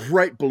 you're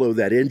right below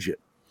that engine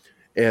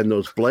and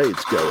those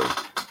blades going.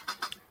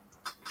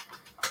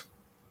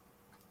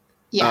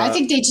 Yeah, I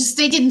think they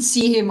didn't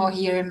see him or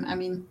hear him. I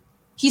mean,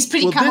 he's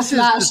pretty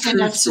camouflaged. This is the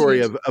true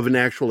story of an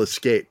actual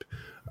escape.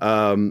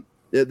 That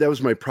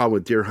was my problem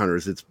with Deer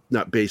Hunters. It's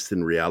not based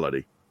in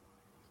reality.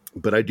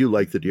 But I do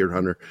like the Deer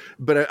Hunter.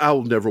 But I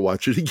will never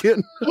watch it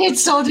again.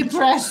 It's so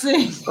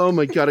depressing. Oh,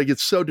 my God. I get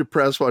so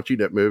depressed watching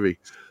that movie.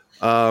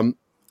 And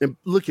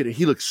look at it.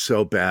 He looks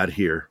so bad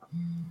here.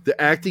 The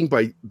acting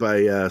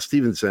by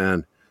Steven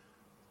Zahn,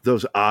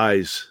 those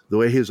eyes, the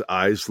way his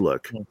eyes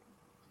look.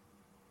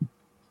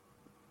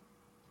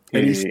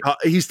 And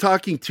he's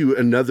talking to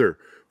another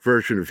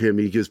version of him.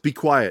 He goes, be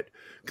quiet.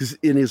 Because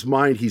in his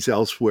mind, he's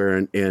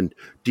elsewhere, and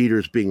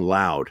Dieter's being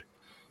loud.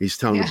 He's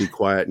telling him to be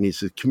quiet, and he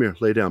says, come here,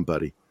 lay down,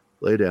 buddy.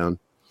 Lay down.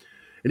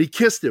 And he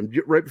kissed him.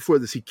 Right before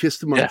this, he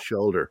kissed him on the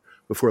shoulder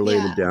before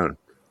laying him down.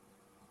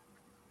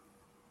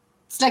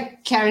 It's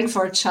like caring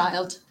for a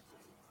child.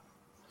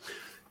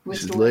 He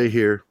says, lay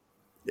here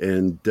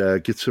and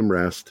get some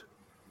rest.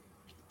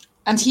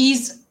 And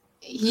he's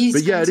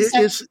but yeah,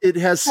 it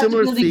has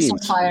similar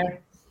themes.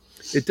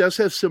 It does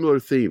have similar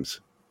themes.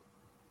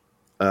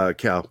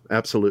 Cal,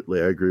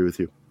 absolutely, I agree with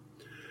you.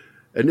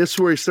 And this is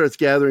where he starts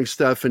gathering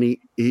stuff, and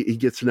he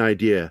gets an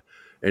idea,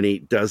 and he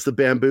does the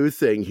bamboo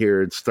thing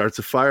here and starts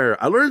a fire.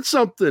 I learned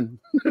something.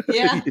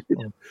 Yeah.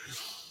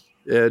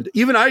 And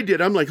even I did.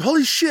 I'm like,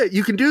 holy shit,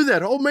 you can do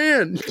that. Oh,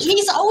 man.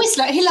 He's always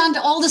like, he learned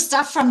all the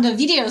stuff from the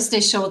videos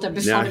they showed them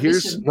before the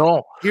mission.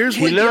 Here's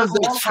what he learned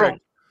that from.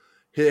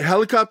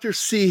 Helicopters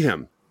see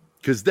him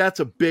because that's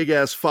a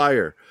big-ass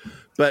fire.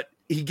 But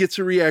he gets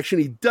a reaction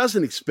he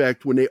doesn't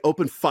expect when they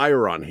open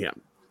fire on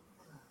him.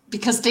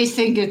 Because they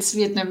think it's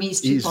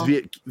Vietnamese people.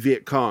 He's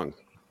Viet Cong.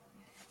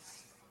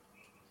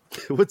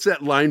 What's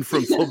that line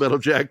from Full Metal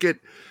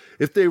Jacket?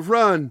 If they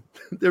run,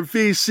 they're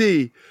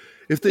VC.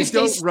 If they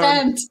don't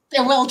run,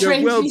 they're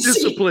well-trained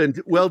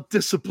well-disciplined.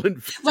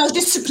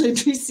 Well-disciplined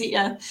VC,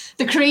 yeah.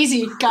 The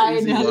crazy guy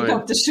in the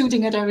helicopter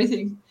shooting at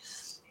everything.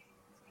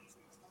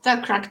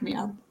 That cracked me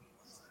up.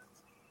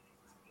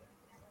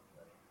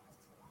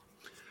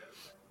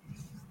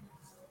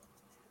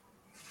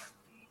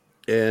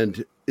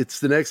 And it's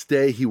the next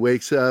day. He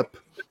wakes up.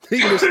 He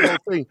missed the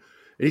whole thing.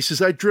 And he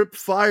says, I dripped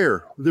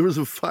fire. There was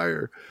a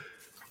fire.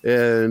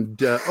 And,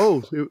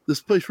 this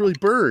place really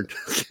burned.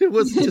 It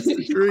wasn't just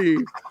a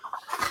dream.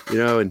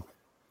 And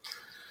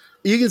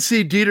you can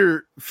see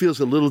Dieter feels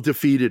a little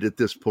defeated at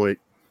this point.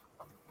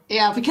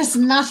 Yeah, because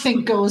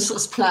nothing goes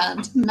as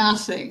planned.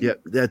 Nothing. Yeah,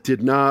 that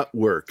did not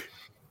work.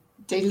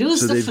 They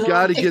lose the flow. So they've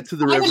got to get to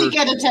the river. They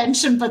get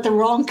attention, but the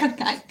wrong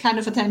kind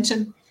of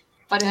attention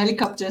by the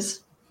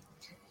helicopters.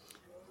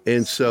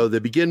 And so they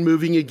begin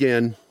moving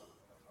again.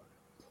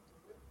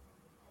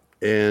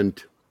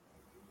 And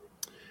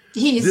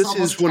this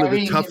is one of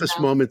the toughest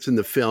moments in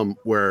the film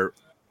where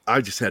I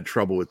just had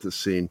trouble with this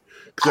scene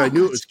because I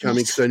knew it was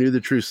coming because I knew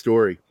the true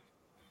story.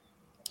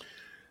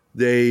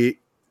 They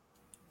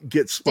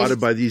get spotted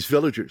by these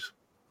villagers,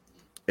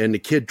 and the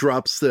kid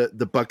drops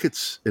the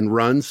buckets and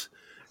runs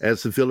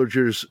as the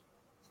villagers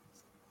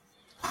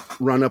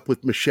run up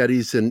with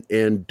machetes and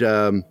they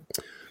don't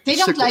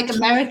sickles. like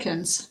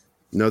Americans.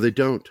 No, they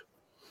don't.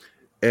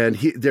 And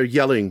they're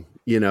yelling,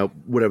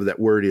 whatever that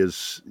word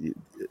is,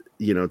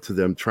 to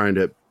them, trying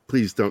to,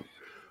 please don't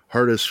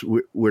hurt us.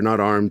 We're not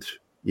armed,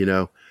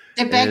 They're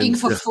begging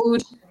for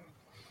food.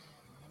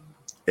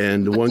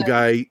 And the one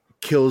guy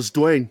kills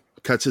Dwayne,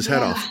 cuts his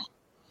head off.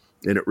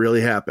 And it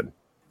really happened.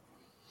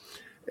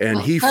 And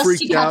he freaked out.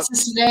 He cuts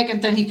his leg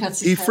and then he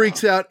cuts his head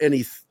freaks out and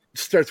he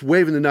starts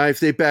waving the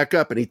knife. They back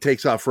up and he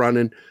takes off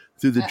running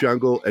through the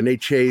jungle and they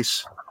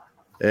chase.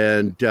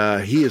 And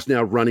he is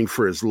now running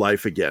for his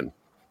life again.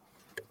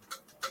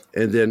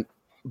 And then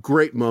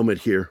great moment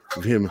here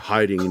of him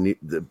hiding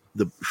in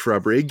the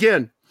shrubbery.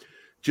 Again,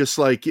 just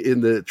like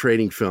in the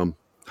training film,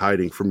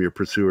 hiding from your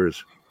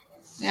pursuers.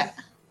 Yeah.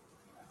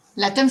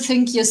 Let them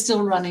think you're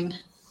still running.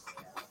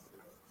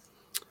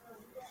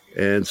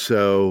 And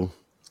so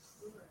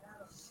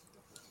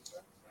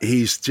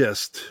he's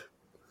just,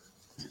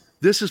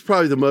 this is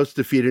probably the most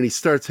defeated. And he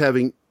starts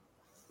having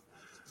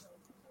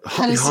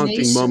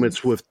haunting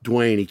moments with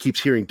Dwayne. He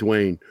keeps hearing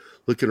Dwayne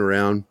looking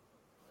around.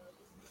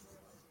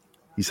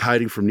 He's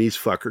hiding from these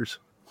fuckers.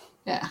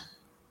 Yeah.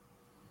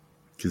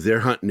 Because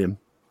they're hunting him.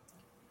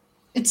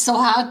 It's so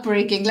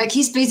heartbreaking. Like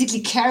he's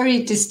basically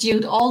carried this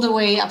dude all the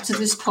way up to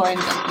this point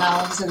and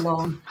now he's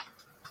alone.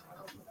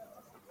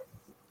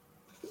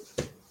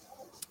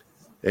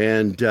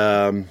 And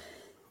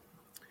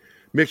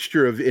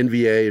mixture of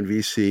NVA and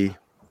VC.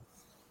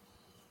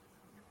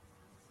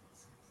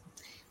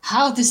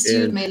 How this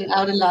dude made it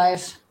out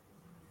alive.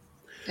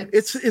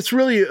 It's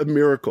really a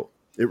miracle.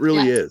 It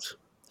really is.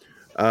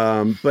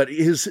 But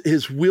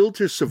his will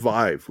to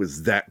survive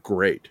was that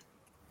great.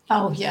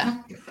 Oh,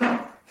 yeah.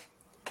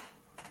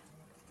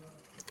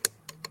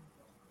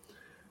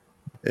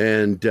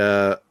 And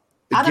other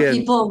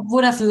people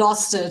would have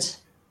lost it.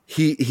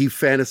 He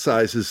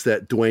fantasizes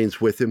that Dwayne's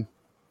with him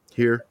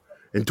here.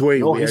 And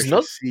Dwayne, he's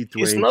not, see Dwayne.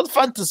 He's not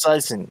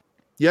fantasizing.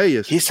 Yeah, he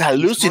is. He's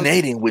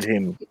hallucinating with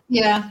him.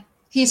 Yeah,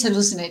 he's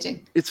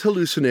hallucinating. It's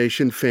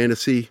hallucination,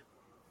 fantasy.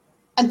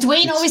 And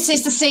Dwayne always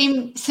says the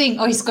same thing,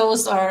 or his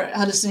ghost or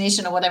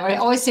hallucination or whatever. He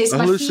always says, a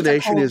my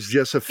hallucination feet are is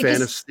just a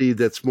fantasy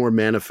that's more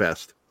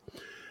manifest.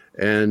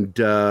 And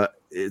and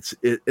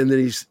then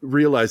he's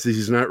realizes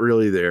he's not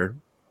really there.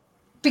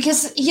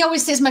 Because he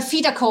always says, my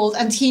feet are cold,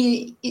 and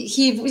he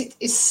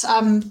is...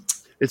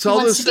 it's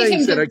all those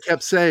things that I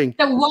kept saying.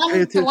 The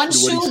one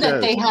shoe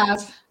that they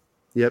have.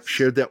 Yep,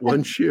 shared that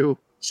one shoe.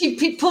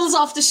 He pulls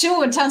off the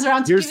shoe and turns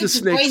around to give it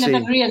to Dwayne and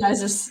then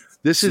realizes...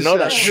 This is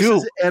not a shoe.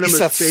 This is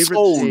Anima's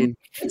favorite scene.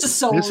 It's a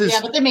soul,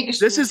 but they make a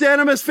shoe. This is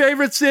Anima's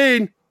favorite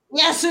scene.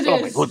 Yes, it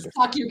is.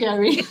 Fuck you,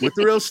 Gary. With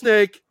the real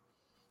snake.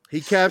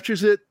 He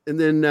captures it, and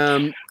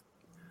then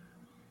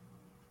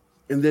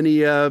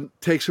he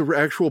takes an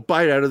actual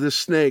bite out of this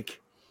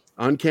snake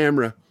on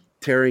camera,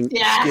 tearing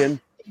skin.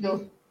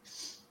 No.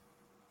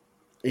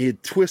 He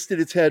had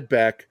twisted its head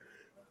back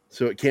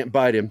so it can't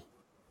bite him.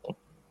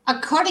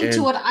 According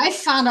to what I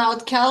found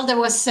out, Cal, there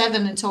were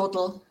 7 in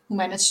total who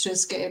managed to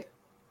escape.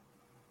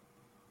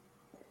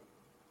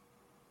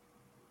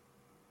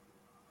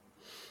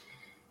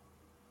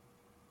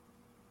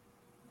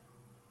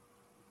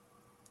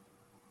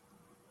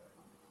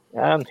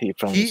 And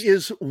he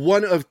is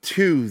one of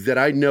 2 that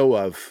I know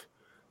of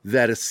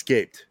that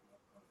escaped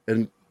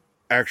and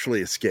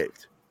actually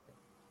escaped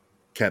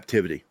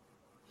captivity.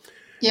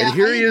 Yeah, and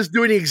here he is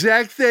doing the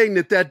exact thing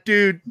that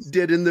dude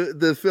did in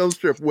the film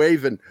strip,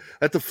 waving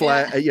at the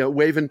flag,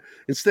 waving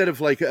instead of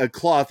like a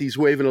cloth, he's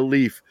waving a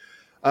leaf.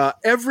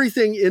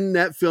 Everything in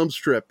that film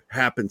strip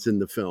happens in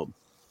the film.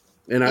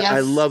 And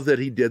I love that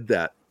he did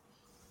that.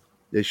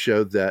 They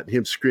showed that,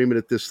 him screaming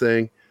at this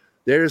thing.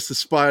 There's the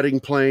spotting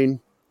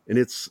plane. And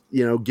it's,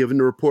 giving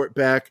the report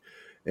back,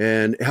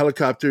 and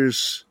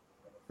helicopters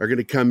are going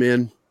to come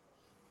in.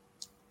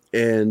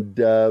 And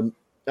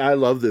I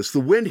love this.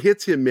 The wind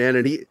hits him, man,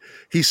 and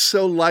he's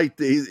so light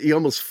that he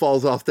almost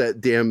falls off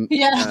that damn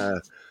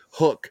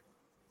hook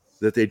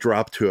that they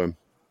dropped to him.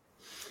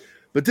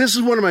 But this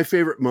is one of my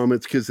favorite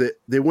moments because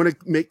they want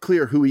to make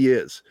clear who he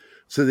is.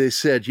 So they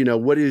said,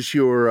 what is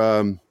your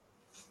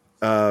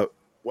I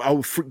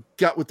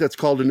forgot what that's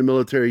called in the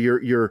military.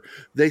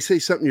 They say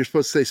something, you're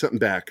supposed to say something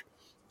back.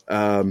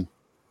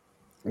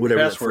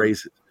 Whatever that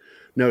phrase is.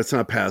 No, it's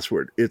not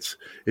password. It's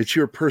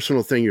your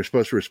personal thing you're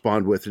supposed to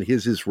respond with, and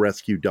his is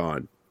Rescue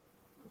Dawn.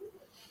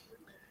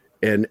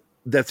 And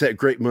that's that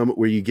great moment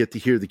where you get to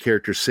hear the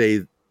character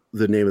say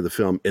the name of the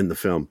film in the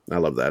film. I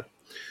love that.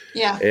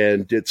 Yeah.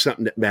 And it's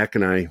something that Mac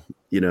and I,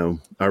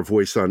 our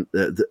voice on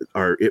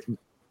our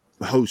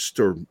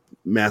host or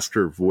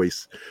master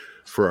voice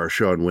for our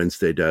show on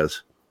Wednesday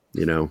does.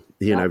 He and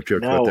I've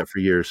joked about that for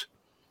years.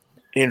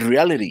 In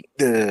reality,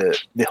 the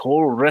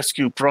whole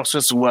rescue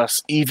process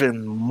was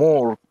even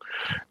more.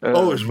 It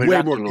was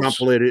way more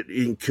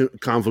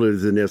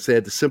convoluted than this. They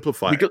had to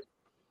simplify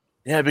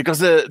it. Because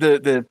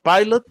the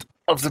pilot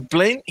of the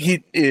plane,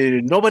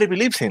 nobody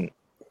believes him,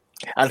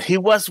 and he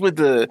was with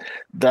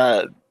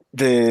that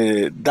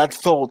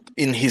thought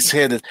in his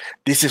head that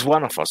this is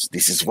one of us,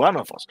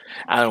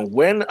 and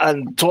went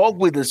and talked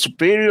with the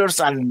superiors,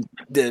 and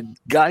the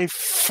guy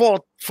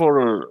fought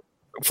for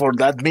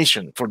that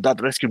mission, for that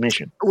rescue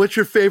mission. What's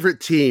your favorite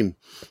team?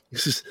 He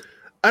says,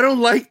 I don't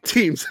like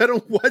teams. I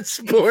don't watch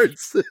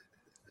sports.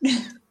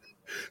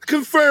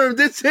 Confirmed,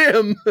 it's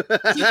him.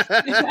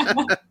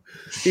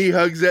 He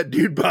hugs that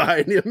dude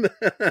behind him.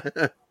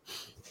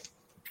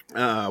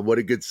 What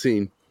a good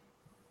scene.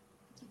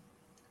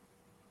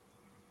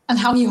 And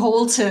how he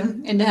holds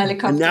him in the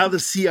helicopter. And now the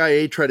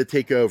CIA try to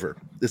take over.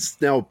 This is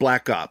now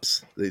Black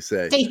Ops, they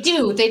say. They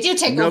do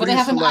take over. They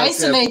have him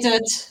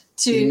isolated.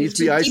 He needs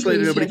to be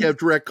isolated. Nobody can have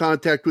direct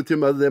contact with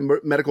him other than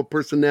medical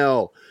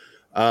personnel.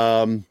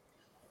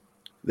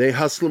 They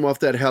hustle him off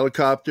that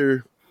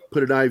helicopter,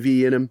 put an IV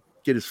in him,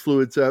 get his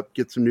fluids up,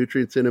 get some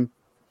nutrients in him,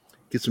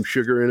 get some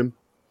sugar in him.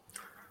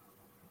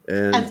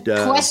 And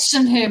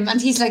question him. And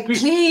he's like,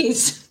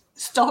 please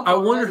stop. I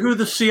wonder who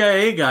the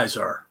CIA guys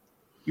are.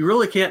 You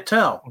really can't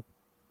tell.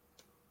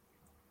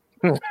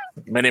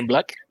 Men in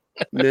Black?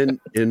 Men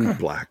in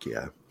Black,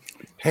 yeah.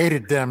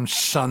 Hated them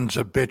sons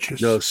of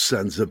bitches. No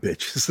sons of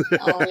bitches.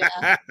 Oh,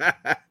 yeah.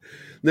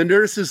 The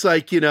nurse is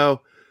like,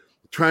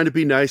 trying to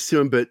be nice to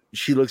him, but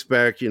she looks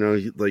back,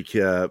 like,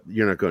 you're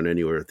not going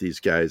anywhere with these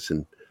guys,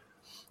 and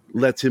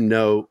lets him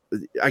know.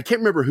 I can't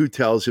remember who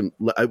tells him.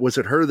 Was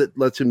it her that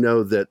lets him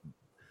know that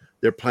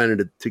they're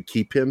planning to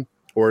keep him?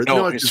 Or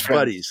no, it's his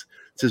buddies.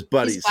 It's his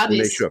buddies. To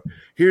make sure.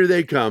 Here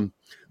they come.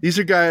 These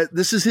are guys.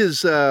 This is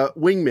his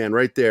wingman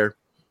right there.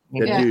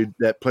 That dude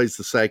that plays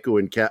the psycho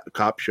in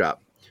Cop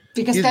Shop.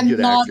 Because they're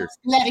not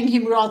letting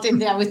him rot in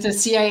there with the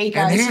CIA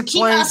guys. So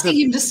keep asking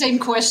him the same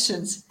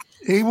questions.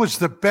 He was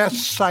the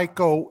best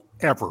psycho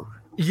ever.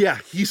 Yeah,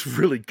 he's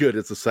really good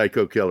as a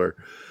psycho killer.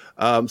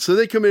 So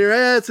they come in here.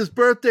 Hey, it's his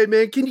birthday,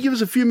 man. Can you give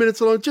us a few minutes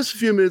alone? Just a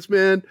few minutes,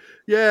 man.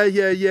 Yeah.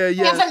 They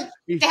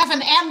have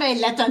an airmail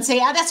letter and say,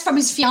 that's from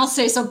his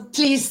fiancée, so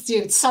please,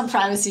 dude, some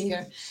privacy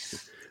here.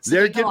 So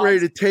they're getting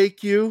ready to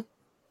take you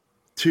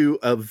to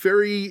a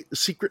very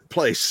secret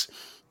place,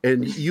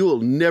 and you will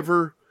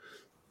never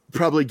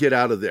probably get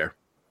out of there.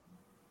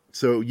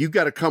 So you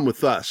got to come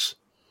with us.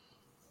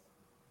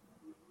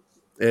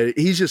 And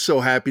he's just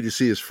so happy to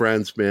see his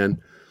friends, man.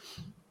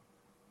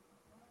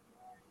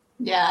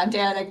 Yeah, and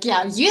they're like,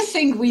 yeah, you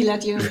think we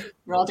let you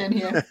rot in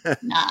here?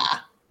 Nah.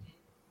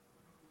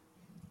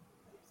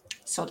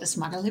 So they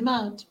smuggle him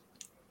out.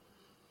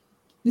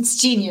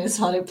 It's genius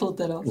how they pulled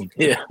that off.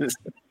 Yeah.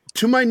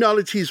 To my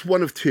knowledge, he's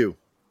one of two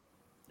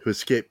who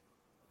escaped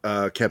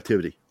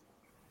captivity.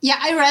 Yeah,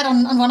 I read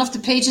on one of the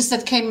pages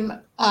that came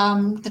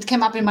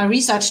up in my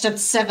research that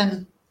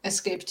 7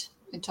 escaped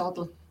in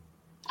total.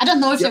 I don't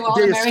know if they were all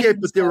Americans. They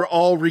escaped, but they were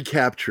all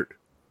recaptured.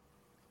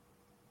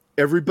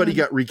 Everybody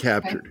got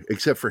recaptured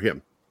except for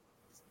him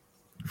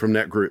from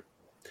that group.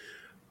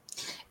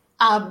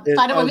 By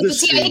the way, with the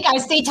CIA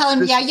guys, they tell him,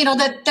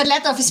 the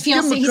letter of his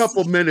fiancée. Give him a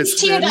couple minutes.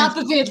 He's teared up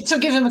a bit, so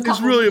give him a couple.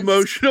 It's really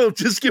minutes. emotional.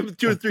 Just give him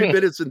 2 or 3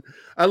 minutes, and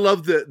I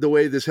love the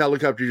way this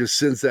helicopter just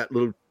sends that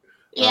little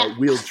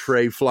wheeled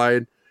tray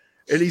flying,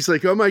 and he's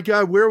like, "Oh my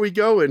God, where are we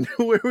going?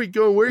 Where are we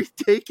going? Where are you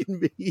taking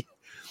me?"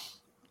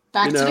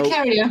 Back to the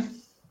carrier.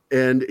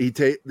 And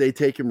they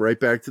take him right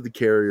back to the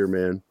carrier,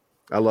 man.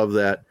 I love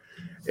that.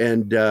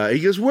 And he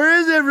goes, "Where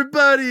is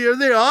everybody? Are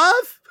they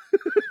off?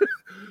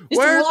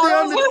 Why aren't they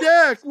on the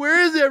deck? Where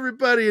is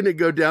everybody?" And they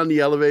go down the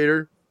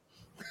elevator.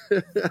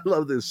 I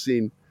love this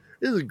scene.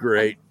 This is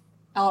great.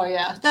 Oh,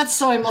 yeah. That's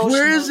so emotional.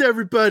 Where is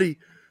everybody?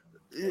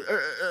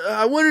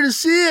 I wanted to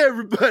see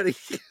everybody.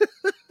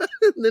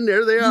 And then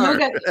there they are.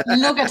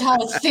 Look at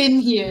how thin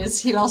he is.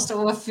 He lost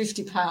over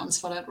 50 pounds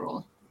for that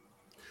role.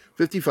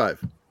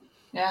 55.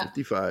 Yeah.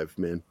 55,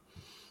 man.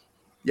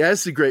 Yeah,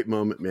 it's a great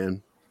moment,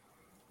 man.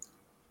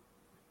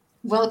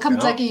 Welcome,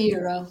 Blackie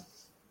Hero.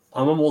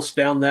 I'm almost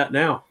down that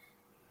now.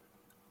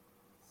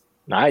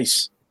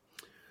 Nice.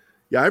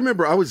 Yeah, I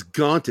remember I was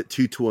gaunt at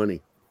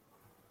 220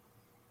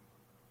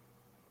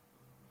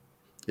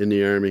 in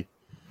the Army.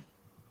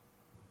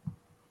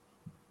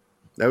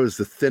 That was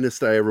the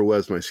thinnest I ever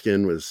was. My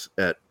skin was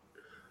at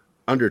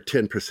under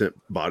 10%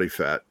 body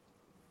fat.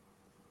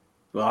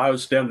 Well, I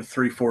was down to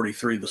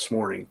 343 this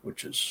morning,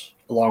 which is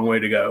a long way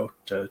to go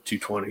to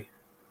 220.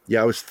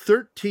 Yeah, I was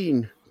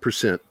 13%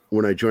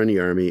 when I joined the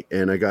Army,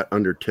 and I got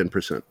under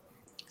 10%.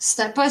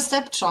 Step by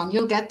step, Sean,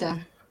 you'll get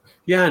there.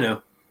 Yeah, I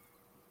know.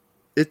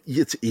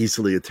 It's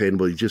easily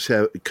attainable. You just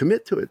have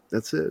commit to it.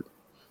 That's it.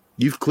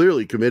 You've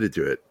clearly committed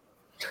to it.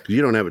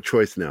 You don't have a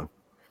choice now.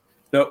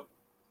 Nope.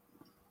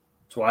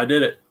 That's why I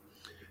did it.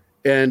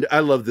 And I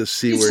love this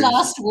C word. His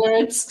last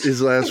words.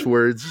 His last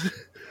words.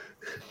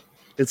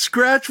 And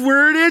scratch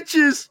where it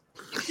itches.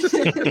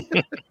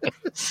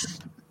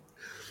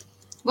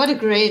 What a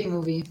great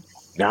movie.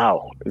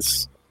 Now,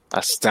 it's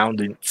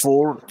astounding.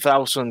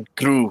 4,000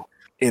 crew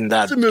in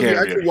that It's a movie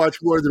carrier. I could watch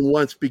more than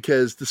once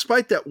because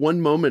despite that one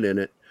moment in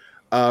it,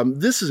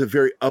 this is a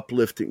very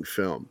uplifting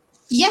film.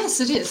 Yes,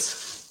 it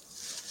is.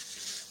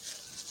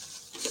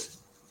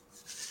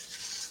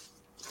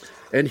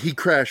 And he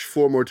crashed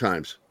 4 more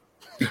times.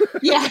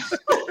 Yeah.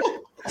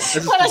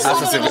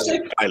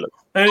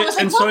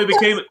 And so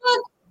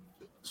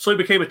he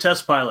became a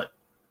test pilot.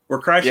 Where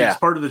crashing is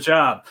part of the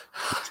job.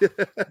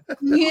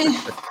 Yeah.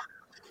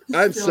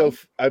 I'm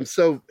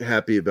so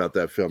happy about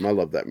that film. I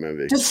love that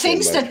movie. The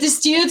things that this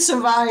dude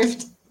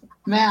survived,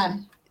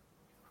 man.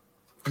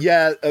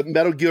 Yeah,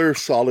 Metal Gear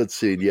Solid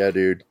scene. Yeah,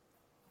 dude.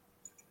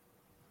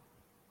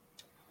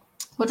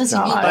 What does he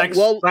mean?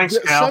 Thanks,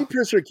 Cal. Some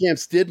prisoner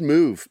camps did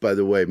move, by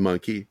the way,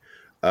 Monkey.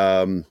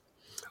 I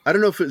don't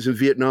know if it was in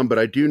Vietnam, but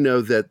I do know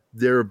that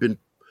there have been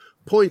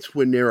points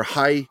when there are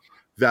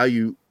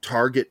high-value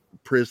target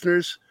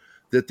prisoners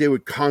that they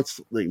would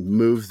constantly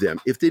move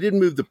them. If they didn't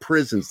move the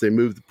prisons, they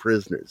moved the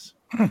prisoners.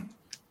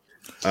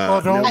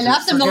 Well, don't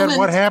forget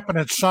what happened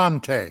at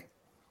Sante.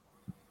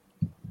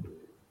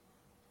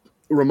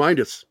 Remind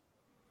us.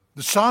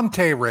 The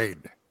Sante raid.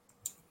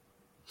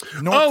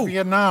 North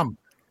Vietnam.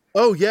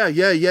 Oh, yeah.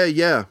 Yeah,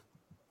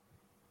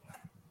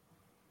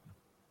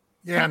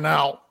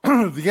 now,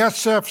 the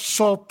SF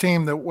assault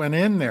team that went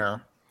in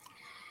there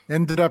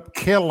ended up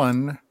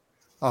killing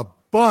a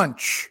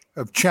bunch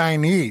of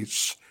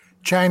Chinese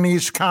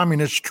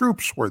communist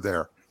troops were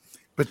there,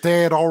 but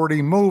they had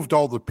already moved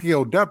all the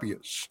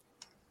POWs.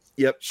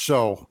 Yep.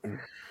 So,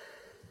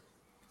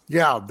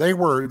 yeah, they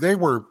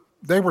were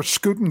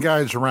scooting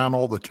guys around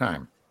all the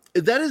time.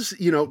 That is,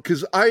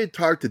 because I had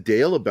talked to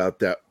Dale about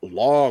that a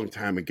long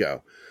time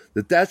ago,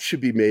 that should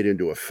be made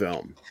into a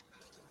film.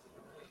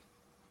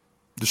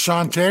 The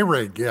Sante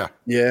raid, yeah.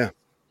 Yeah.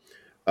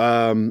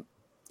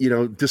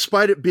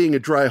 Despite it being a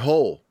dry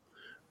hole,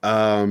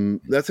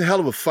 that's a hell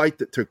of a fight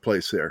that took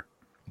place there.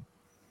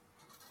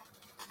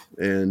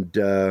 And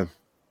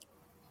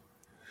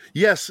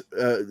yes,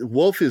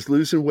 Wolf is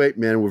losing weight,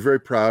 man. We're very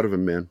proud of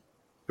him, man.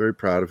 Very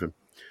proud of him.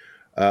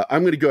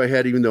 I'm going to go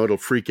ahead, even though it'll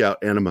freak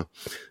out Anima.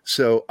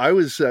 So I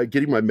was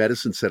getting my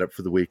medicine set up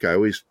for the week. I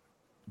always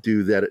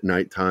do that at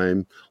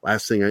nighttime.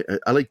 Last thing,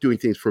 I like doing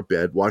things for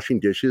bed, washing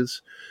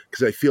dishes,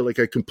 because I feel like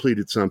I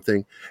completed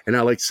something. And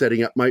I like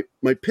setting up my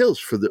pills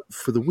for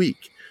the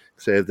week.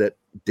 So I have that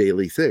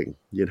daily thing,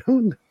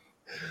 And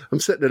I'm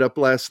setting it up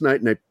last night,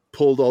 and I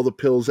pulled all the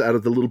pills out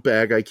of the little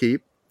bag I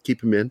keep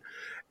them in.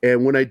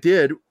 And when I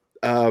did,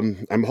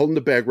 I'm holding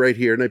the bag right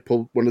here, and I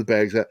pulled one of the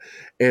bags out,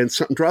 and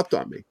something dropped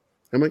on me.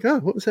 I'm like, oh,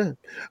 what was that?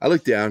 I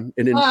look down,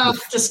 and in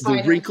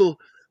the wrinkle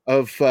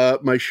of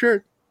my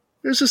shirt,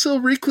 there's this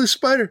little recluse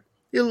spider.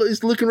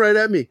 He's looking right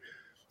at me,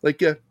 like,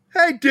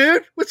 hey,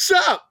 dude, what's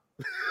up?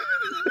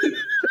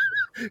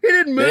 He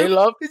didn't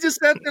move. He just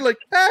sat there like,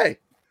 hey,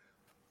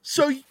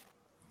 so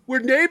we're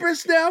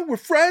neighbors now? We're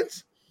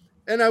friends?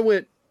 And I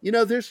went,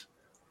 there's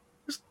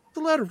a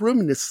lot of room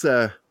in this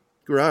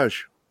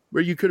garage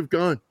where you could have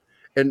gone.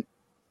 And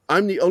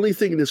I'm the only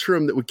thing in this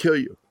room that would kill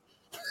you.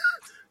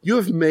 You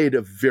have made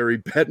a very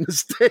bad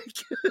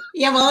mistake.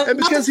 Yeah, well, and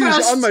because he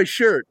was on my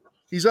shirt.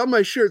 He's on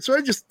my shirt. So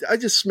I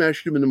just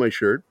smashed him into my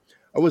shirt.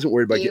 I wasn't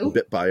worried about getting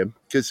bit by him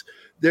because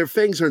their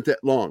fangs aren't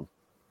that long.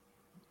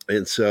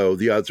 And so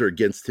the odds are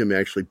against him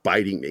actually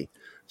biting me.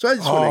 So I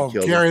just went and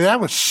killed him. Gary, that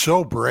was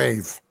so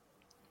brave.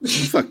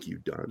 Fuck you,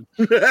 Don.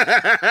 You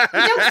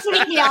don't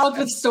freak me out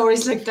with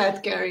stories like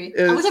that, Gary.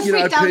 I would have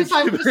freaked out if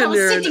I was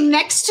sitting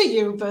next to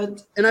you,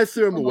 but... And I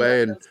threw him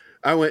away, and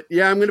I went,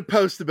 I'm going to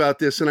post about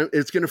this, and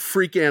it's going to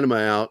freak Anima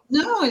out.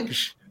 No.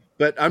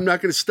 But I'm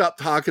not going to stop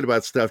talking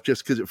about stuff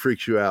just because it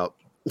freaks you out.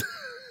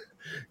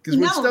 Because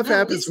when stuff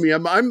happens to me,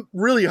 I'm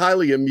really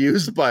highly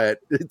amused by it.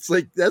 It's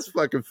like, that's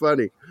fucking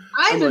funny.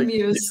 I'm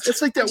amused.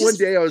 It's like that one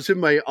day I was in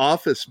my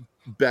office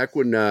back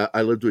when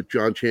I lived with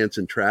John Chance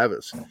and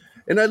Travis.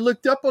 And I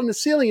looked up on the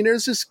ceiling, and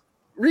there's this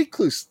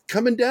recluse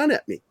coming down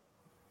at me.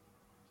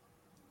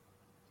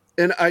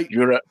 And I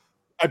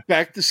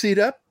backed the seat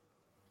up.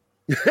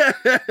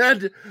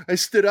 And I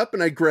stood up,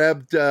 and I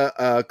grabbed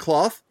a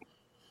cloth.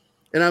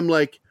 And I'm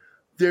like,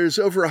 there's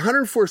over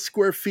 104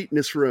 square feet in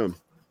this room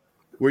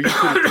where you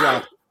could have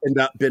dropped and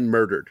not been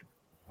murdered.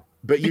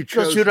 But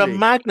because you're a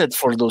magnet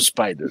for those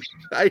spiders.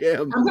 I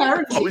am.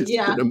 I've always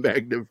been a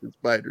magnet for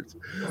spiders.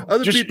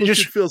 Other people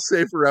should feel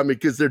safe around me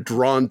because they're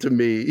drawn to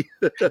me.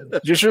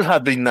 You should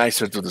have been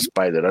nicer to the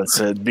spider and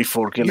said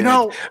before killing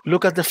it,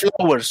 look at the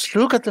flowers.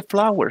 Look at the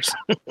flowers.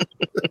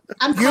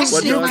 I'm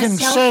questioning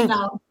myself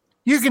now.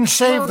 You can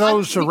save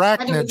those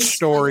arachnid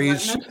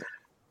stories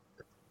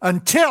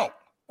until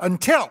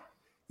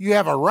you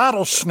have a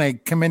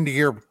rattlesnake come into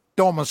your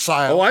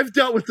domicile. Oh, I've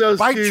dealt with those.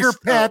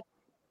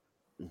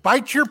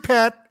 Bite your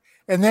pet,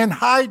 and then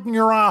hide in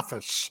your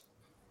office.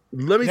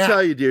 Let me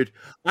tell you, dude,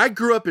 I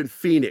grew up in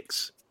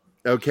Phoenix,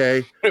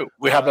 okay?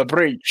 We have a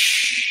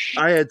bridge.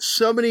 I had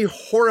so many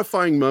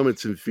horrifying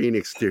moments in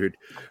Phoenix, dude,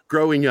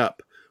 growing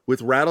up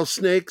with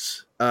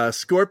rattlesnakes,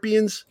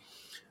 scorpions.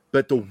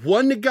 But the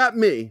one that got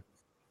me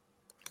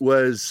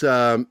was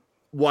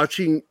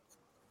watching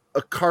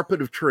a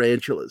carpet of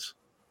tarantulas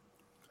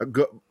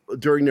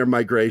during their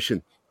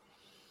migration.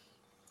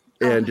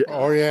 And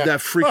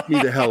that freaked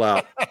me the hell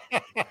out.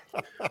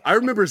 I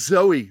remember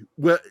Zoe,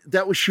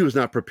 she was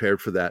not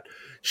prepared for that.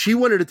 She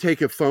wanted to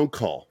take a phone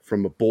call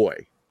from a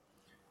boy.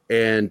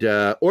 And,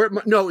 it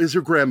was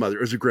her grandmother.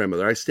 It was her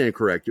grandmother. I stand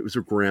correct. It was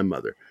her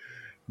grandmother.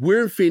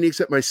 We're in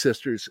Phoenix at my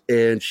sister's,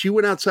 and she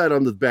went outside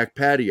on the back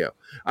patio.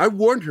 I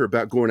warned her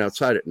about going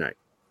outside at night.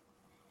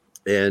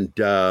 And,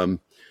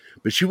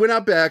 but she went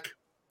out back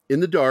in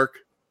the dark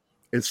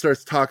and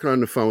starts talking on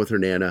the phone with her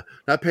Nana,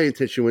 not paying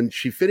attention. When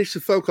she finished the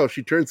phone call,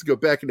 she turns to go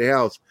back in the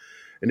house,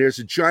 and there's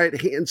a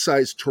giant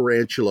hand-sized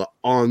tarantula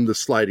on the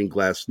sliding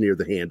glass near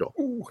the handle.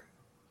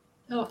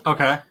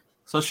 Okay.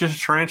 So it's just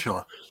a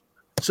tarantula.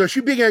 So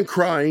she began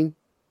crying.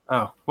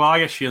 Oh, well, I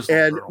guess she is.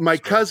 And my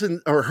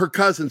cousin, or her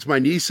cousins, my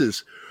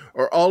nieces,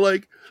 are all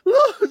like,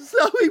 oh,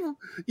 Zoe,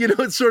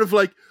 it's sort of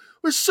like,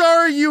 we're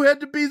sorry you had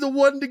to be the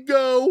one to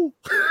go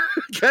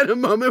kind of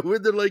moment where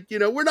they're like,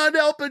 we're not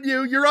helping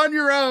you. You're on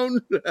your own.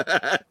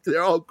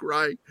 They're all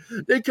crying.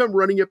 They come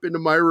running up into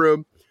my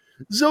room.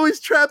 Zoe's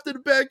trapped in the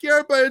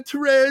backyard by a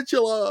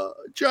tarantula,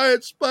 a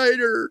giant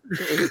spider.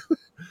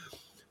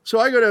 So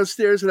I go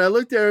downstairs and I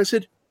looked there. I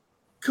said,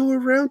 go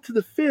around to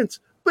the fence,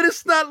 but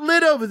it's not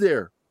lit over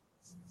there.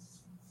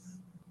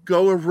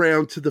 Go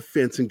around to the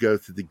fence and go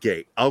through the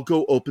gate. I'll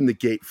go open the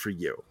gate for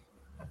you.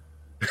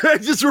 I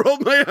just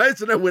rolled my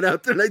eyes and I went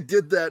out there and I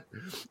did that.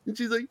 And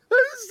she's like, I'm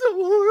so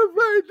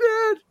horrified,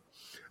 Dad.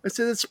 I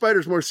said, that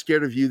spider's more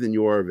scared of you than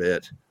you are of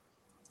it.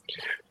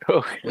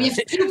 Oh, I'm going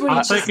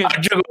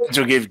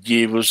to give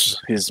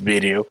Gibbs his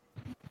video.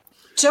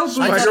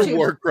 Spider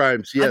war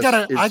crimes. Yes,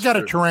 I got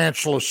a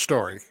tarantula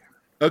story.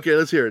 Okay,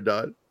 let's hear it,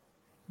 Don.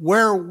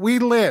 Where we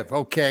live,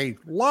 a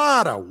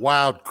lot of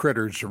wild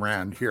critters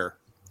around here.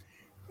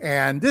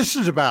 And this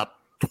is about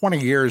 20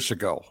 years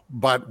ago.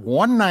 But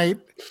one night,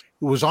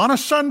 it was on a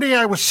Sunday,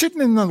 I was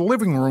sitting in the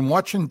living room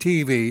watching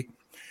TV,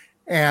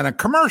 and a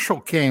commercial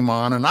came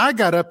on, and I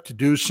got up to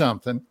do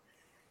something,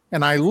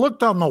 and I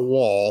looked on the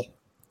wall,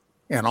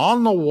 and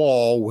on the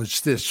wall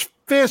was this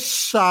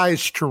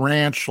fist-sized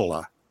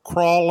tarantula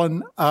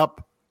crawling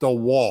up the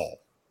wall.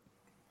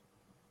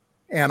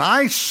 And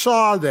I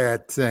saw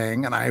that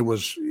thing, and I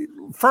was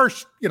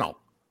first,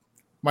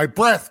 my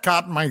breath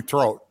caught in my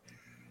throat.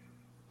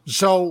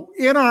 So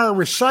in our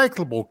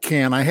recyclable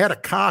can, I had a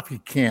coffee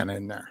can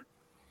in there.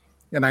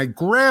 And I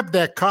grabbed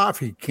that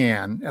coffee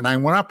can, and I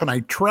went up and I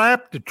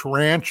trapped the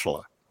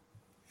tarantula.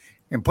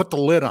 and put the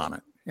lid on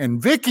it.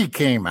 And Vicky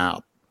came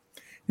out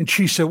and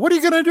she said, "What are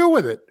you going to do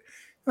with it?"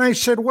 And I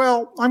said,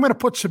 "Well, I'm going to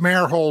put some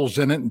air holes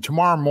in it, and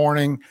tomorrow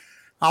morning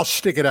I'll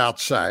stick it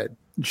outside."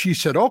 And she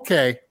said,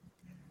 "Okay."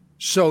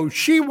 So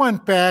she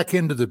went back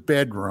into the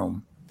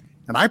bedroom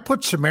and I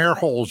put some air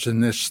holes in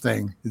this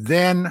thing.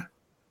 Then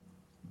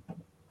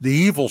the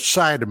evil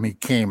side of me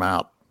came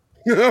out.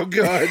 Oh,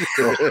 God.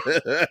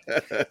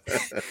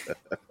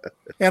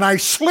 And I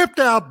slipped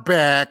out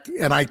back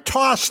and I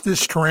tossed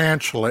this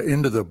tarantula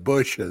into the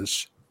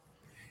bushes.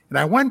 And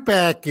I went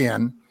back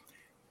in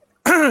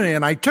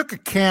and I took a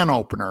can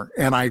opener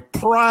and I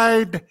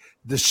pried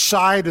the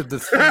side of the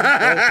thing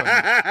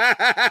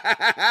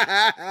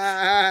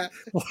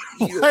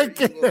open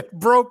like it had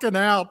broken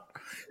out.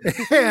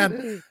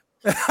 And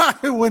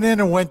I went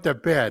in and went to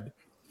bed.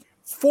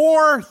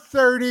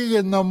 4:30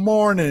 in the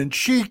morning,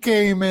 she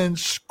came in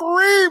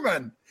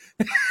screaming.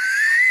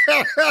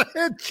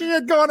 And she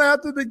had gone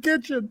out to the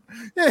kitchen.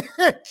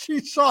 She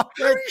saw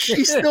that.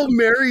 She's still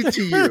married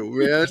to you,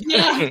 man.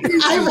 Yeah,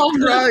 I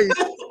wonder. Christ.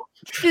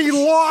 She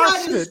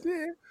lost it.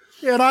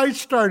 And I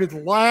started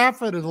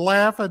laughing and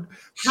laughing.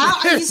 How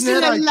are you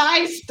still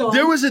alive, Don?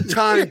 There was a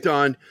time,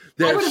 Don,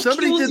 that if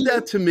somebody did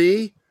that to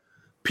me,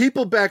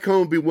 people back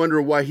home would be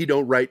wondering why he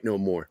don't write no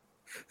more.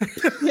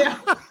 Yeah,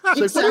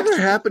 it's like, whatever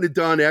happened to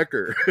Don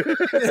Ecker?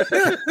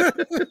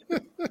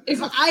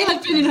 If I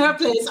had been in her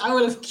place, I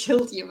would have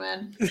killed you,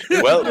 man.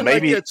 Well,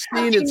 maybe like that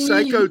scene in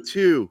Psycho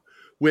 2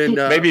 when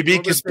maybe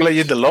Vic is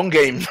playing the long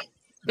game.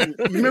 You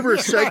remember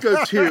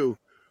Psycho 2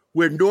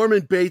 where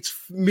Norman Bates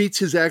meets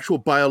his actual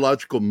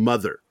biological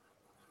mother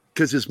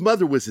because his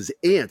mother was his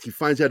aunt. He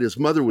finds out his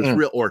mother was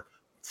real, or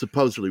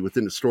supposedly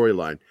within the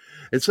storyline.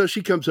 And so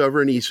she comes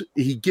over and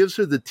he gives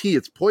her the tea.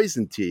 It's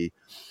poison tea.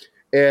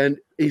 And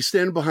he's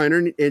standing behind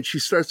her, and she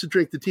starts to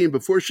drink the tea. And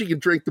before she can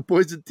drink the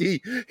poison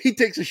tea, he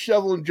takes a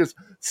shovel and just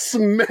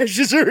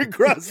smashes her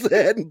across the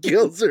head and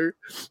kills her.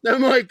 And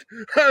I'm like,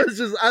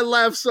 I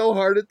laughed so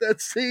hard at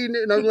that scene.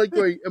 And I'm like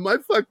going, am I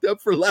fucked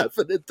up for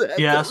laughing at that?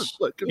 Yes.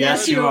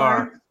 Yes, you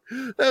are.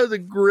 That was a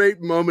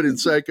great moment in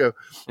Psycho.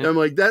 And I'm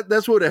like,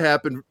 that's what would have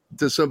happened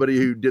to somebody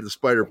who did a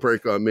spider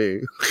prank on me.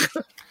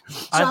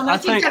 John, I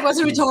think that was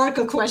a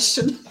rhetorical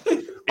question.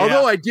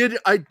 Although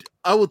I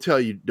will tell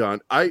you, Don,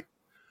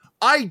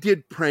 I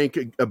did prank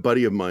a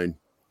buddy of mine.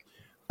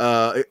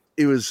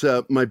 It was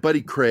my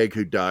buddy Craig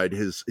who died,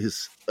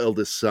 his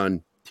eldest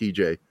son,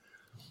 TJ.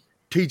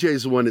 TJ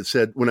is the one that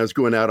said when I was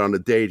going out on a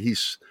date,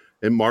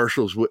 and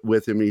Marshall's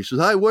with him, and he says,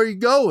 "Hi, where are you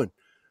going?"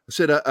 I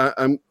said,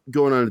 "I'm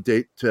going on a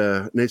date."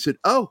 And they said,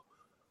 "Oh,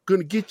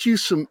 gonna get you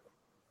some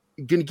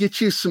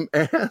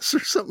ass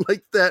or something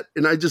like that."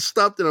 And I just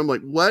stopped and I'm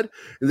like, "What?"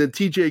 And then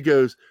TJ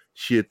goes,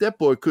 "Shit, that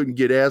boy couldn't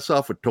get ass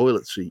off a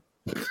toilet seat."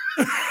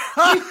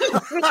 I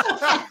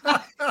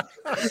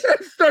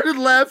started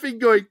laughing,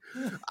 going,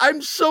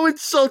 I'm so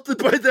insulted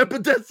by that,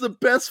 but that's the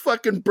best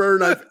fucking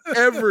burn I've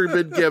ever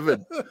been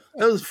given.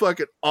 That was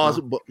fucking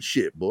awesome. But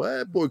shit, boy,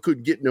 that boy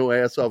couldn't get no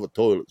ass off a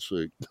toilet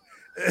seat.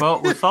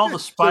 Well, with all the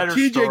spider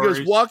TJ stories,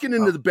 goes walking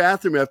into the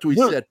bathroom after we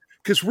said,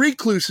 because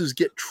recluses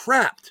get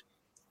trapped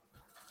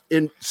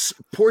in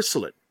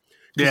porcelain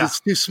because it's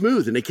too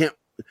smooth and they can't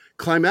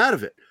climb out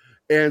of it.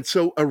 And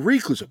so a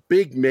recluse, a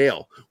big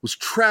male, was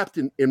trapped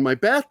in my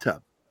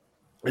bathtub.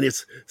 And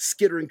it's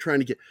skittering, trying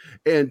to get.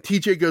 And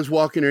TJ goes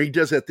walking there. He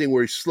does that thing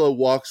where he slow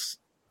walks,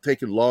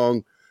 taking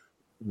long,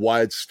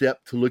 wide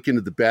step to look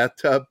into the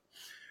bathtub.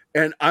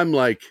 And I'm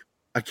like,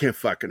 I can't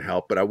fucking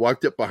help it. I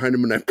walked up behind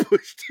him and I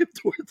pushed him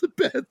towards the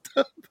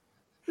bathtub.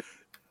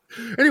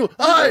 Anyway,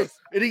 hi!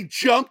 And he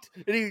jumped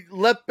and he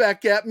leapt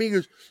back at me. He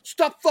goes,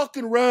 "Stop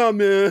fucking around,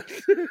 man."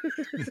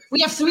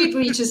 We have 3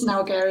 breaches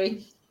now,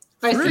 Gary.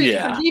 By 3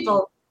 different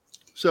people.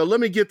 So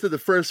let me get to the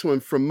first one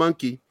from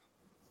Monkey.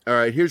 All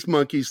right, here's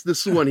Monkey's. This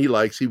is the one he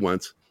likes, he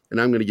wants,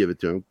 and I'm going to give it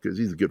to him because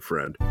he's a good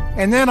friend.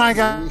 And then I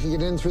got... You can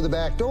get in through the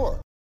back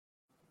door.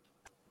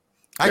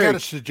 I got a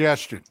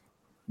suggestion.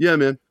 Yeah,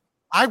 man.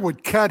 I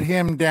would cut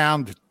him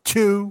down to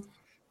 2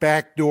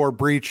 backdoor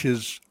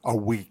breaches a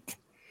week.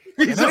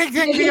 And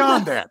anything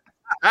beyond that.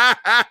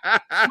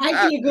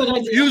 Might be a good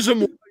idea. Use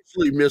them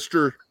wisely,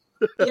 mister.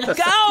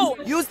 Go!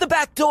 Use the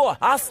back door.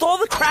 I'll stall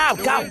the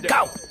crowd.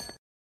 Go.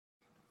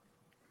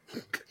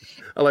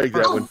 I like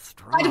that one.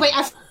 By the way,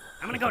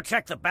 I'm going to go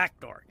check the back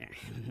door.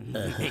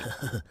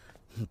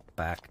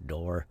 Back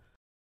door.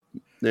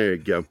 There you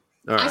go.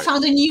 All right. I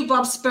found a new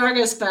Bob's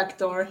Burgers back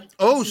door.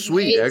 Oh,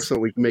 sweet. Great.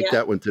 Excellent. We can make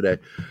that one today.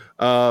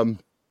 I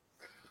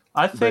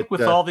think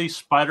with all these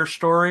spider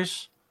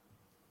stories,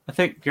 I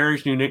think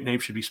Gary's new nickname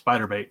should be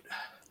Spiderbait.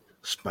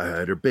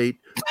 Spiderbait.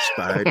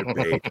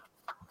 Spiderbait.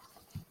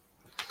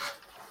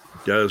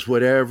 Does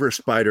whatever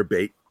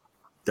Spiderbait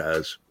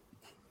does.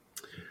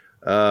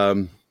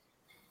 Anima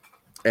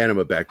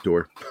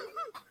Backdoor.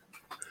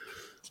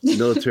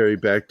 Military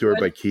Backdoor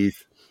by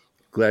Keith.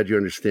 Glad you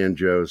understand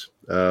Joe's.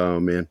 Oh,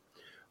 man.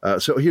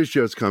 So here's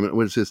Joe's comment.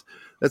 What it says,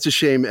 "That's a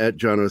shame at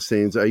John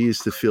O'Staines. I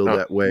used to feel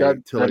that way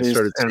until I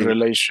started in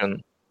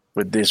relation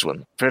with this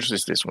one. First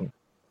is this one.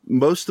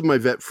 Most of my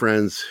vet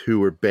friends who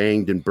were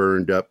banged and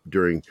burned up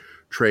during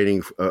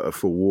training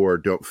for war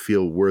don't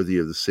feel worthy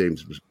of the same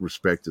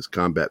respect as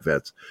combat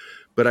vets,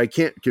 but I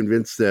can't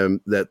convince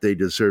them that they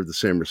deserve the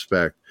same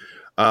respect.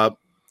 I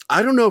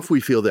don't know if we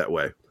feel that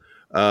way.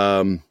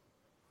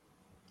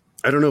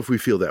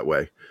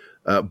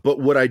 But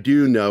what I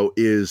do know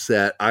is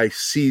that I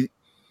see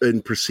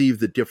and perceive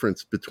the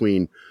difference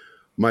between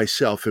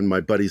myself and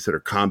my buddies that are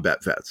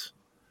combat vets.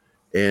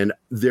 And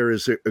there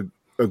is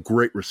a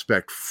great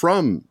respect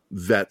from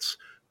vets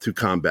to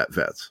combat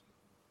vets.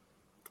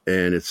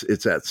 And it's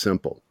that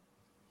simple.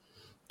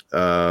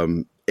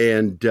 It's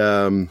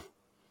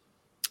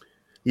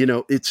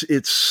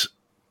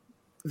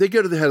they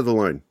go to the head of the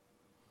line.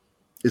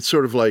 It's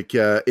sort of like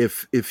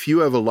if you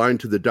have a line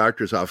to the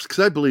doctor's office, because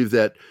I believe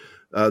that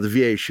the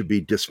VA should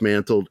be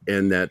dismantled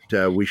and that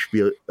we should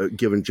be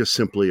given just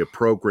simply a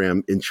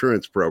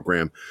insurance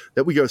program,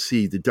 that we go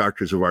see the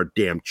doctors of our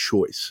damn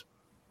choice.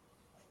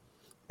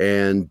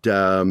 And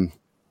that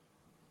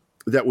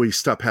we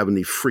stop having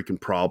these freaking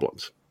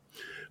problems.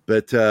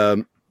 But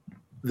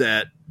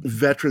that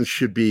veterans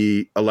should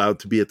be allowed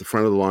to be at the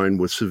front of the line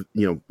with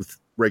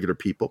regular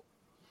people.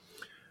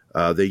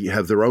 They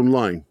have their own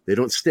line. They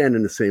don't stand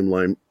in the same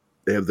line.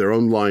 They have their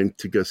own line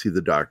to go see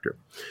the doctor.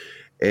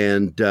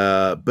 And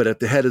but at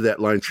the head of that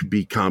line should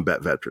be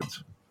combat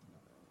veterans.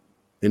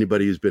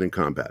 Anybody who's been in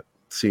combat,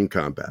 seen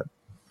combat.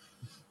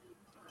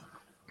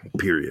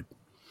 Period.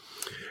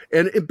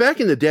 And back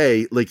in the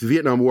day, like the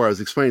Vietnam War, I was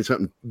explaining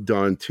something,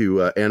 Don,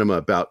 to Anima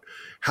about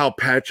how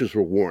patches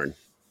were worn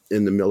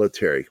in the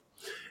military.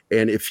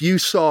 And if you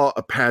saw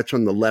a patch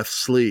on the left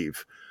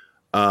sleeve,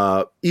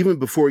 even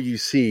before you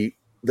see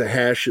the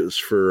hashes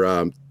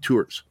for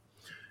tours,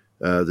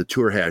 the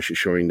tour hashes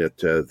showing that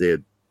they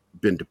had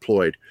been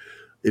deployed,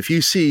 if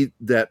you see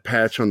that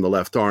patch on the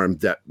left arm,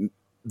 that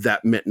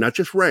meant not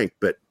just rank,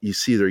 but you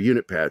see their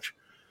unit patch,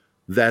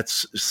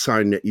 that's a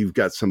sign that you've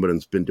got somebody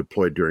that's been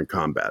deployed during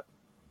combat.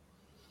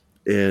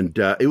 And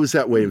it was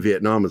that way in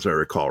Vietnam, as I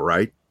recall,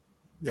 right?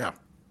 Yeah.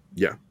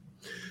 Yeah.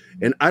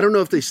 And I don't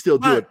know if they still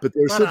do it, but they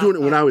were still doing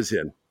it when I was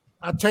in.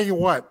 I'll tell you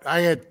what,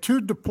 I had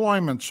 2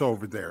 deployments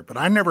over there, but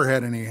I never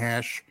had any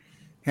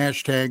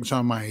hashtags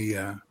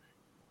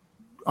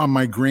on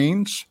my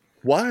greens.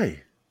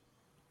 Why?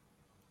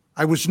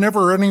 I was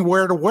never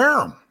anywhere to wear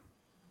them.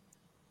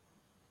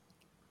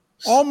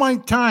 All my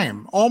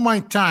time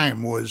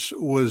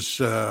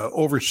was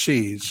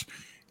overseas,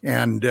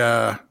 and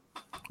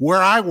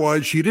where I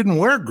was, you didn't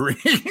wear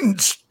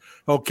greens.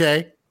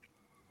 Okay.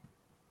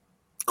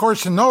 Of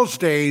course, in those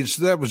days,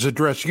 that was a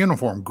dress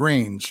uniform,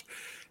 greens,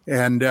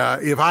 and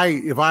if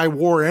I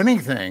wore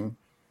anything,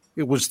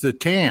 it was the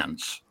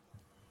tans.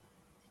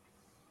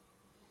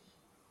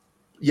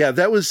 Yeah,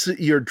 that was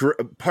your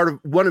part of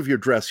one of your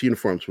dress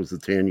uniforms was the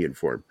tan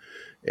uniform,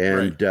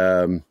 and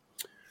right.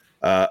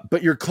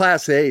 But your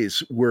Class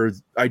A's were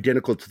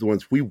identical to the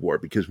ones we wore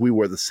because we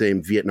wore the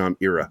same Vietnam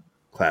era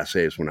Class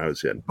A's when I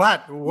was in.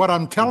 But what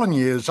I'm telling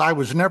you is I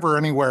was never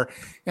anywhere,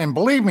 and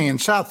believe me, in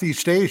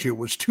Southeast Asia, it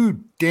was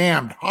too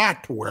damned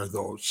hot to wear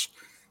those.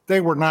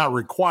 They were not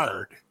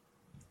required.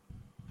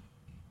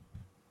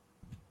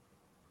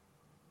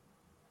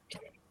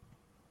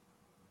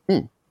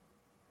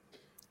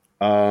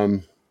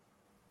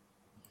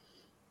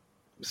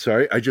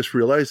 Sorry, I just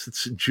realized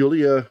it's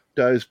Julia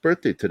Dye's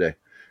birthday today.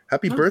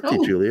 Happy birthday,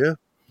 Julia.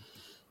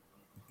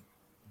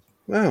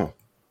 Wow.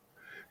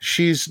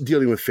 She's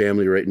dealing with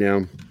family right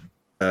now.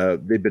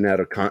 They've been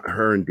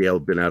her and Dale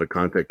have been out of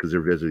contact because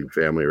they're visiting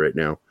family right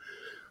now.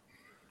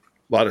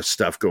 A lot of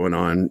stuff going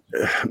on,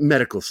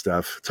 medical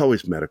stuff. It's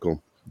always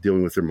medical,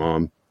 dealing with their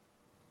mom.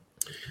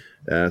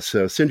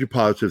 So send your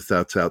positive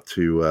thoughts out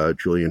to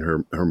Julia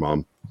and her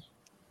mom.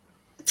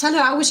 Tell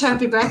her I wish her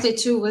happy birthday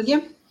too, will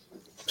you?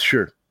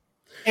 Sure.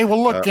 Hey,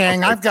 well, look,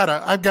 gang, I've got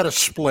a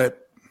split.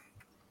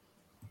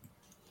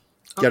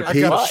 Got a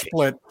pee? I got a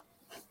split.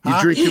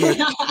 You drink too much?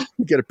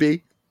 You got a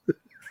pee?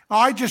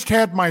 I just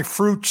had my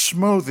fruit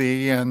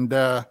smoothie, and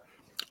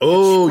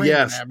oh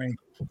yes,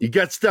 you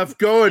got stuff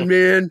going,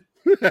 man.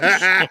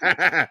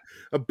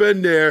 I've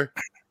been there.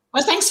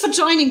 Well, thanks for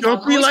joining.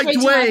 Don't be like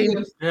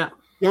Dwayne. Yeah,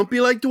 don't be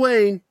like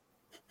Dwayne.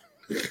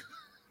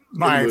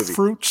 My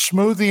fruit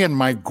smoothie and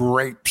my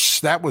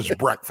grapes. That was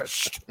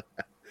breakfast.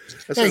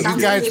 Hey,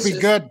 you guys delicious. Be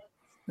good.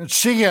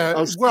 See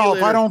you. Well,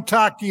 if I don't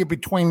talk to you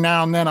between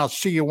now and then, I'll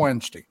see you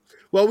Wednesday.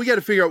 Well, we got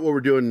to figure out what we're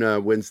doing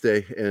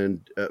Wednesday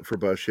and for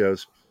both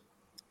shows.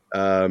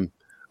 I've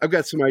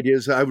got some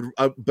ideas,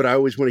 but I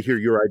always want to hear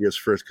your ideas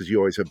first because you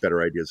always have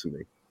better ideas than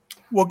me.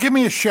 Well, give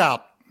me a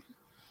shout.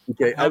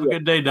 Okay. Have a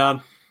good day,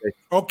 Don.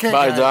 Okay.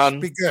 Bye, guys. Don.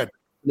 Be good.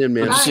 And then,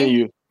 man. Good to see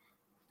you.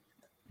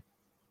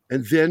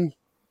 And then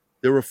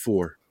there were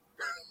 4.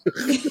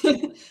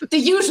 The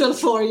usual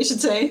 4, you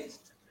should say.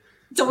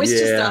 It's always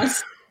just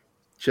us.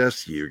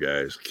 Just you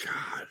guys.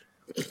 God.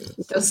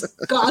 Those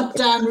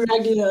goddamn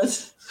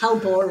regulars. How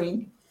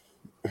boring.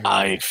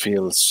 I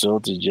feel so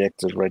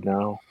dejected right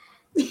now.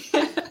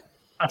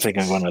 I think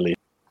I'm going to leave.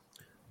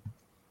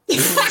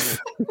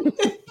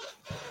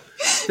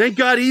 Thank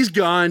God he's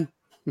gone.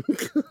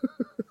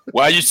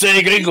 Why you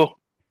say, gringo?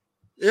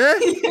 Yeah.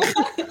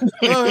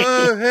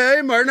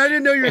 Hey, Martin, I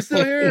didn't know you were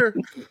still here.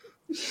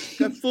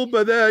 Got fooled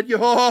by that.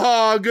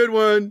 Oh, good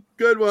one.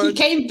 Good one. He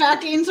came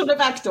back into the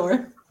back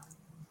door.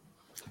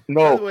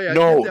 No,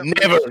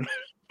 never.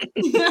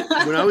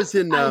 When I was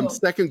in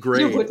second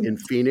grade in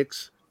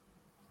Phoenix,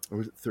 or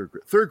was it third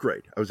grade? Third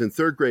grade. I was in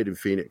third grade in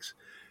Phoenix,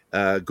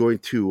 going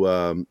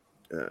to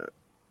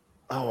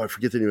I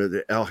forget the name of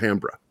it,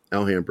 Alhambra,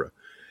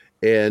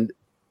 and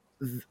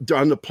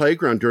on the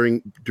playground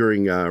during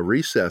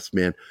recess,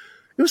 man,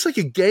 it was like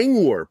a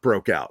gang war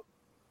broke out.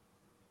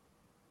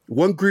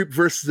 One group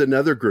versus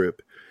another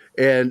group,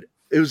 and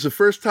it was the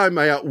first time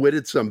I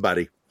outwitted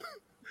somebody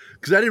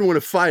because I didn't want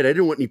to fight. I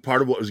didn't want any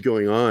part of what was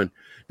going on.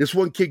 This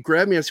one kid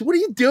grabbed me. I said, "What are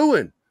you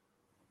doing?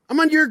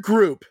 I'm on your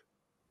group."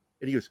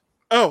 And he goes,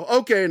 "Oh,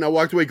 okay." And I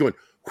walked away going,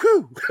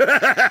 "Whew."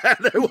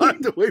 I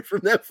walked away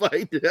from that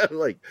fight. I'm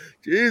like,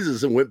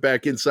 Jesus, and went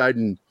back inside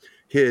and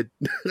hid.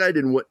 I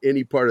didn't want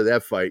any part of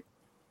that fight.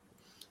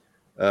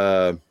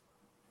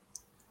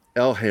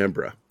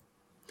 Alhambra.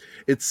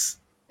 It's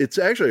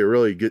actually a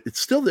really good,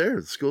 it's still there.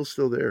 The school's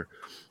still there.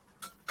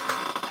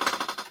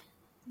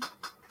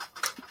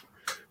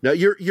 Now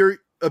you're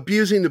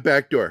abusing the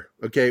back door.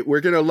 Okay.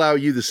 We're going to allow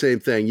you the same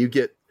thing. You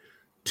get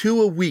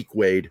 2 a week,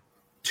 Wade.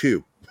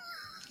 2.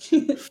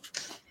 And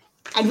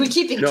we're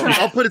keeping track.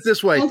 I'll put it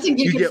this way. I don't think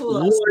you get fool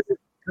 1 us.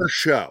 per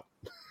show.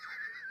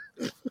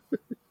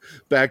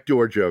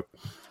 Backdoor joke.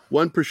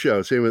 1 per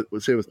show. Same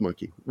with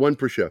Monkey. 1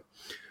 per show.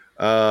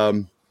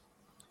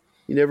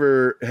 He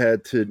never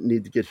had to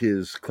need to get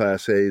his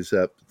Class A's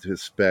up to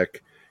his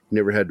spec. He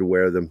never had to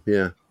wear them.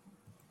 Yeah.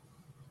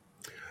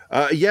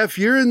 If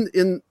you're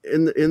in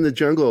the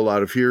jungle a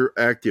lot, if you're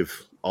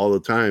active all the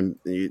time,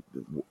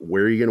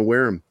 where are you going to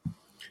wear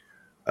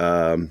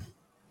them?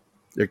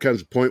 There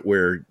comes a point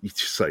where you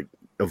just like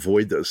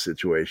avoid those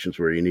situations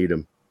where you need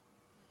them.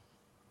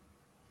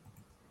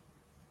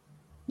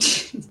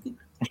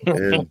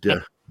 And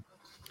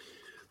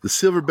the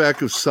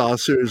silverback of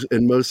saucers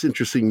and most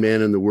interesting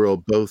man in the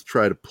world both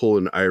try to pull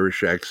an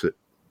Irish exit.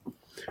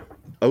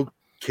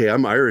 Okay,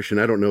 I'm Irish and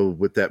I don't know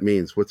what that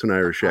means. What's an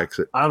Irish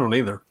exit? I don't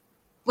either.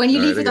 When you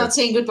leave without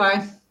saying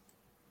goodbye.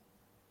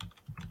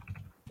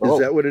 Is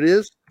that what it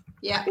is?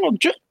 Yeah. Well,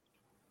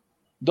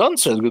 don't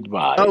say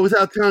goodbye. Oh,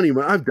 without telling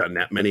you. I've done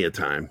that many a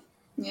time.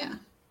 Yeah.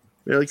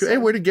 They're like, hey,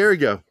 where did Gary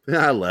go?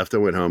 I left. I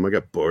went home. I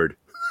got bored.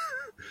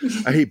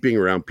 I hate being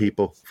around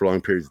people for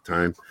long periods of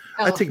time.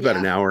 I take about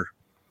an hour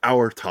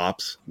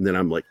tops, and then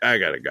I'm like, I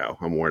gotta go.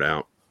 I'm worn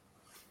out.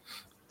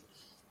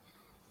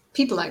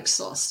 People are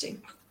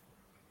exhausting.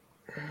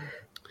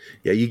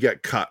 Yeah, you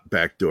got caught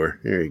back door.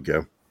 There you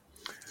go.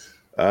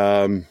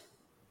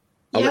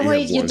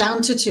 Wait, you're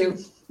down to 2.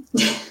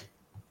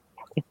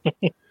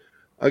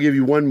 I'll give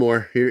you one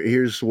more.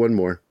 Here's one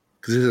more,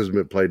 because this hasn't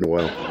been played in a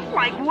while.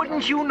 Like,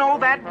 wouldn't you know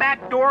that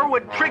back door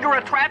would trigger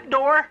a trap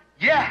door?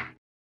 Yeah.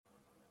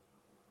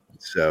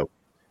 So.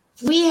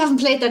 We haven't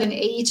played that in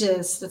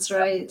ages. That's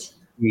right.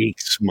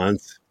 Weeks,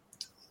 months.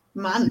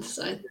 Months,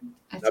 I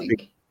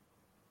think.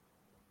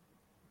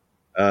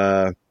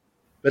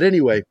 But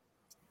anyway,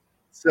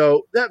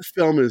 so that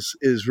film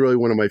is really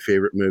one of my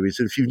favorite movies.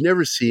 And if you've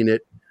never seen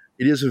it,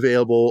 it is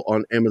available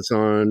on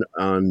Amazon,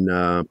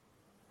 on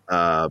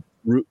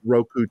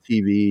Roku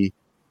TV.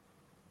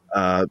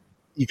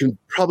 You can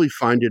probably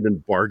find it in a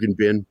bargain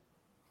bin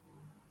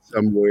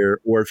somewhere,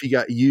 or if you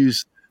got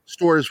used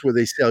stores where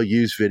they sell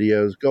used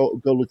videos, go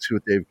look, see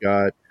what they've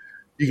got.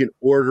 You can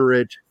order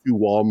it through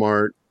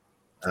Walmart,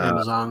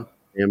 Amazon.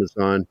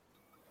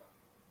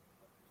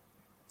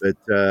 But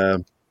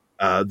that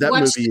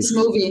movie is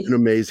an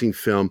amazing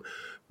film.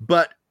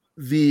 But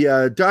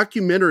the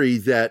documentary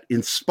that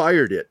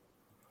inspired it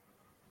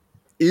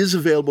is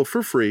available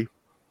for free.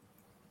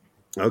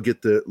 I'll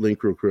get the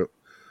link real quick.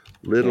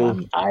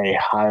 I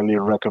highly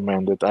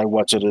recommend it. I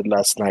watched it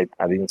last night.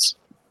 I think it's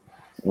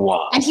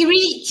wow. And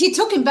he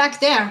took him back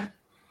there.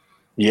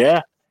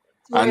 Yeah.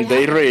 And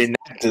they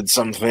reenacted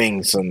some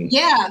things.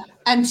 Yeah,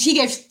 and he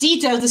gave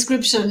detailed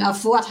description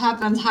of what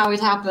happened, how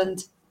it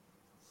happened.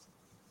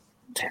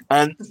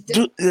 And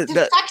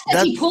the fact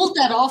that he pulled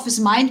that off is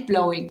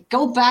mind-blowing.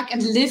 Go back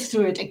and live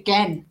through it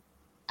again.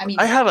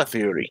 I have a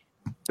theory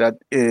that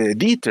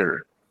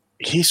Dieter,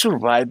 he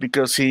survived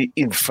because he,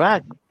 in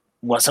fact,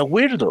 was a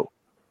weirdo.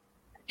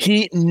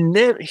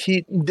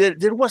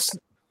 There was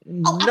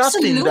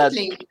nothing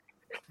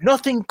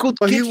could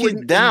kick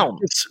him down.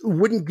 He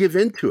wouldn't give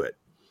into it.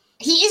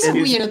 He is a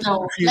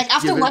weirdo. Like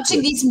after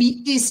watching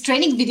these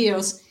training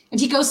videos, and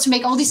he goes to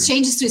make all these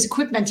changes to his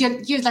equipment,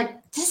 you're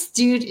like, this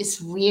dude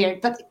is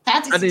weird. But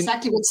that is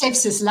exactly what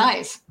saves his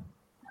life.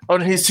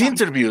 On his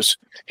interviews,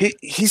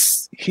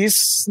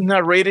 he's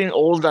narrating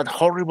all that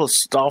horrible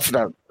stuff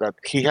that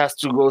he has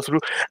to go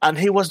through, and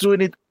he was doing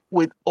it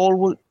with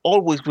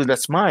always with a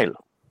smile.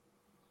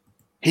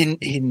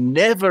 He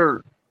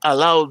never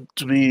allowed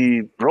to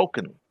be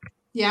broken.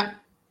 Yeah,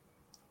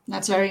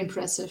 that's very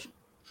impressive.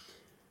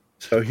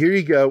 So here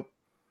you go.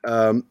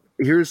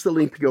 Here's the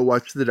link to go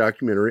watch the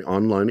documentary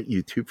online at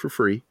YouTube for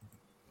free.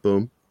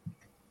 Boom.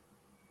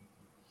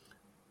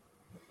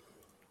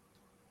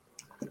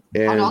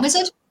 And how long is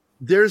it?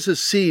 There's a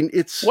scene.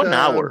 It's 1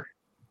 hour.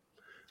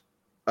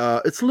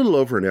 It's a little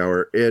over an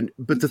hour.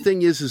 But the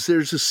thing is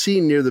there's a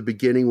scene near the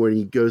beginning when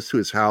he goes to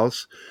his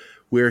house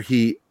where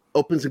he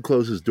opens and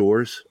closes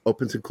doors,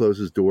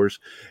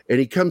 and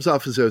he comes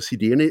off his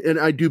OCD. And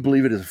I do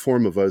believe it is a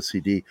form of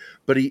OCD,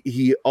 but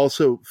he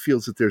also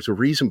feels that there's a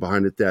reason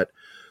behind it, that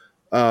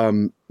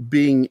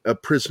being a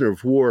prisoner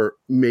of war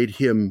made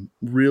him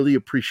really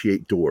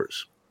appreciate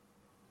doors.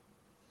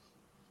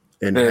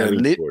 And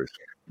having doors.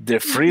 The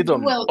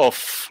freedom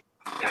of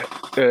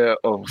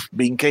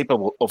being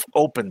capable of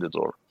opening the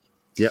door.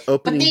 Yeah,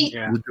 opening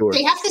the door.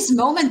 They have this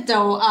moment,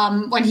 though,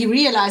 when he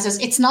realizes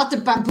it's not the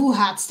bamboo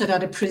huts that are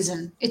the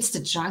prison; it's the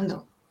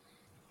jungle.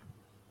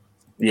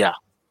 Yeah.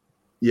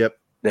 Yep.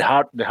 The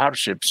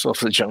hardships of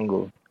the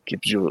jungle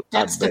keeps you.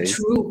 That's the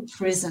true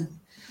prison.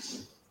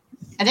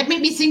 And that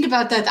made me think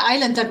about that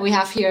island that we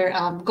have here,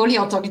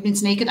 Goliath, it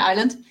means Naked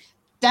Island.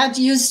 That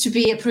used to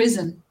be a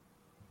prison,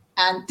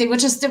 and they were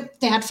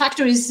they had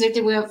factories that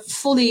they were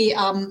fully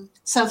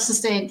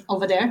self-sustained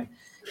over there,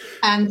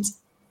 and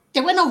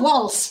there were no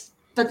walls.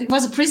 But it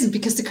was a prison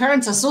because the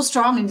currents are so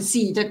strong in the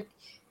sea that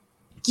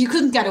you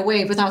couldn't get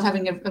away without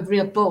having a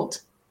real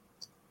boat.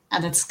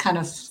 And it's kind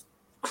of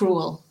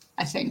cruel,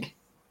 I think.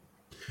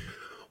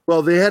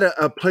 Well, they had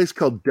a place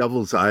called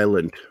Devil's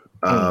Island.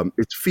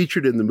 It's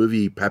featured in the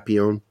movie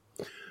Papillon,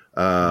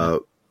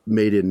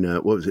 made in,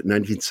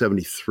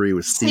 1973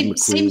 with Steve McQueen.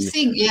 Same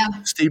thing, yeah.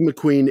 Steve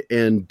McQueen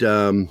and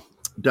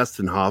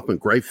Dustin Hoffman.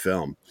 Great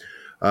film.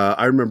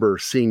 I remember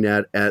seeing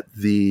that at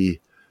the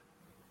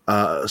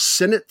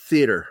Senate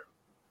Theater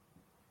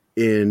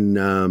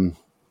in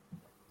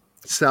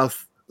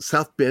South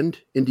Bend,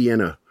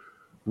 Indiana,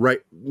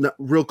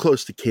 real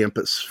close to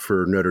campus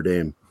for Notre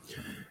Dame.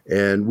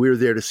 And we were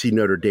there to see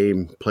Notre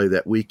Dame play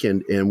that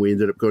weekend, and we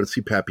ended up going to see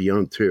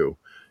Papillon too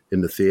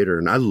in the theater.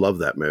 And I love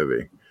that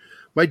movie.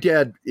 My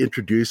dad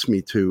introduced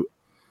me to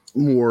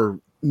more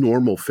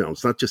normal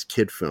films, not just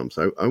kid films.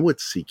 I went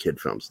to see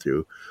kid films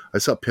too. I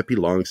saw Pippi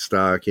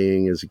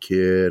Longstocking as a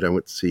kid. I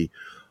went to see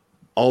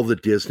all the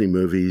Disney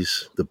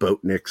movies, the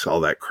Boatniks, all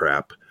that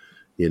crap,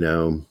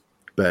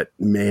 But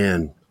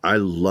man, I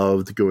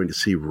loved going to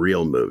see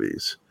real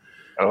movies.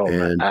 Oh,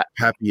 and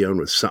Papillon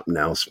was something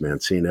else, man.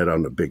 Seeing it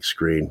on the big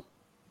screen.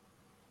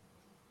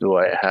 Do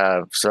I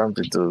have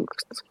something to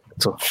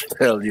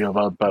tell you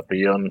about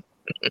Papillon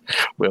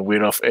when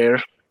we're off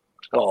air?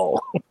 Oh,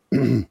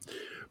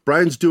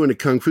 Brian's doing a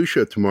kung fu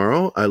show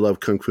tomorrow. I love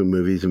kung fu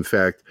movies. In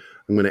fact,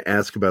 I'm going to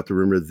ask about the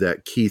rumor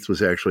that Keith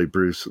was actually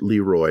Bruce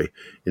Leroy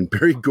in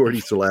Barry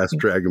Gordy's The Last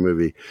Dragon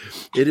movie.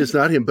 It is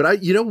not him.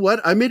 But you know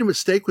what? I made a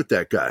mistake with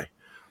that guy.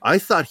 I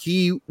thought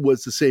he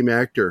was the same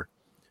actor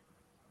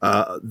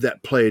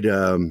that played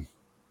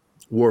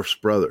Worf's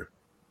brother.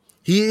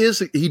 He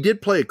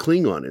did play a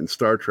Klingon in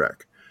Star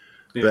Trek,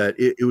 but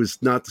it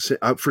was not the same.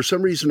 For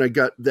some reason, I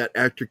got that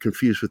actor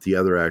confused with the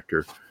other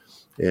actor.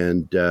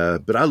 And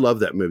but I love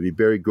that movie,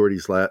 Barry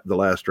Gordy's The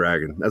Last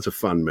Dragon. That's a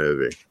fun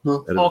movie.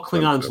 Well, all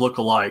Klingons look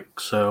alike,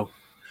 so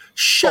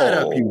shut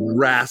up, you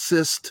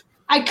racist!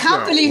 I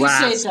can't believe you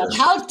say that.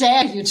 How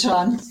dare you,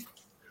 John?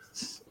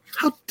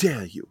 How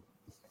dare you?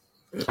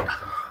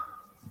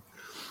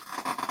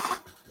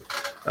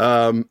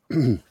 I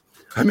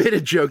made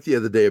a joke the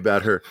other day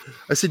about her.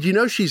 I said,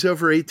 she's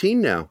over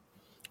 18 now,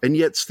 and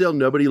yet still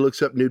nobody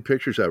looks up nude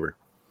pictures of her.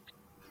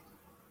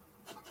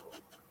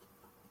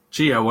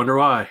 Gee, I wonder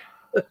why.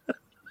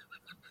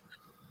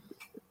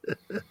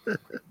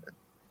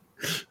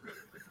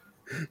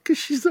 Because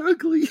she's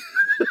ugly.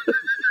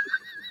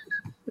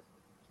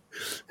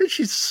 And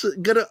she's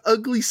got an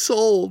ugly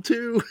soul,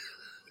 too.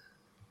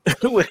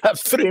 We have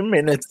 3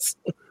 minutes.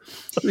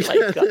 Oh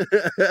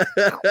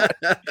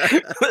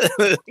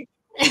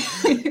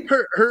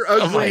her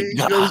ugly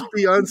goes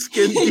beyond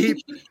skin deep.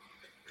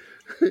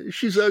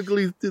 She's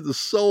ugly through the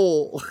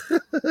soul.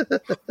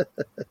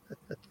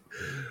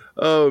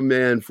 Oh,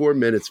 man. 4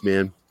 minutes,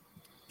 man.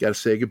 Got to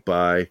say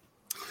goodbye.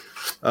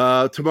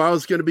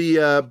 Tomorrow's going to be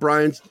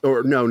Brian's,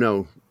 or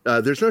no.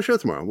 There's no show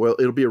tomorrow. Well,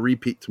 it'll be a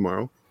repeat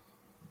tomorrow.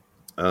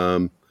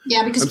 Yeah,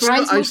 because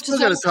Brian's I still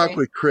got to talk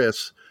with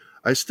Chris.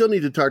 I still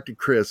need to talk to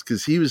Chris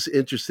because he was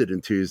interested in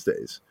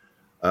Tuesdays.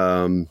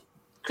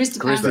 Chris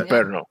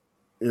DiPerno.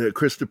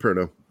 Chris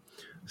DiPerno.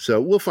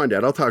 So we'll find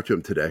out. I'll talk to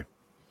him today.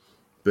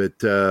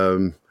 But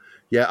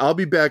I'll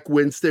be back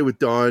Wednesday with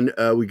Dawn.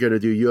 We're going to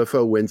do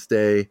UFO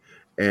Wednesday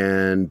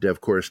and, of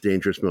course,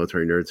 Dangerous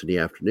Military Nerds in the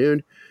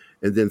afternoon.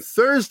 And then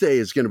Thursday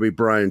is going to be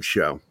Brian's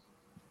show.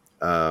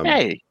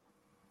 Hey,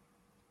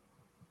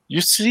 you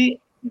see,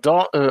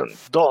 Don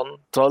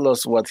told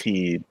us what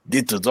he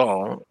did to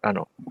Dawn. I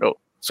know. Oh,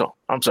 so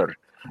I'm sorry.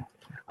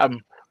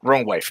 I'm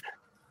wrong wife.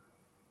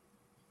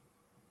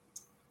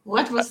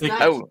 What was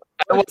that?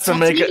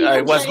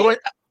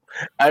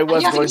 I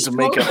was going to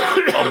make a.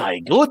 Oh my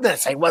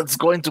goodness! I was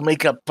going to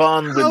make a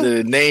pun with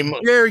the name. How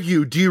dare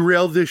you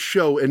derail this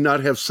show and not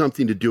have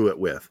something to do it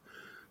with?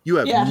 You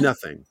have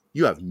nothing.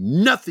 You have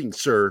nothing,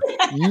 sir.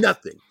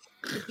 Nothing.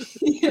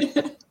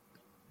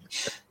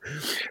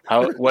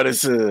 What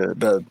is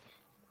the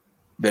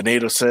De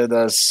Niro said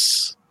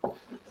as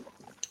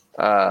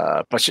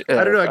I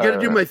don't know. I got to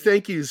do my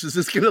thank yous. Is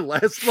this going to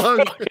last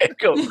long? Okay,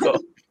 go.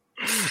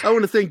 I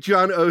want to thank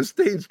John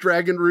Ostains,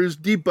 Dragon Ruse,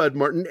 D. Bud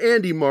Martin,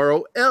 Andy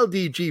Morrow,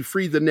 LDG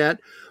Free the Net,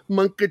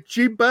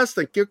 Munkachi Bus.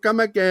 Thank you. Come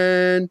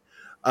again.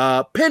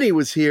 Penny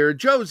was here.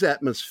 Joe's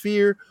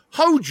Atmosphere.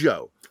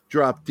 Hojo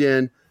dropped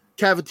in.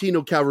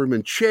 Cavatino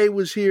Calverman Che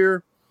was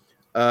here.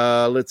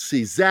 Let's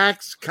see.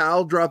 Zach's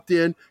Cal dropped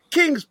in.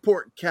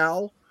 Kingsport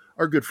Cal,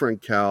 our good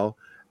friend Cal.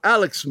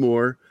 Alex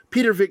Moore.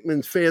 Peter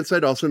Vinkman's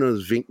Fansite, also known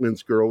as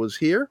Vinkman's Girl, was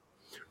here.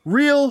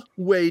 Real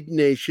Wade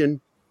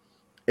Nation.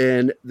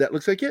 And that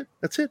looks like it.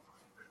 That's it.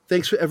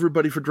 Thanks for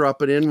everybody for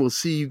dropping in. We'll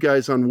see you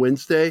guys on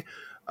Wednesday.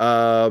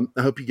 I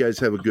hope you guys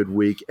have a good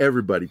week.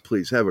 Everybody,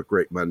 please have a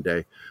great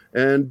Monday.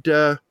 And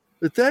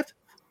with that,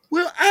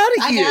 we're out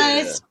of here.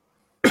 Guys.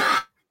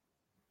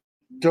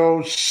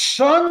 Those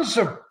sons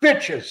of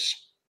bitches.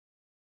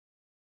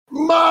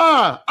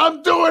 Ma,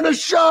 I'm doing a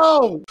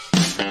show.